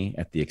money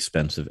at the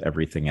expense of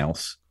everything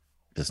else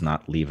does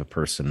not leave a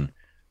person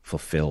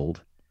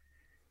fulfilled,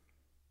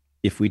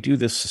 if we do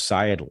this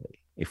societally,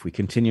 if we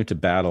continue to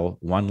battle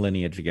one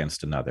lineage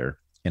against another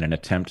in an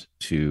attempt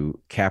to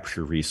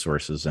capture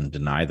resources and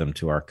deny them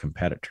to our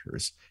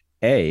competitors,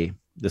 A,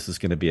 this is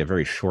going to be a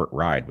very short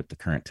ride with the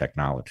current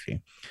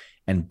technology,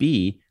 and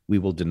B, we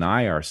will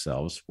deny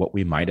ourselves what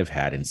we might have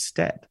had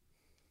instead,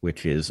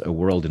 which is a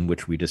world in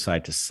which we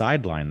decide to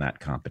sideline that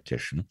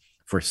competition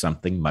for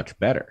something much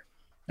better.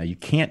 Now, you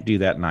can't do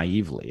that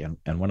naively.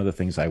 And one of the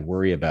things I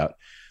worry about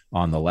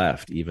on the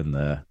left, even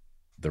the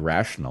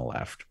rational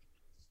left,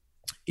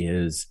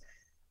 is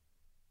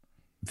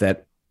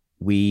that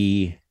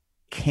we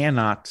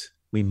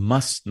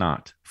must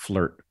not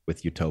flirt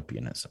with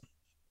utopianism.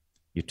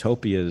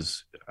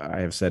 Utopias I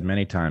have said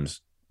many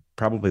times,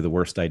 probably the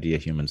worst idea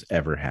humans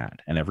ever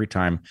had. And every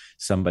time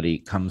somebody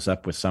comes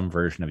up with some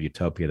version of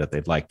utopia that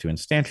they'd like to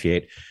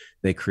instantiate,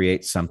 they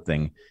create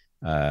something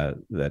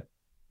that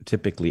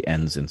typically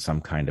ends in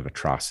some kind of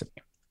atrocity.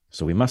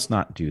 So we must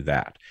not do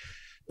that.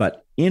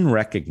 But in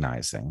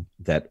recognizing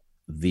that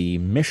the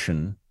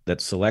mission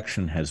that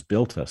selection has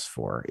built us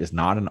for is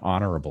not an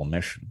honorable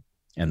mission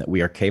and that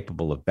we are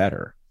capable of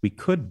better, we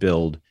could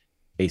build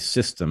a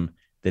system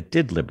that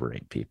did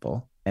liberate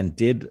people and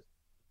did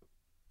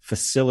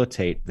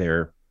facilitate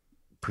their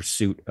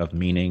pursuit of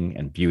meaning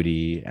and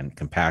beauty and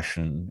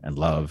compassion and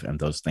love and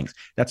those things.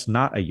 That's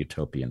not a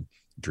utopian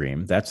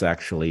dream. That's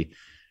actually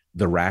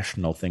the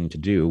rational thing to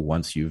do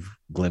once you've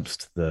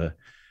glimpsed the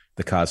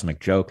cosmic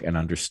joke and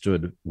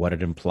understood what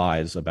it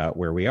implies about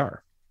where we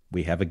are.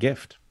 We have a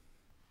gift,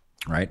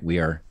 right? We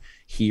are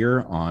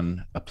here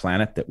on a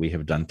planet that we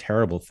have done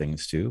terrible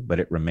things to, but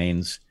it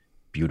remains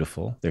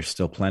beautiful. There's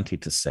still plenty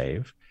to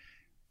save.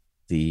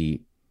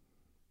 The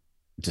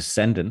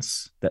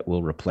descendants that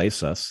will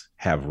replace us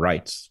have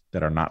rights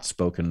that are not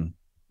spoken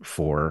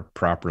for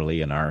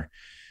properly in our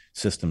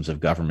systems of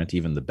government.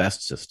 Even the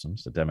best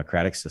systems, the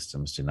democratic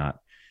systems, do not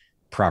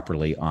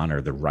properly honor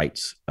the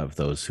rights of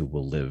those who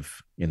will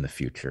live in the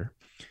future.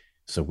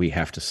 So we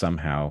have to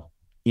somehow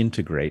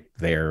integrate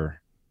their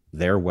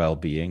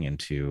well-being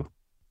into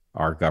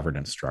our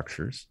governance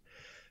structures.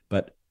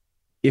 But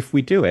if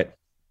we do it,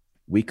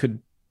 we could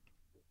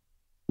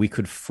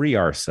free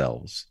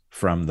ourselves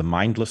from the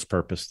mindless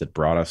purpose that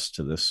brought us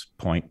to this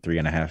point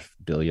 3.5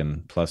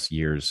 billion plus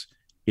years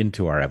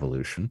into our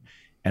evolution,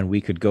 and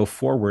we could go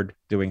forward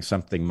doing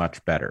something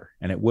much better.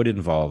 And it would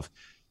involve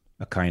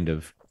a kind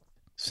of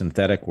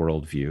synthetic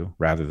worldview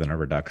rather than a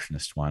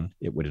reductionist one.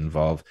 It would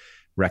involve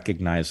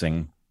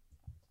recognizing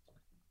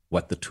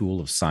what the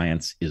tool of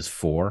science is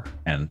for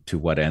and to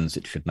what ends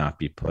it should not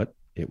be put.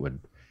 It would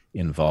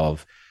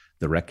involve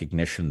the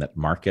recognition that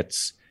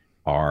markets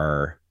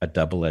are a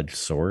double-edged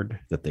sword,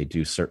 that they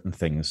do certain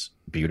things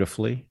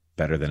beautifully,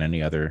 better than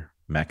any other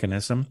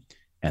mechanism,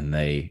 and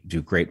they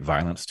do great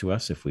violence to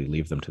us if we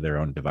leave them to their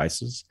own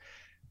devices.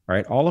 All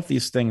right, all of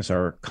these things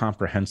are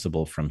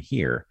comprehensible from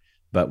here,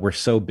 but we're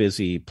so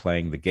busy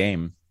playing the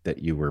game that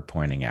you were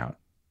pointing out,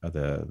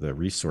 the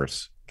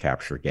resource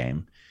capture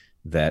game,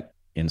 that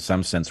in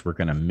some sense we're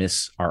going to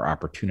miss our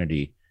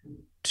opportunity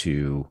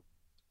to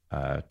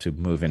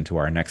move into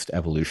our next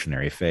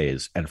evolutionary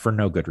phase, and for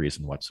no good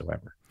reason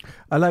whatsoever.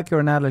 I like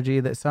your analogy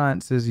that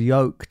science is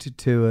yoked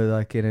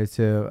to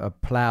to a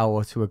plow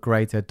or to a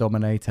greater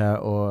dominator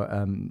or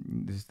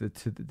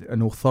to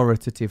an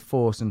authoritative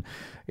force. And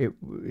it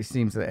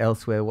seems that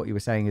elsewhere what you were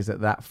saying is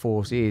that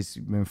force is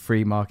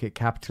free market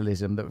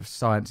capitalism, that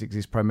science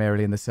exists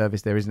primarily in the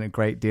service. There isn't a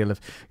great deal of,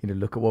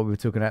 look at what we were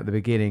talking about at the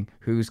beginning.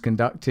 Who's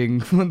conducting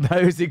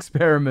those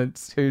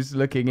experiments? Who's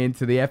looking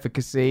into the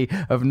efficacy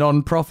of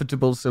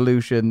non-profitable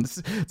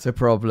solutions to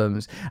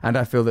problems? And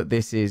I feel that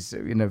this is,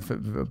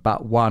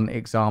 but one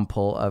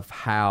example of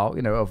how,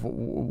 of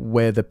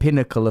where the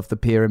pinnacle of the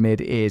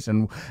pyramid is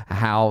and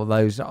how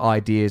those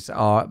ideas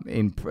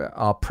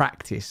are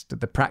practiced,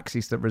 the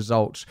praxis that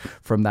results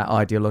from that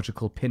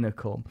ideological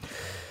pinnacle.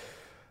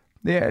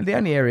 The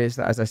only areas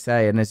that, as I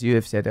say, and as you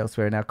have said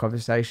elsewhere in our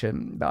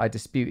conversation, that I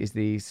dispute is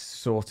the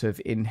sort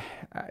of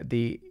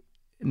the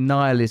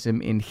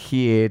nihilism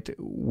inhered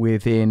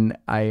within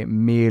a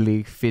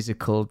merely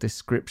physical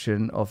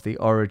description of the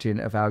origin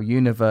of our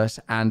universe,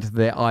 and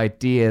the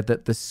idea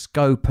that the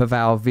scope of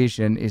our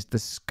vision is the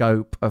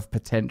scope of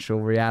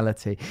potential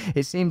reality.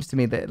 It seems to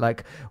me that,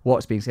 like,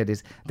 what's being said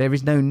is there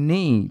is no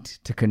need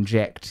to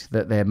conject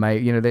that there may,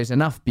 there's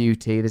enough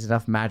beauty, there's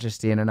enough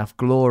majesty and enough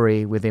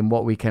glory within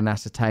what we can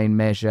ascertain,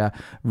 measure,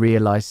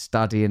 realize,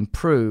 study and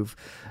prove,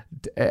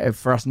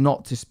 for us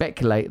not to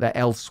speculate that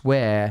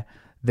elsewhere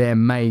there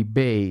may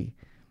be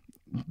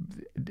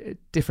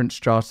different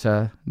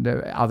strata,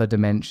 other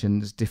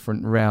dimensions,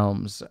 different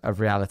realms of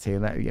reality.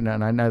 And that,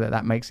 and I know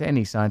that makes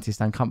any scientist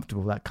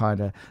uncomfortable, that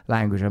kind of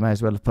language. I may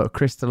as well have put a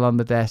crystal on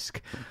the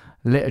desk,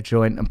 lit a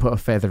joint and put a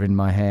feather in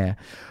my hair.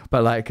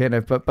 But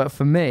but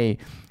for me,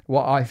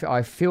 what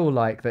I feel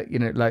like that,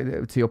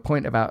 like to your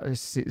point about,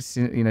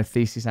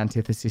 thesis,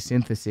 antithesis,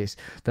 synthesis,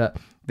 that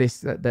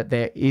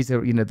there is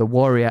the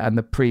warrior and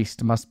the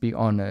priest must be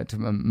honored,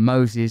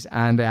 Moses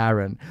and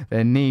Aaron.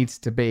 There needs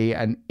to be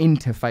an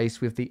interface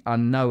with the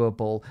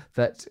unknowable,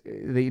 that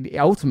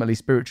ultimately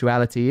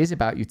spirituality is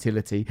about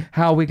utility.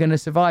 How are we going to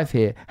survive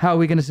here? How are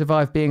we going to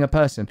survive being a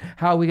person?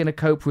 How are we going to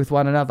cope with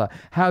one another?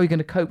 How are we going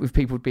to cope with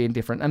people being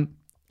different? And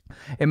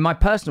in my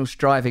personal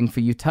striving for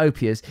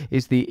utopias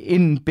is the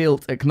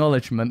inbuilt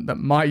acknowledgement that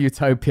my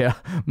utopia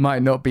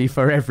might not be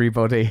for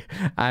everybody,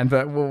 and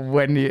that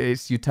when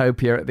it's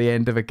utopia at the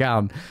end of a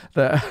gun,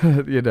 that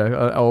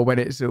or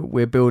when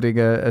we're building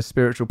a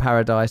spiritual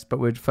paradise, but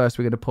we're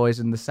going to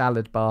poison the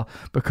salad bar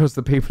because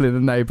the people in the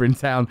neighbouring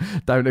town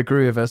don't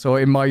agree with us, or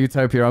in my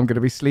utopia I'm going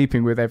to be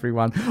sleeping with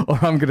everyone, or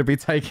I'm going to be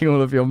taking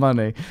all of your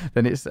money,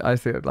 then I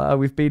think,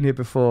 we've been here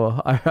before.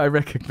 I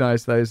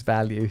recognise those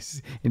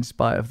values in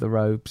spite of the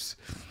robes.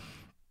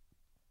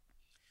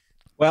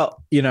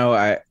 Well,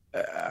 I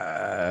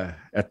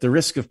at the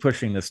risk of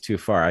pushing this too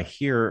far, I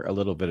hear a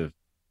little bit of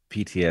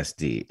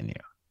PTSD in you.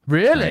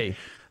 Really? Right?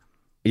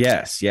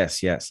 Yes,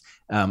 yes, yes.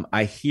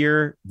 I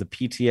hear the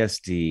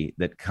PTSD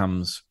that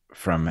comes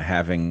from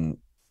having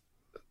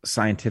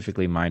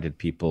scientifically minded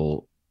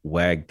people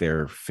wag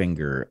their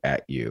finger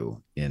at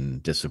you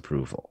in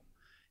disapproval.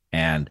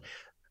 And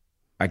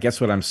I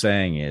guess what I'm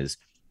saying is,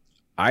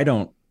 I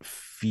don't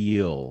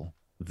feel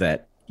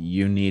that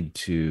you need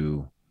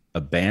to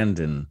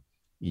abandon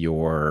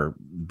your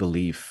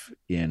belief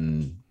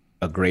in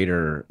a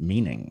greater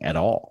meaning at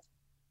all,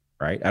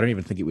 right? I don't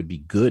even think it would be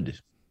good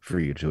for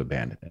you to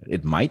abandon it.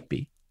 It might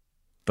be,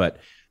 but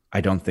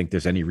I don't think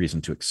there's any reason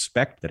to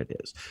expect that it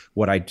is.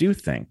 What I do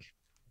think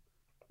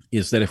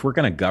is that if we're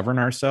going to govern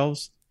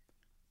ourselves,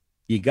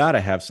 you got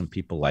to have some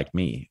people like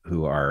me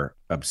who are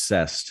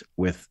obsessed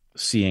with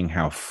seeing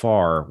how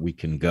far we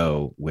can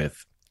go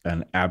with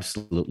an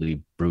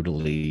absolutely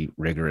brutally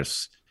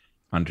rigorous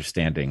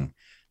understanding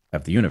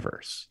of the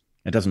universe.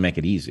 It doesn't make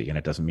it easy, and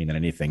it doesn't mean that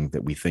anything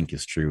that we think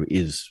is true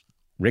is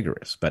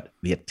rigorous, but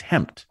the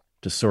attempt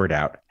to sort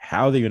out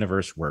how the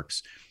universe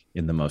works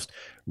in the most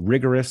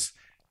rigorous,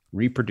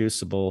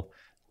 reproducible,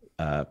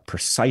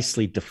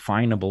 precisely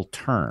definable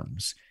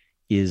terms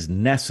is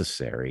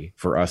necessary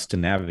for us to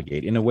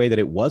navigate in a way that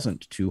it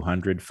wasn't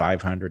 200,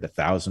 500,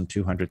 1,000,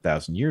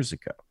 200,000 years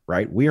ago,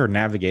 right? We are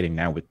navigating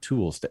now with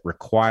tools that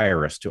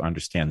require us to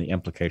understand the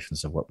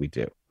implications of what we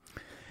do.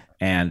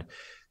 And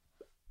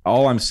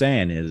all I'm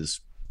saying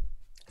is,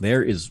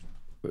 there is,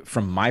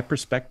 from my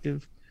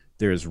perspective,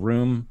 there is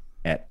room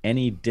at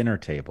any dinner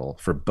table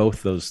for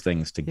both those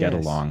things to get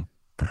along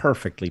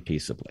perfectly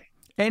peaceably.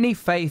 Any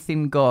faith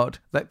in God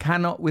that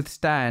cannot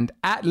withstand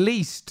at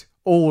least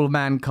all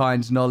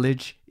mankind's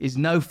knowledge is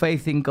no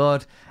faith in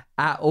God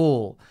at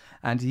all.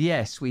 And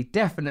yes, we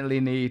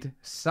definitely need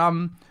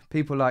some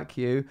people like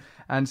you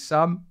and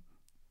some,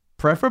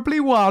 preferably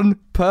one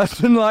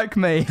person like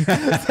me,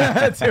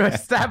 to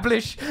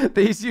establish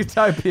these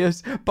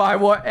utopias by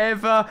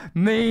whatever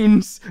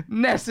means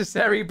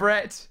necessary,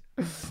 Bret.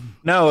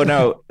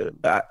 No.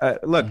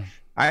 Look,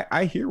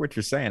 I hear what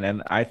you're saying,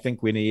 and I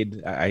think we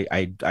need,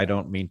 I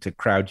don't mean to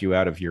crowd you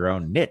out of your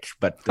own niche,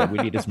 but we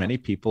need as many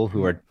people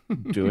who are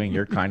doing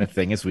your kind of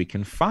thing as we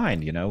can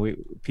find.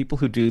 People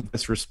who do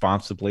this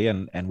responsibly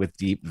and with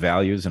deep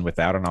values and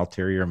without an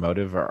ulterior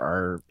motive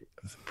are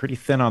pretty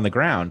thin on the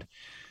ground.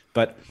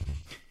 But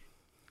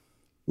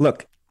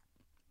look,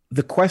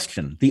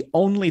 the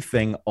only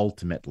thing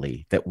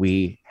ultimately that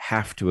we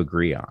have to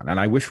agree on, and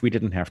I wish we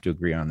didn't have to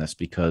agree on this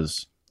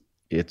because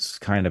it's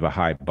kind of a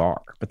high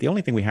bar, but the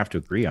only thing we have to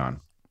agree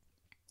on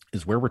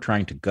is where we're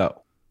trying to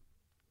go,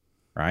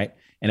 right?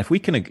 And if we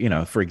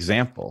can, for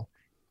example,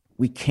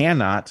 we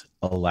cannot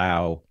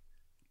agree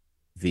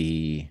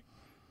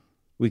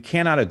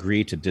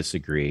to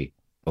disagree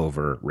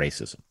over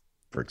racism,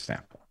 for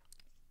example,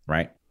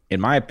 right? In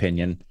my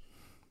opinion,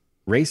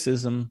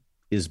 racism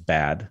is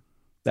bad.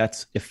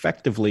 That's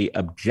effectively,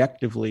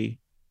 objectively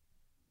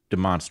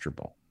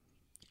demonstrable.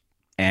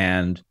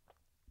 And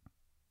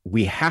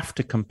we have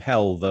to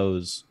compel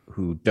those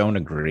who don't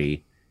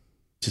agree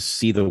to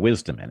see the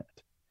wisdom in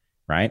it,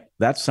 right?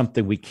 That's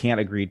something we can't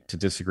agree to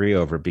disagree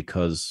over,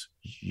 because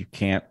you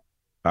can't,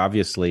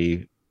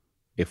 obviously,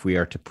 if we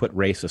are to put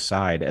race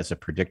aside as a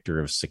predictor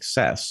of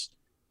success,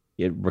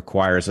 it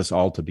requires us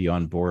all to be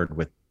on board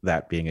with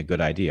that being a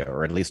good idea,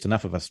 or at least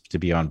enough of us to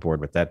be on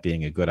board with that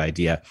being a good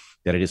idea,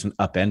 that it isn't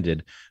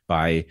upended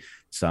by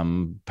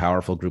some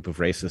powerful group of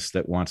racists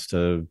that wants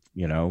to,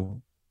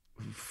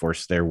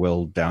 force their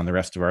will down the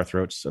rest of our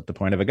throats at the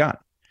point of a gun,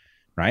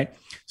 right?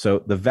 So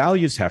the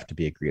values have to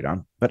be agreed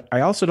on, but I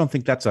also don't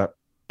think that's a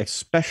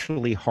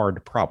especially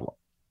hard problem,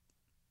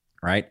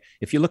 right?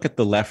 If you look at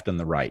the left and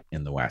the right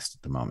in the West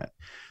at the moment,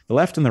 the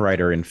left and the right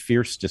are in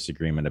fierce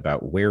disagreement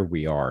about where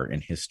we are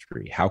in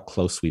history, how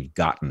close we've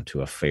gotten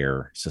to a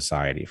fair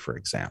society, for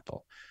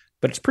example.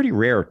 But it's pretty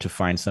rare to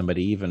find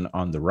somebody even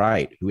on the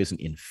right who isn't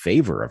in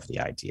favor of the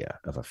idea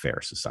of a fair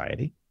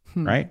society.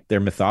 Right? Their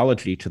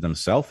mythology to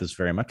themselves is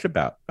very much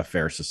about a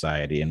fair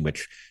society in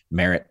which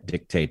merit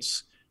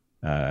dictates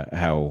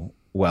how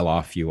well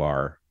off you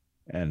are,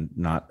 and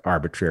not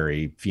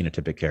arbitrary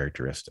phenotypic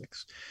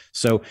characteristics.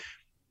 So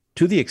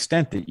to the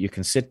extent that you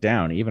can sit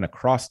down even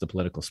across the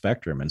political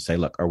spectrum and say,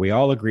 look, are we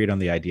all agreed on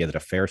the idea that a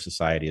fair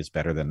society is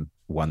better than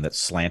one that's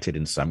slanted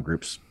in some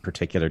group's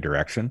particular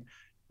direction,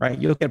 right?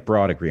 You'll get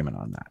broad agreement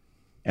on that.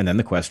 And then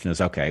the question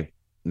is, okay,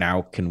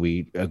 now, can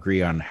we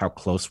agree on how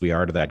close we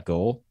are to that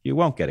goal? You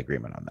won't get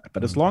agreement on that.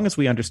 But as long as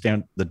we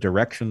understand the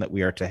direction that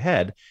we are to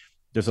head,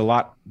 there's a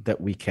lot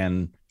that we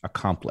can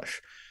accomplish.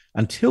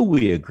 Until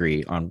we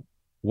agree on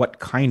what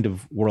kind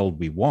of world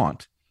we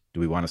want,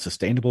 do we want a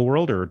sustainable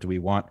world, or do we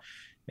want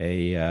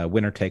a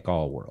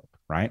winner-take-all world,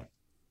 right?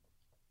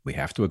 We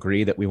have to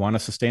agree that we want a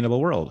sustainable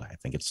world. I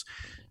think it's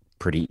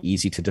pretty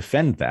easy to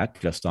defend that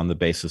just on the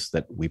basis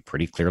that we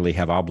pretty clearly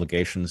have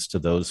obligations to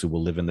those who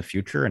will live in the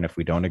future. And if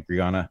we don't agree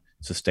on a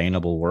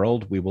sustainable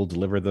world, we will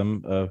deliver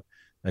them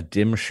a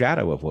dim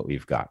shadow of what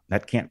we've got.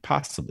 That can't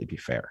possibly be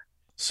fair.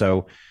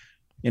 So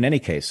in any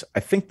case, I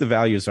think the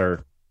values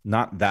are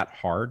not that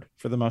hard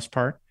for the most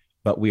part,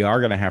 but we are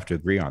going to have to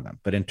agree on them.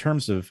 But in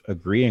terms of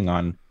agreeing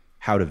on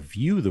how to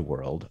view the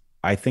world,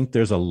 I think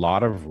there's a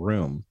lot of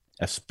room,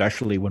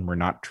 especially when we're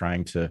not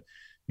trying to,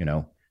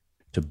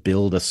 to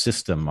build a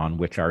system on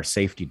which our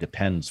safety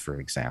depends, for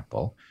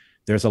example.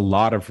 There's a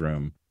lot of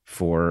room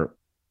for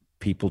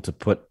people to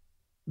put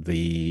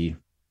the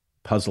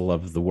puzzle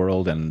of the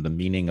world and the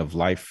meaning of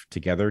life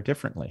together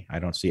differently. I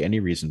don't see any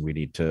reason we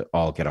need to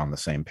all get on the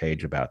same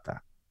page about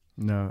that.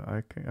 No,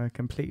 I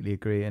completely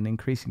agree. And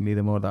increasingly,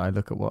 the more that I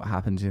look at what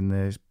happens in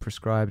the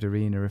prescribed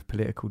arena of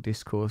political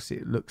discourse,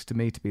 it looks to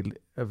me to be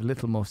of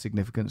little more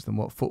significance than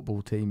what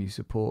football team you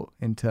support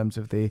in terms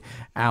of the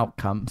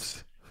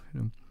outcomes.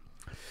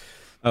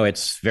 Oh,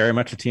 it's very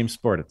much a team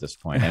sport at this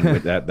point, and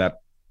with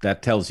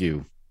that tells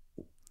you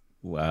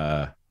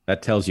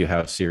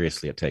how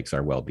seriously it takes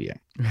our well-being.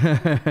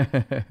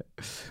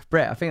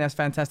 Bret, I think that's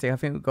fantastic. I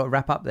think we've got to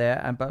wrap up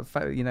there. But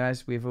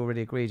as we've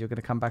already agreed, you're going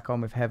to come back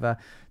on with Heather,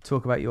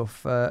 talk about your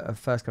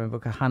first coming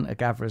book, A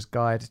Hunter-Gatherer's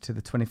Guide to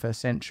the 21st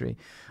Century.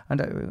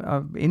 And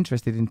I'm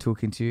interested in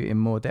talking to you in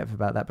more depth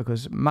about that,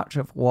 because much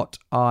of what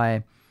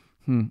I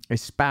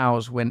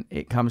espouse when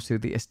it comes to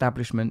the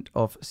establishment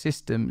of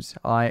systems,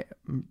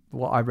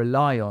 what I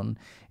rely on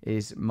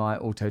is my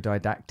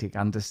autodidactic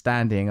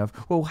understanding of,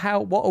 what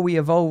are we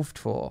evolved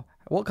for?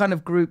 What kind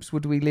of groups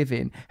would we live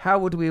in? How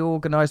would we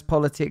organise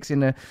politics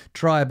in a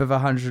tribe of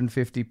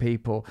 150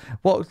 people?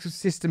 What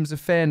systems of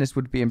fairness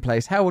would be in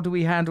place? How would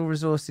we handle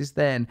resources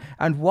then?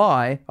 And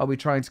why are we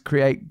trying to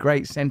create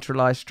great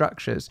centralised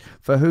structures?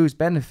 For whose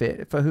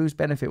benefit? For whose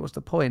benefit? What's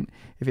the point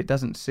if it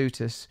doesn't suit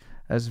us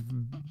as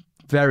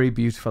very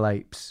beautiful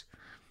apes?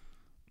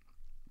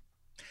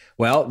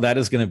 Well, that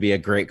is going to be a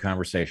great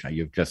conversation.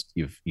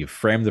 You've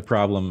framed the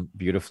problem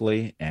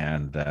beautifully,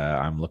 and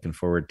I'm looking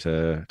forward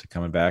to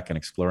coming back and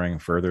exploring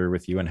further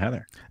with you and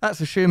Heather.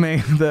 That's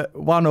assuming that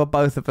one or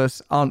both of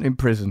us aren't in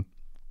prison.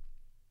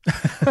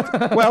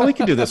 Well, we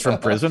can do this from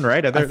prison,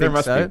 right?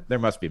 There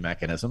must be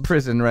mechanisms.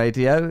 Prison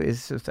radio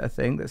is a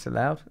thing that's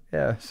allowed.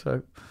 Yeah.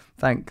 So,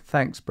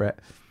 thanks, Bret.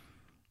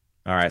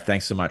 All right.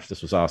 Thanks so much.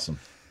 This was awesome.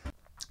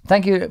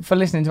 Thank you for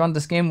listening to Under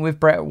Skin with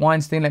Bret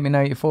Weinstein. Let me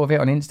know you're for it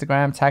on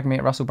Instagram. Tag me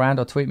at Russell Brand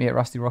or tweet me at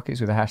Rusty Rockets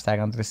with the hashtag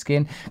Under the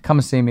Skin. Come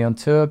and see me on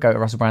tour. Go to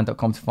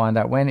russellbrand.com to find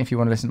out when. If you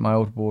want to listen to my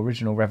Audible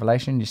original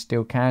Revelation, you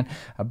still can.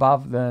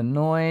 Above the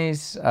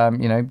Noise, do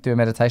a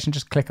meditation.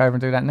 Just click over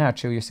and do that now.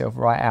 Chill yourself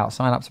right out.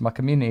 Sign up to my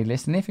community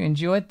list. And if you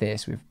enjoyed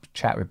this with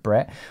chat with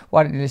Bret,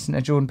 why don't you listen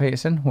to Jordan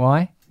Peterson?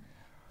 Why?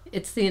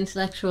 It's the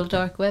intellectual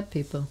dark web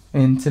people.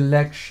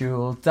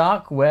 Intellectual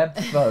dark web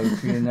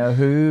folk. You know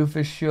who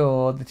for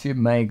sure that you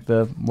make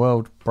the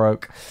world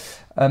broke.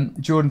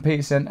 Jordan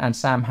Peterson and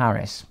Sam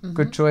Harris. Mm-hmm.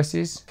 Good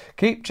choices.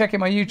 Keep checking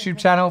my YouTube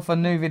channel for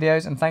new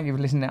videos, and thank you for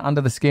listening to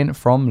Under the Skin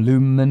from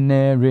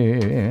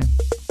Luminary.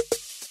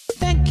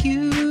 Thank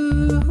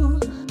you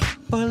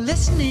for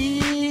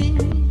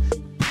listening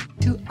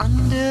to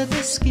Under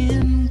the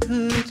Skin.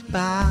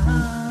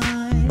 Goodbye.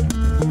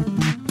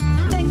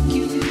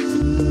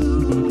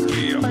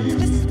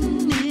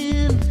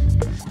 Listening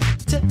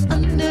to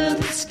Under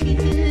the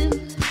Skin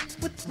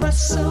with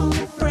Russell